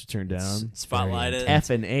down. The lights are turned down. Spotlight it.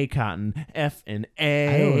 F&A, Cotton. F&A.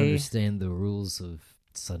 I don't understand the rules of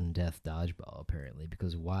sudden death dodgeball, apparently,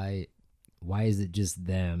 because why is it just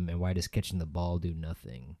them, and why does catching the ball do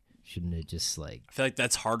nothing? Shouldn't it just like... I feel like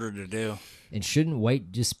that's harder to do. And shouldn't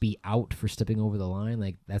White just be out for stepping over the line?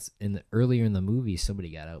 Like, that's earlier in the movie, somebody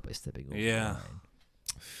got out by stepping over the line.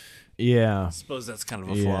 Yeah. I suppose that's kind of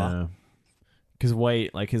a flaw. Because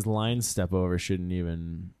White, like, his line step over shouldn't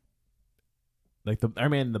even... Like, the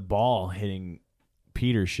ball hitting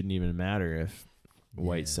Peter shouldn't even matter if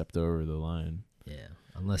White stepped over the line. Yeah,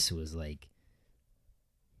 unless it was like...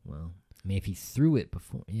 Well... I mean, if he threw it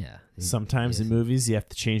before, yeah. Sometimes in movies, you have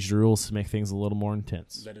to change the rules to make things a little more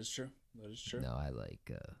intense. That is true. That is true. No, I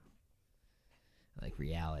like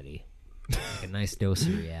reality. Like a nice dose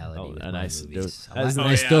of reality. A nice dose.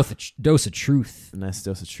 Dose of truth. A nice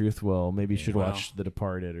dose of truth. Well, maybe you should watch The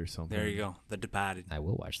Departed or something. There you go. The Departed. I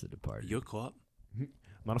will watch The Departed. You a co-op? I'm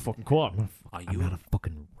not a fucking co-op. I'm not a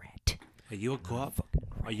fucking rat. Are you a co-op?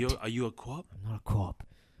 Are you a co-op? I'm not a co-op.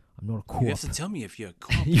 I'm not a co-op. You have to tell me if you're a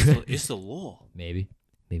co-op. It's the law. Maybe.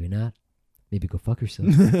 Maybe not. Maybe go fuck yourself.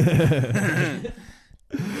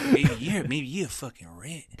 maybe you're a fucking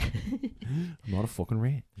rat. I'm not a fucking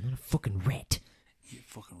rat. I'm not a fucking rat. You're a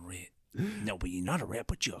fucking rat. No, but you're not a rat,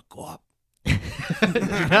 but you're a co-op. You're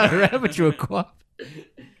not a rat, but you're a co-op.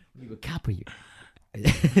 You a cop or you?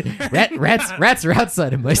 Rats are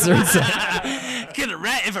outside of my certain side.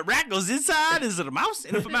 If a rat goes inside, is it a mouse?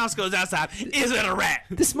 And if a mouse goes outside, is it a rat?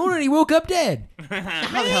 This morning he woke up dead.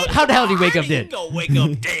 How the hell did he wake up dead? You go wake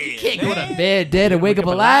up dead. You can't go to bed dead and wake up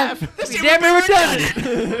alive. You damn never done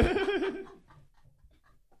it.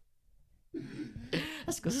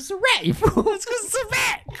 That's because it's a rat, you fool. That's because it's a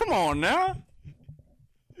rat. Come on now.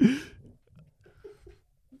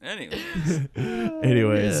 Anyways,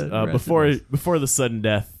 before the sudden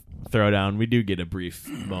death throwdown, we do get a brief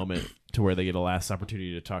moment to where they get a last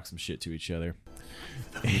opportunity to talk some shit to each other,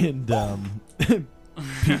 and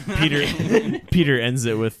Peter ends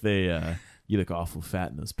it with a "You look awful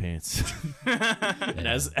fat in those pants." And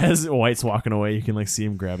as White's walking away, you can like see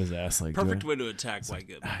him grab his ass. Like perfect way to attack White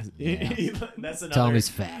Goodman. That's another. Tell him he's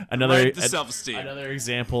fat. Another self-esteem. Another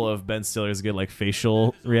example of Ben Stiller's good like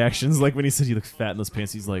facial reactions. Like when he said he looks fat in those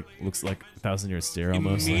pants, he's like looks like 1,000-year stare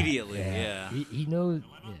almost. Immediately, yeah. He knows.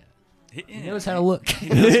 Yeah. He knows how to look. He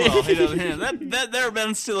knows well. He knows, yeah, that there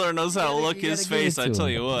Ben Stiller knows how to look his face. I tell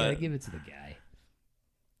you what. You gotta give it to the guy.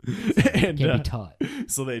 And, can't be taught.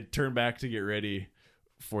 So they turn back to get ready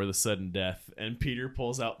for the sudden death, and Peter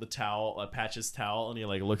pulls out the towel, Patch's towel, and he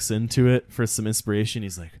like looks into it for some inspiration.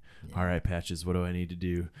 He's like, "All right, Patches, what do I need to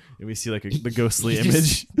do?" And we see like the ghostly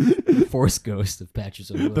image, the Force ghost of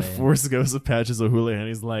Patches O'Houlihan. The Force ghost of Patches O'Houlihan.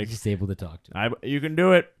 He's like, he's able to talk to him. You can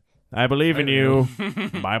do it. I believe in you.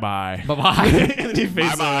 Bye bye. Bye bye. And he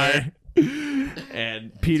faces away.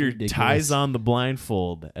 And Peter ties on the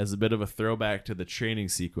blindfold as a bit of a throwback to the training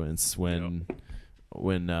sequence when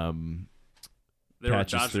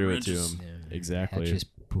Patches threw it to him. Yeah, exactly.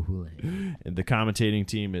 And the commentating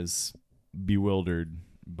team is bewildered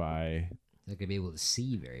by... They're going to be able to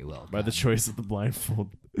see very well. By the choice of the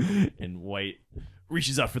blindfold. And White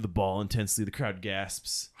reaches out for the ball intensely. The crowd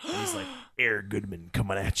gasps. And he's like, Air Goodman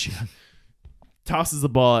coming at you. Tosses the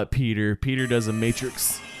ball at Peter. Peter does a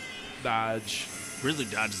Matrix dodge. Really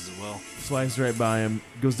dodges it well. Flies right by him.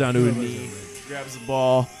 Goes down to a knee. Grabs the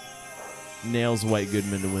ball. Nails White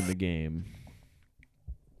Goodman to win the game.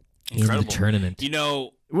 Incredible. In the tournament. You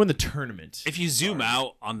know, win the tournament. If you zoom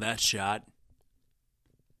out on that shot,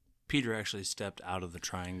 Peter actually stepped out of the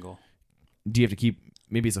triangle. Do you have to keep,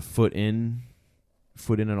 maybe it's a foot in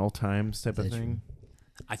at all times type of thing?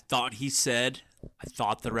 I thought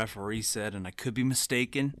the referee said, and I could be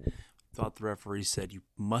mistaken, the referee said you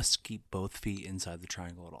must keep both feet inside the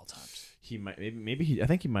triangle at all times. He might, I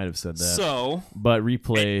think he might have said that. So, but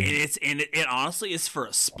replay. It honestly is for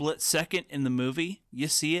a split second in the movie. You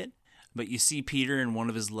see it. But you see Peter, and one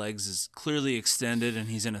of his legs is clearly extended, and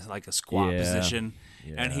he's in a squat position,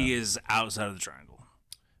 and he is outside of the triangle.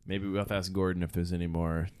 Maybe we'll have to ask Gordon if there's any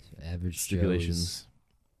more average stipulations.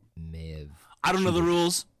 May have. I don't know the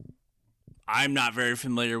rules. I'm not very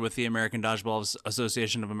familiar with the American Dodgeball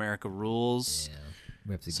Association of America rules. Yeah.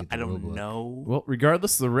 We have to I don't know. Well,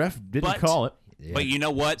 regardless, the ref didn't call it. Yeah. But you know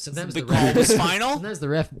what? Sometimes the call was final. Sometimes the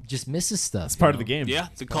ref just misses stuff. It's part of the game. Yeah,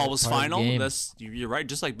 the call was final. You're right.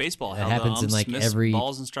 Just like baseball, it happens in every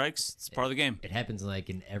balls and strikes. It's part of the game. It happens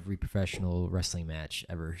in every professional wrestling match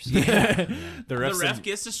ever. So, the ref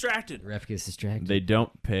gets distracted. The ref gets distracted. They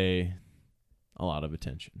don't pay a lot of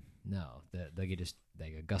attention. No, they get just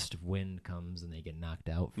like a gust of wind comes and they get knocked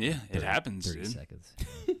out. Yeah, it happens. 30 seconds.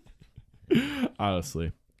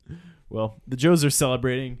 Honestly. Well, the Joes are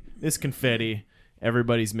celebrating. This confetti.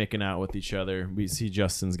 Everybody's making out with each other. We see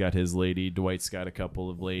Justin's got his lady. Dwight's got a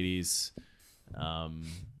couple of ladies.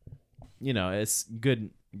 It's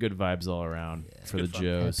good vibes all around for the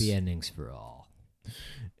Joes. Happy endings for all.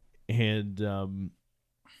 And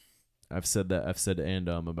I've said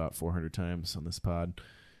about 400 times on this pod.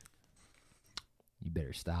 You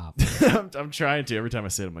better stop. I'm trying to. Every time I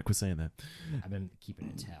say it, I'm like, quit saying that. I've been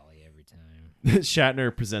keeping a tally every time.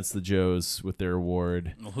 Shatner presents the Joes with their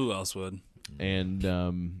award. Well, who else would?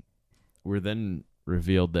 And we're then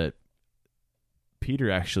revealed that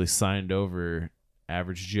Peter actually signed over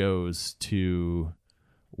Average Joe's to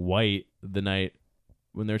White the night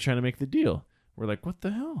when they were trying to make the deal. We're like, what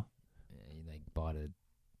the hell? Yeah, he bought it.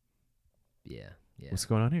 Yeah. What's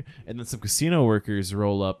going on here? And then some casino workers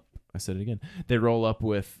roll up. I said it again. They roll up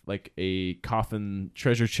with like a coffin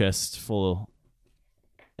treasure chest full,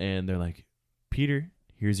 and they're like, Peter,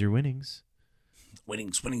 here's your winnings.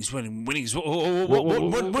 Winnings. Winnings. And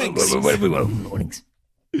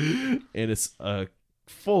it's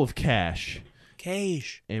full of cash.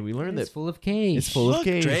 Cash. And we learned that it's full of cash. It's full of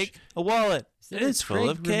cash. Drake, a wallet. It's full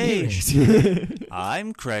of cash.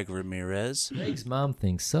 I'm Craig Ramirez. Craig's mom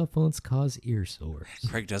thinks cell phones cause ear sores.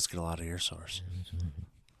 Craig does get a lot of ear sores.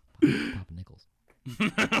 Papa Nichols.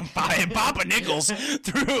 Buying Papa Nichols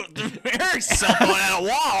through Eric's cell phone at a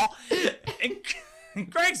wall. And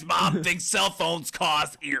Craig's mom thinks cell phones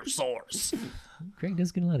cause ear sores. Craig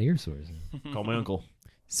does get a lot of ear sores. Call my uncle.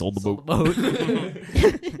 Sold the boat.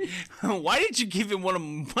 Why didn't you give him why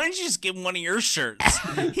didn't you just give him one of your shirts?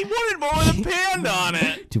 He wanted more with a panda on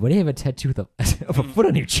it. Dude, why do you have a tattoo of a foot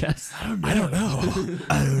on your chest? I don't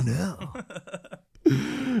know.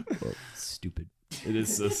 Well, stupid. It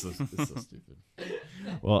is so stupid.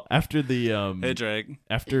 Well, after the hey Drake,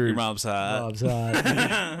 after your mom's hot.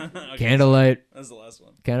 Okay. Candlelight. That's the last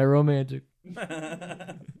one. Kind of romantic.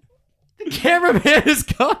 The cameraman is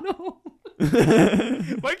gone home.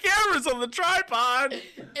 My camera's on the tripod,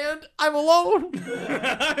 and I'm alone.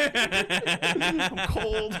 I'm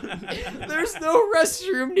cold. There's no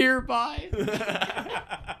restroom nearby.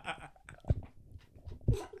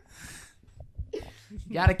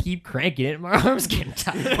 Gotta keep cranking it. My arm's getting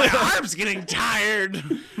tired. My arm's getting tired.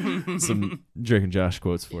 Some Drake and Josh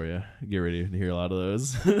quotes for you. Get ready to hear a lot of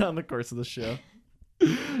those on the course of the show.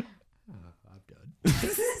 I'm done.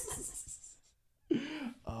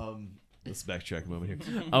 Let's backtrack a moment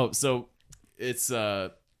here. Oh, so it's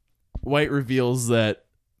White reveals that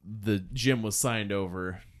the gym was signed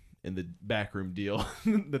over in the backroom deal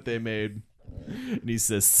that they made, and he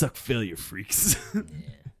says, "Suck failure, freaks." Yeah.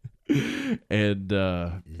 And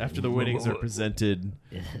after the winnings are presented,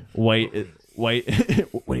 White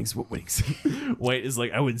winnings. What winnings? White is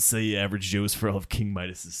like, I wouldn't say Average Joe's for all of King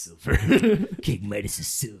Midas's silver. King Midas's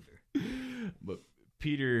silver. But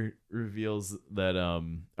Peter reveals that I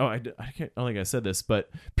don't think I said this, but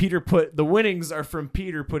Peter put the winnings are from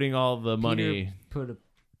Peter putting all the money.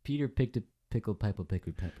 Peter picked a pickled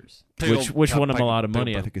pickled peppers, which won him a lot of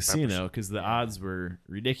money at the casino because the odds were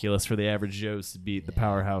ridiculous for the average Joes to beat the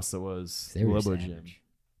powerhouse that was Globo Gym.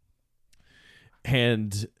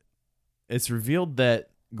 And it's revealed that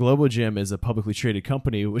Globo Gym is a publicly traded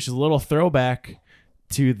company, which is a little throwback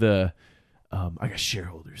to the I got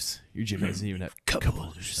shareholders. Your gym doesn't even have cup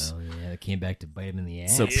holders. Oh yeah, it came back to bite him in the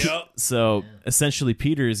ass. So essentially,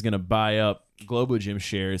 Peter is going to buy up Globo Gym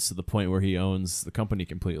shares to the point where he owns the company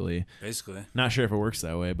completely. Basically, not sure if it works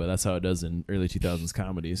that way, but that's how it does in early 2000s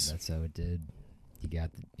comedies. That's how it did. You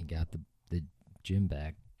got the gym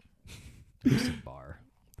back. It's a bar.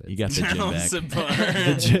 You got the gym back.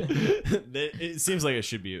 It seems like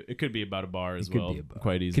it could be about a bar as well,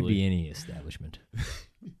 quite easily. Could be any establishment.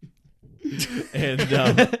 And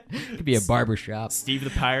could be a barber shop. Steve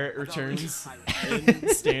the Pirate returns in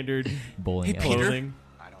standard bowling clothing.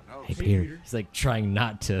 I don't know. Hey Peter. He's like trying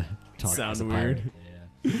not to talk sound as a weird.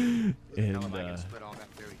 Yeah. And I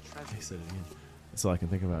said it again. That's all I can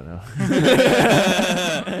think about now.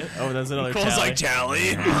 Oh, that's another Cole's like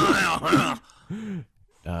Tally.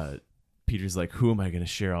 Peter's like, who am I going to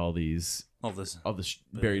share all this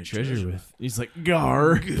buried treasure with? He's like,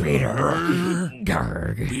 Garg.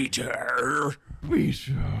 Peter.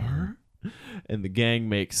 And the gang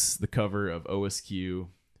makes the cover of OSQ,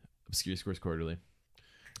 Obscure Scores Quarterly,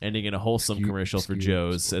 ending in a wholesome commercial for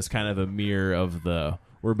Joe's as kind of a mirror of the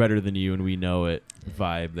 "we're better than you and we know it"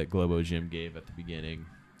 vibe that Globo Gym gave at the beginning.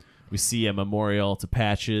 We see a memorial to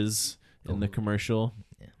Patches in the commercial.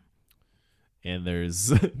 And there's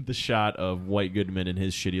the shot of White Goodman in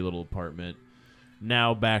his shitty little apartment.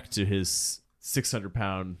 Now back to his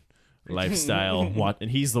 600-pound lifestyle.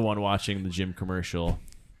 And he's the one watching the gym commercial.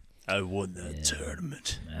 I won that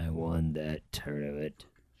tournament. The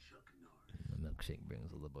milkshake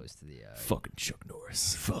brings all the boys to the eye. Fucking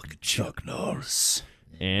Chuck Norris.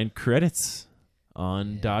 And credits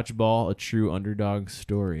on Dodgeball, a true underdog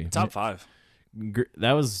story. Top 5.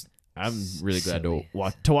 That was... I'm really glad to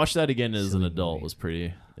watch that again as an adult was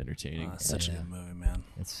pretty entertaining. Such a good movie, man.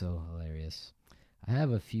 It's so hilarious. I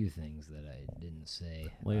have a few things that I didn't say.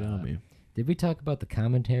 Lay it on me. Did we talk about the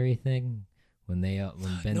commentary thing when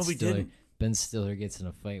didn't. Ben Stiller gets in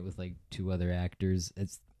a fight with like 2 other actors?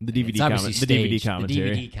 It's the DVD commentary. The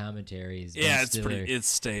DVD commentary is Ben Stiller it's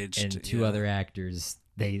staged. And 2 other actors,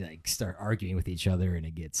 they like start arguing with each other and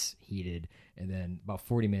it gets heated. And then about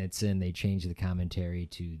 40 minutes in, they change the commentary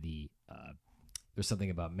to the there's something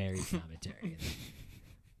about married commentary,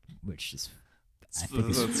 which is I think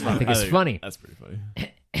it's funny. That's pretty funny.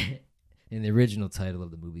 And the original title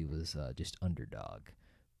of the movie was just Underdog,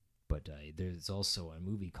 but there's also a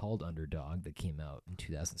movie called Underdog that came out in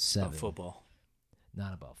 2007. About football.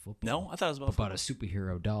 Not about football. No, I thought it was about a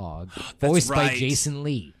superhero dog, voiced by Jason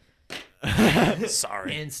Lee.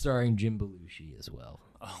 Sorry. And starring Jim Belushi as well.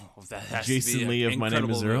 Oh, that has Jason to be Lee of My Name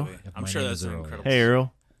Is Earl. I'm sure that's an incredible. Hey,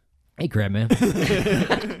 Earl. Hey, Crabman.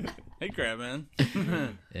 Hey, Crabman.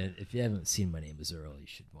 And if you haven't seen My Name Is Earl, you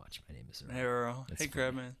should watch My Name Is Earl. Hey, Earl. Hey,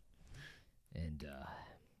 Crabman. And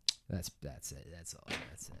that's it. That's all.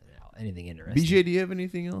 That's it. Anything interesting? BJ, do you have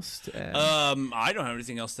anything else to add? I don't have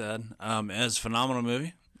anything else to add. It's a phenomenal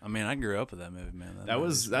movie. I mean, I grew up with that movie, man.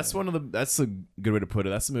 That's a good way to put it.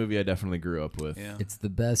 That's the movie I definitely grew up with. Yeah. It's the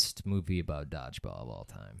best movie about dodgeball of all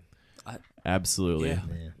time. Absolutely. Yeah.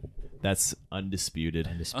 That's undisputed.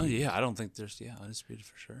 Oh yeah, I don't think there's undisputed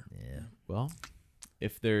for sure. Yeah. Well,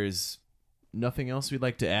 if there's nothing else we'd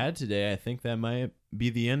like to add today, I think that might be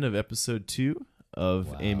the end of episode 2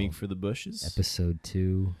 of Aiming for the Bushes. Episode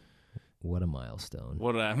 2. What a milestone!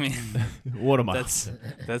 What I mean, what a milestone!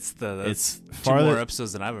 That's it's 2 more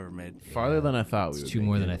episodes than I've ever made. Farther than I thought we would. 2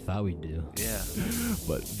 more than I thought we'd do. Yeah.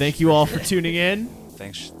 But thank you all for tuning in.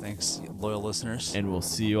 Thanks, loyal listeners. And we'll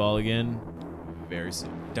see you all again very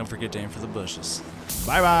soon. Don't forget to aim for the bushes.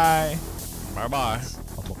 Bye bye. Bye bye.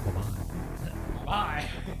 Bye.